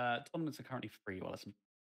 Tournaments are currently free. Well, listen.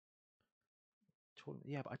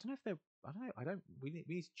 Yeah, but I don't know if they're. I don't know. We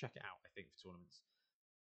need to check it out. I think for tournaments.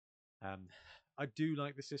 I do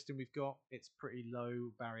like the system we've got. It's pretty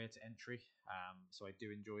low barrier to entry, so I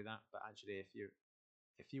do enjoy that. But actually, if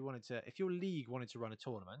your league wanted to run a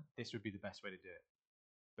tournament, this would be the best way to do it.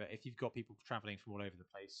 But if you've got people traveling from all over the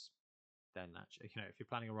place, then actually, if you're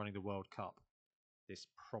planning on running the World Cup, this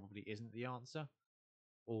probably isn't the answer.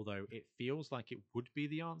 Although it feels like it would be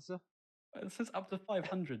the answer. It says up to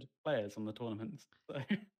 500 players on the tournaments. So.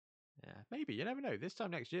 Yeah, maybe. You never know. This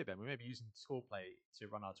time next year, Ben, we may be using Tourplay to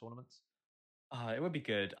run our tournaments. It would be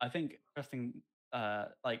good. I think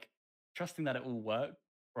trusting that it will work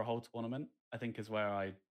for a whole tournament, I think is where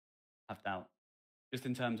I have doubt. Just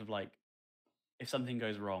in terms of like, if something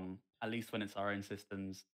goes wrong, at least when it's our own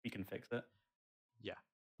systems, we can fix it. Yeah.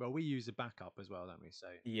 Well, we use a backup as well, don't we? So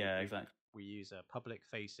yeah, exactly. We use a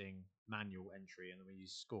public-facing manual entry, and then we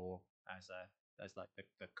use Score as like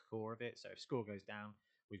the core of it. So if Score goes down,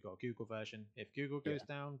 we've got a Google version. If Google goes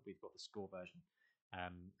down, we've got the Score version.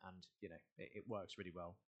 And it works really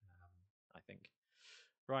well. I think.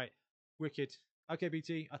 Right, wicked. Okay,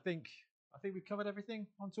 BT. I think we've covered everything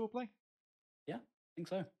on Tourplay. Yeah, I think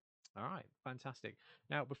so. All right, fantastic.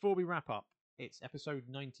 Now, before we wrap up, it's episode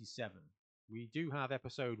 97. We do have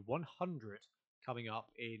episode 100 coming up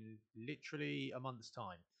in literally a month's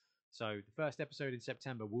time. So the first episode in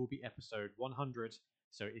September will be episode 100.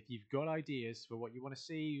 So if you've got ideas for what you want to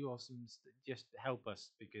see or just help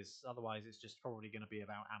us, because otherwise it's just probably going to be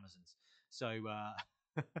about Amazons. So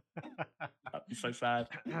that'd be so sad.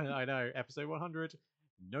 I know. Episode 100,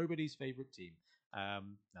 nobody's favorite team.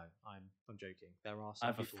 No, I'm joking. There are some.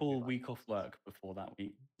 I have a full week off work before that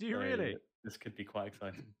week. Do you really? This could be quite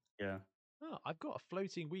exciting. Yeah. Oh, I've got a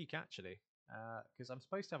floating week actually, because I'm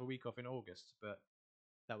supposed to have a week off in August, but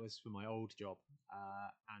that was for my old job,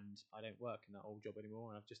 and I don't work in that old job anymore,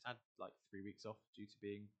 and I've just had like 3 weeks off due to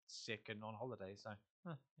being sick and on holiday. So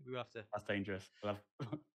maybe we'll have to. That's dangerous. We'll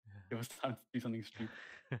have give us time to do something stupid.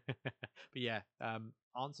 But yeah,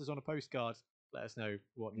 answers on a postcard. Let us know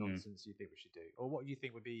what nonsense you think we should do, or what you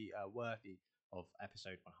think would be worthy of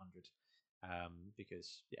episode 100.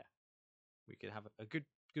 Because yeah, we could have a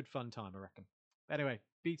good fun time, I reckon. But anyway,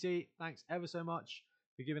 BT, thanks ever so much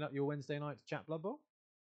for giving up your Wednesday night to chat Blood Bowl.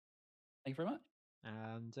 Thank you very much.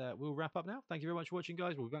 And we'll wrap up now. Thank you very much for watching,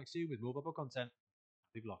 guys. We'll be back soon with more Blood Bowl content.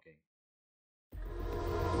 Happy blocking.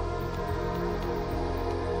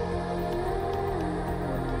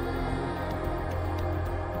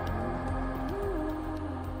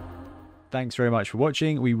 Thanks very much for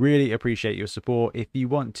watching. We really appreciate your support. If you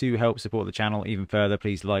want to help support the channel even further,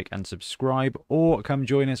 please like and subscribe, or come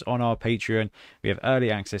join us on our Patreon. We have early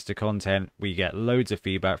access to content. We get loads of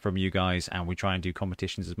feedback from you guys, and we try and do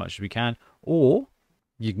competitions as much as we can. Or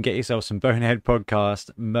you can get yourself some Bonehead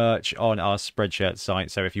podcast merch on our Spreadshirt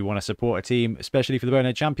site. So if you want to support a team, especially for the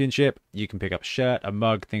Bonehead Championship, you can pick up a shirt, a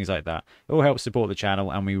mug, things like that. It all helps support the channel,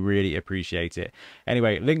 and we really appreciate it.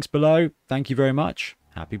 Anyway, links below. Thank you very much.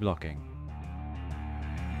 Happy blocking.